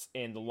results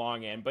in the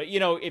long end. But,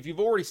 if you've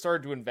already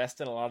started to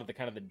invest in a lot of the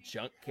kind of the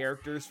junk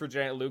characters for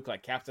Giant Luke,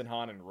 like Captain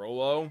Han and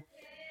Rolo,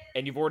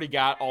 and you've already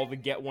got all the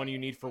get one you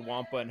need for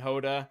Wampa and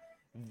Hoda,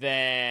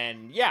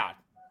 then, yeah,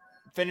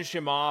 finish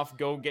him off,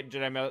 go get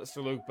Jedi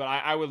Master Luke, but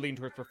I would lean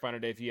towards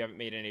Profundity if you haven't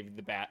made any of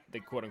the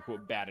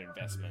quote-unquote bad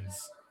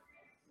investments.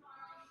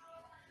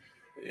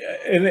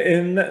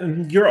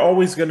 And you're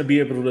always going to be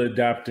able to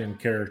adapt in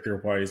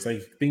character-wise.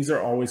 Like, things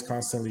are always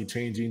constantly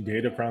changing.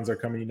 Datacrons are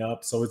coming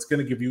up, so it's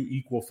going to give you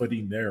equal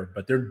footing there.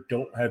 But they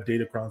don't have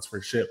Datacrons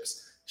for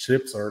ships.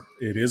 Ships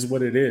it is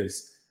what it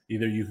is.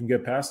 either you can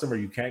get past them or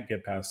you can't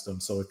get past them.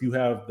 So if you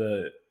have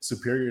the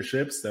superior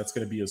ships, that's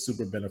going to be a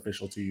super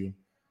beneficial to you.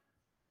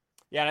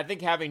 Yeah, and I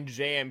think having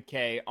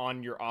JMK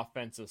on your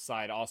offensive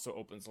side also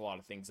opens a lot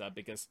of things up,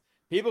 because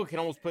people can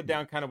almost put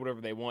down kind of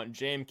whatever they want.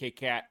 JMK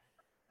Cat,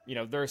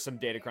 there are some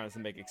datacrons that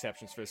make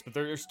exceptions for this, but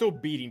they're still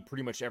beating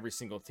pretty much every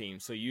single team.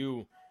 So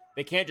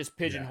they can't just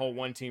pigeonhole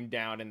one team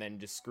down and then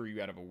just screw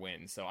you out of a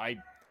win. So I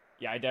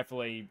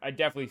definitely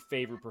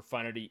favor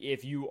Profundity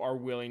if you are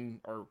willing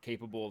or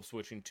capable of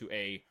switching to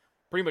a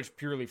pretty much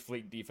purely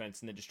fleet defense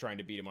and then just trying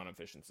to beat them on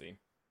efficiency.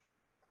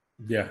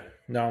 Yeah,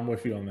 no, I'm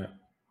with you on that.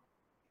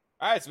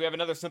 All right, so we have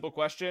another simple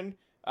question.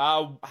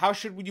 How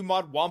should you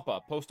mod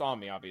Wampa? Post on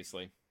me,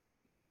 obviously.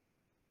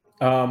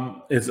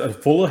 It's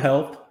full of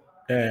health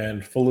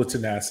and full of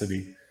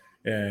tenacity,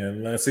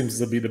 and that seems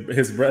to be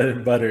his bread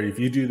and butter. If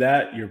you do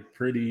that, you're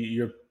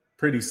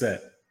pretty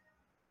set.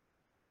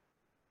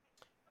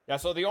 Yeah,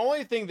 so the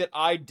only thing that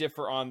I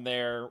differ on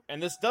there,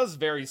 and this does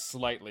vary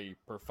slightly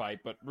per fight,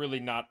 but really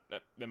not,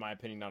 in my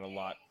opinion, not a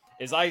lot,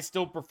 is I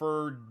still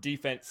prefer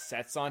defense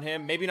sets on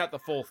him. Maybe not the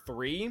full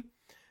 3,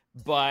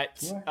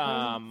 but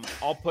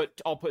I'll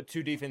put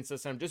 2 defense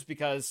sets on him just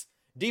because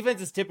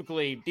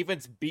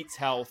defense beats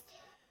health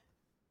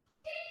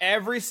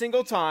every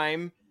single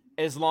time,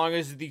 as long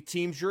as the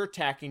teams you're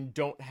attacking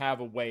don't have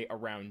a way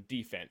around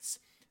defense.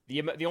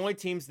 The only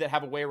teams that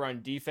have a way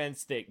around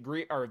defense that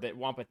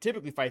Wampa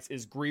typically fights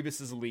is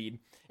Grievous's lead,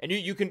 and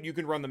you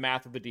can run the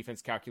math of the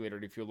defense calculator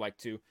if you'd like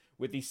to.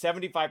 With the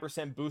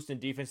 75% boost in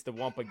defense that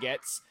Wampa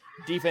gets,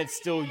 defense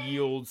still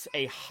yields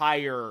a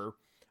higher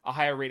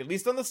rate, at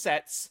least on the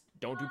sets.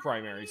 Don't do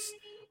primaries.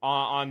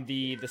 On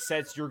the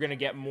sets, you're gonna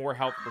get more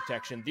health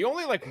protection. The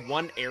only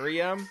one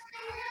area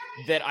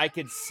that I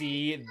could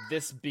see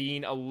this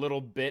being a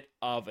little bit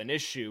of an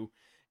issue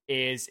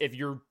is if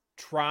you're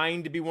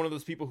trying to be one of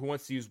those people who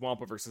wants to use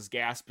Wampa versus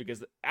Gas,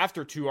 because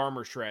after 2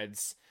 armor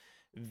shreds,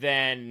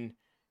 then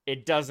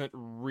it doesn't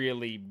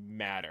really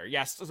matter.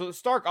 Yes, so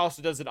Stark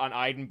also does it on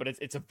Iden, but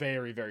it's a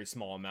very, very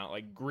small amount.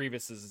 Like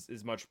Grievous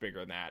is much bigger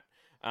than that.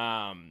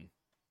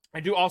 I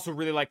do also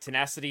really like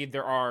Tenacity.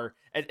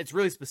 It's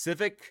really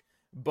specific,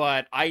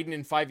 but Iden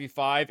in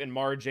 5v5 and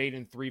Mara Jade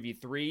in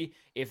 3v3,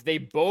 if they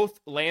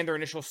both land their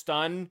initial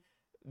stun,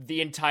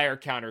 the entire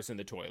counter's in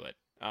the toilet.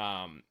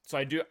 So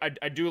I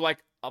do like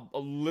a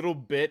little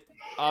bit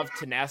of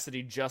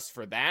Tenacity just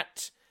for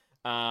that.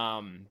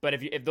 But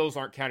if those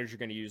aren't counters you're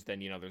going to use, then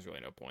there's really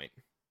no point.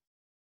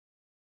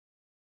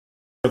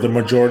 The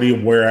majority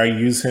of where I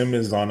use him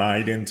is on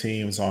Iden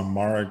teams, on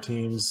Mara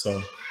teams.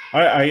 So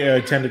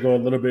I tend to go a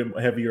little bit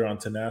heavier on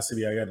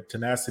Tenacity. I got a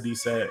Tenacity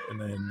set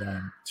and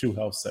then 2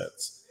 health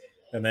sets.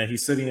 And then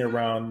he's sitting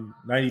around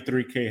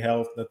 93k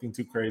health, nothing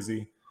too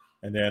crazy.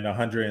 And then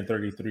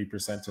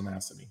 133%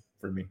 Tenacity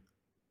for me.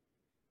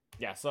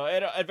 Yeah, so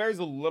it varies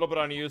a little bit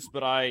on use,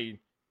 but I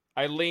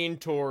lean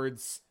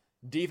towards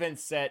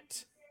defense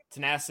set,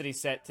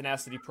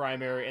 tenacity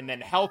primary, and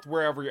then health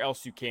wherever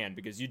else you can,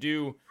 because he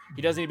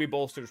doesn't need to be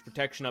bolstered. His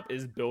protection up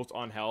is built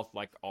on health,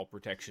 like all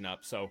protection up.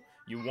 So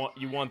you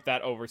want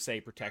that over,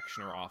 say,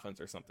 protection or offense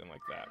or something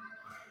like that.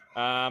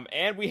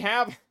 And we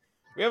have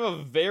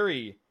a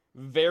very,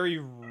 very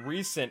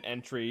recent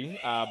entry,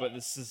 but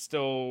this is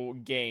still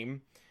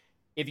game.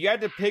 If you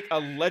had to pick a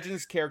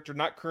Legends character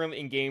not currently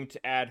in game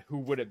to add, who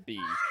would it be?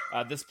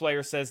 This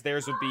player says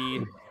theirs would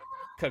be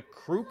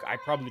Kakruk. I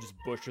probably just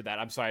butchered that.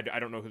 I'm sorry, I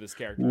don't know who this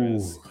character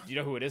is. Do you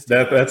know who it is?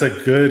 That's a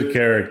good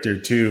character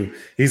too.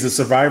 He's a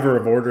survivor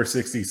of Order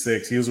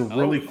 66. He was a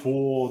really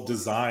cool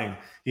design.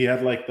 He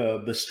had like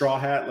the straw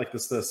hat, like the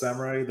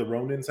samurai, the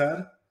Ronins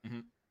had,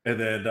 and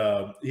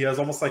then he has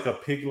almost like a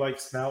pig-like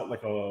snout,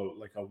 like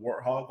a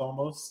warthog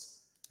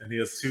almost, and he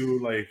has 2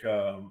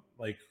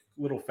 like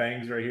little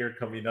fangs right here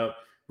coming up.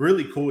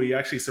 Really cool. He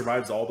actually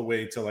survives all the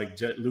way to like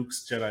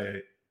Luke's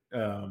Jedi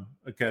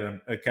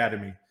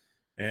Academy.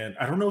 And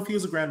I don't know if he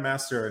was a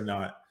Grandmaster or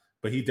not,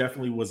 but he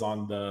definitely was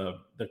on the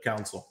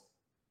council.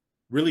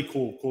 Really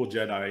cool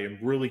Jedi, and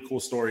really cool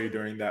story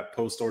during that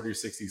post-Order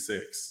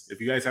 66.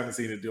 If you guys haven't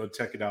seen it,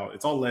 check it out.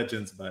 It's all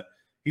Legends, but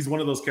he's one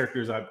of those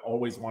characters I've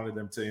always wanted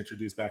them to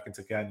introduce back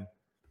into canon.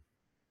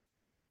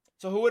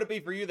 So who would it be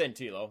for you then,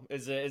 Tilo?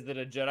 Is it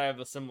a Jedi of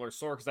a similar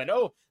sort? Because I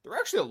know there were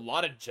actually a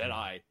lot of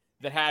Jedi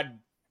that had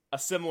a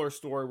similar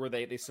story where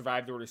they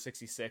survived Order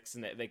 66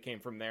 and they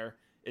came from there.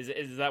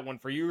 Is that one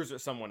for you, or is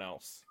it someone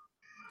else?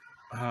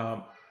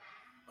 Oh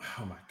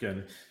my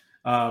goodness.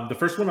 The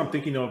first one I'm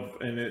thinking of,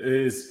 and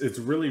it's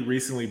really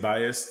recently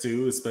biased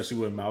too, especially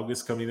with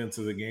Malgus coming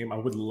into the game. I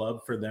would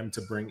love for them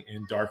to bring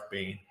in Darth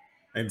Bane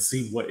and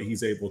see what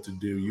he's able to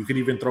do. You could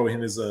even throw in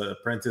his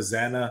apprentice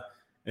Xana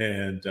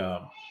and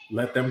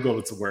let them go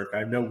to work.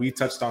 I know we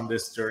touched on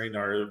this during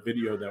our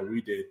video that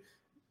we did.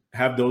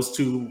 Have those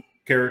 2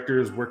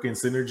 characters work in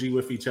synergy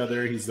with each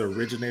other. He's the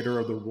originator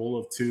of the rule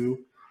of 2,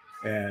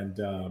 and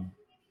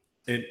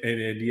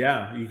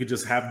yeah, you could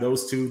just have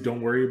those 2. Don't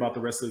worry about the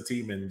rest of the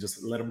team and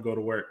just let them go to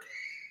work.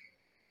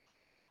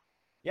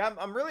 Yeah,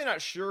 I'm really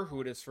not sure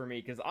who it is for me,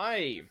 because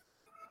I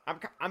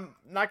I'm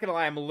not gonna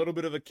lie, I'm a little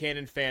bit of a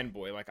canon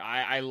fanboy. Like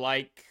I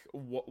like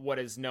what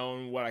is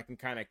known, what I can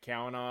kind of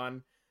count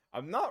on.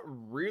 I'm not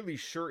really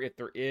sure if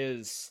there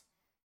is.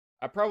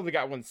 I probably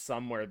got one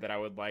somewhere that I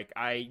would like.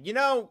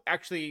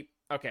 Actually,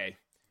 okay.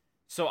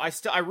 So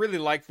I really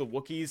like the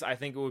Wookiees. I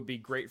think it would be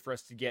great for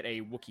us to get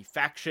a Wookiee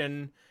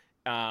faction.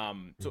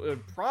 So it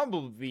would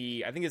probably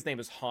be, I think his name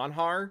is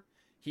Hanhar.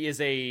 He is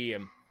a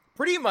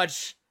pretty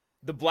much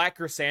the Black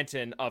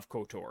Chrysanthemum of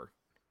KOTOR.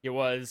 It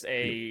was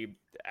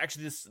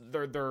actually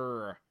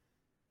their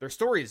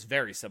story is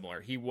very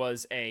similar. He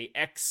was a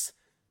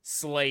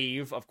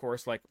ex-slave, of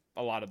course, like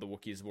a lot of the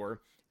Wookiees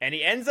were. And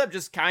he ends up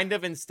just kind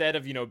of, instead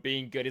of,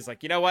 being good, he's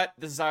like, you know what?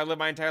 This is how I live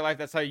my entire life.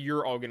 That's how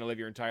you're all going to live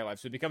your entire life.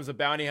 So he becomes a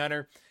bounty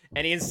hunter,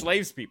 and he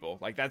enslaves people.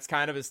 Like, that's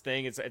kind of his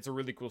thing. It's a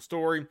really cool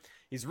story.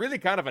 He's really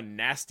kind of a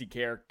nasty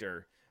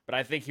character, but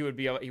I think he would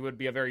be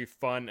a very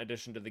fun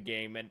addition to the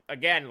game. And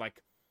again,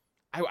 like,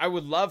 I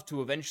would love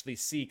to eventually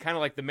see, kind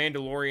of like the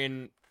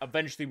Mandalorian,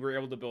 eventually we were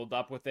able to build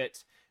up with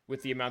it,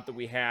 with the amount that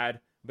we had.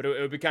 But it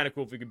would be kind of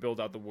cool if we could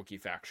build out the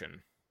Wookiee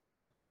faction.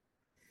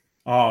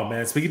 Oh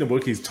man, speaking of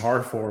Wookiees,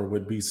 Tarfor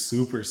would be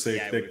super sick.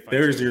 Yeah,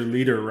 there's your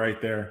leader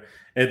right there.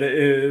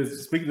 And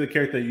speaking of the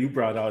character that you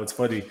brought out, it's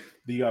funny.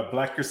 The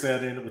Black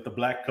Chrysanthemum with the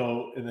black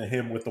coat, and then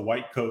him with the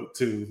white coat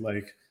too.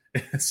 Like,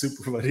 it's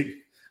super funny.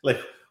 Like,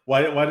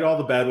 why did all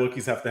the bad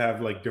Wookiees have to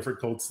have like different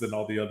coats than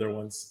all the other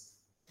ones?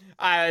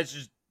 It's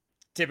just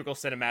typical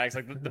cinematics.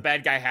 Like the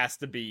bad guy has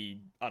to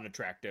be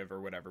unattractive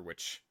or whatever,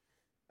 which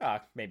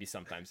maybe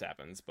sometimes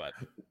happens. But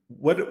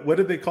what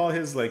did they call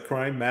his like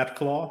crime? Mad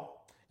Claw.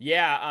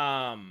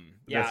 Yeah,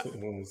 yeah. That's what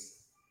it was.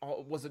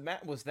 Oh, was it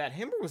Matt? Was that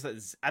him or was that?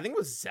 I think it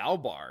was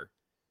Zalbar.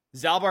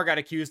 Zalbar got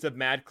accused of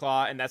Mad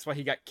Claw, and that's why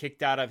he got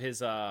kicked out of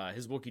his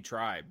Wookiee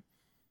tribe.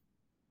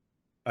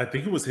 I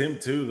think it was him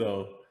too,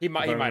 though. He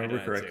might have done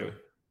it too.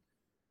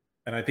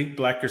 And I think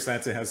Black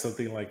Chrysanthemum has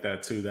something like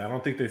that too. I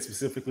don't think they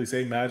specifically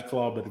say Mad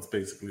Claw, but it's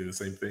basically the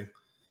same thing.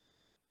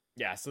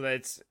 Yeah, so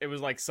it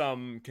was like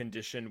some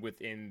condition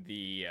within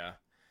the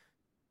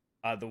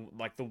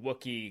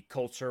Wookiee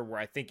culture where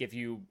I think if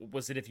you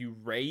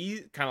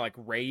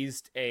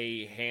raised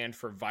a hand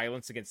for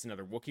violence against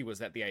another Wookiee, was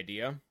that the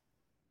idea?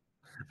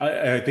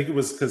 I think it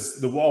was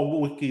because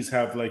all Wookiees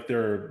have like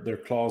their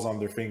claws on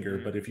their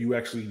finger, but if you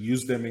actually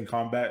use them in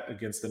combat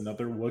against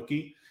another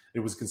Wookiee, it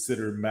was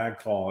considered Mad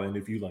Claw, and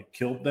if you like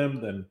killed them,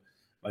 then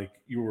like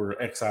you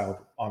were exiled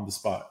on the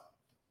spot.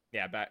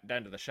 Yeah, back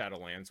down to the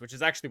Shadowlands, which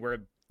is actually where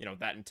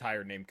that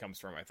entire name comes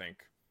from, I think.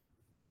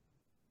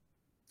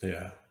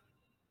 Yeah.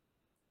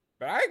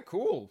 But all right,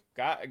 cool.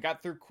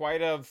 Got through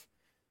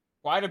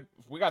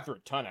we got through a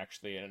ton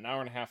actually in an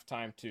hour and a half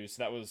time too.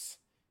 So that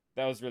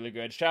was really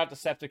good. Shout out to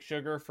Septic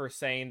Sugar for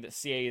saying that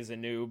CA is a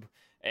noob.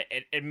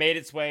 It made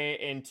its way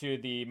into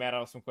the Matt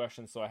Awesome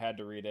question, so I had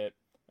to read it.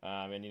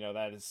 And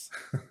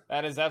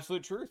that is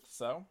absolute truth.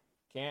 So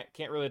can't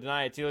really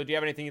deny it. Tilo, do you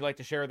have anything you'd like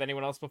to share with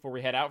anyone else before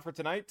we head out for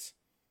tonight?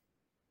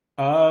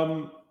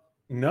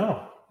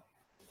 No.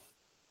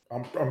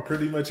 I'm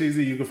pretty much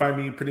easy. You can find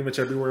me pretty much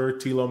everywhere.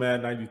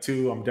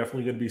 TLOMAD92. I'm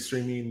definitely going to be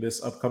streaming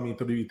this upcoming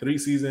 3v3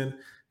 season.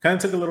 Kind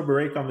of took a little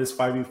break on this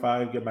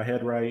 5v5, get my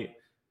head right,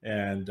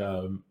 and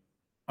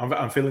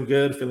I'm feeling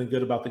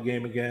good about the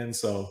game again.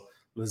 So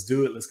let's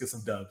do it. Let's get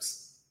some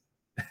dubs.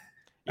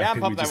 Yeah, I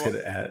think we just hit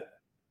an ad.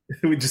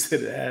 We just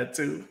hit an ad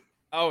too.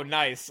 Oh,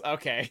 nice.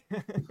 Okay.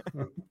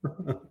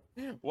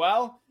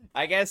 Well,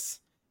 I guess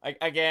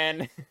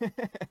again.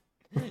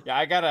 Yeah,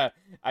 I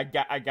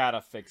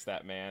gotta fix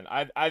that, man.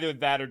 Either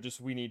that or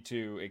just we need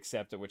to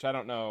accept it, which I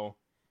don't know.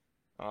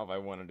 I don't know if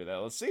I want to do that.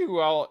 Let's see who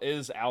all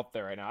is out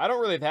there right now. I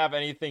don't really have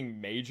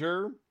anything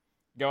major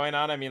going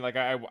on. I mean, like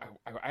I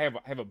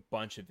have a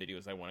bunch of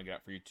videos I want to get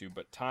out for YouTube,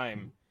 but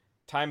time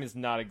is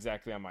not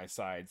exactly on my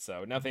side,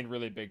 so nothing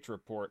really big to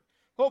report.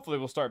 Hopefully,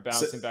 we'll start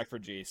bouncing back for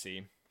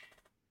GAC.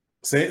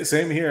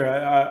 Same here.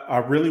 I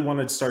really want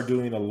to start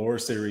doing a lore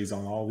series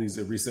on all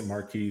these recent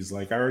marquees.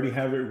 Like I already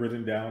have it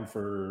written down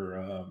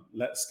for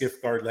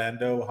Skiff Guard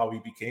Lando, how he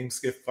became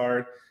Skiff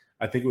Guard.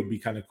 I think it would be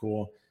kind of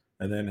cool.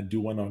 And then do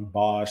one on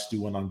Bosch,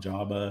 do one on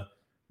Jabba.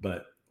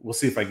 But we'll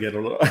see if I get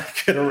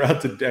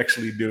around to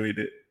actually doing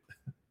it.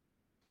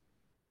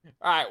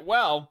 All right.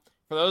 Well,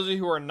 for those of you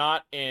who are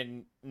not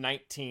in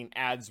 19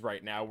 ads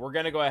right now, we're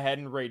gonna go ahead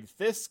and raid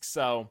Fisk.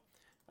 So.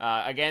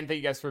 Again, thank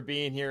you guys for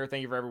being here.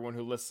 Thank you for everyone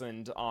who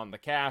listened on the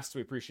cast.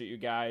 We appreciate you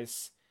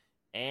guys.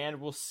 And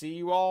we'll see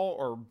you all,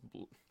 or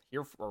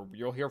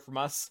you'll hear from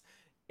us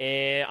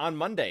on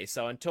Monday.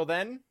 So until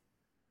then,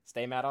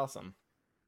 stay mad awesome.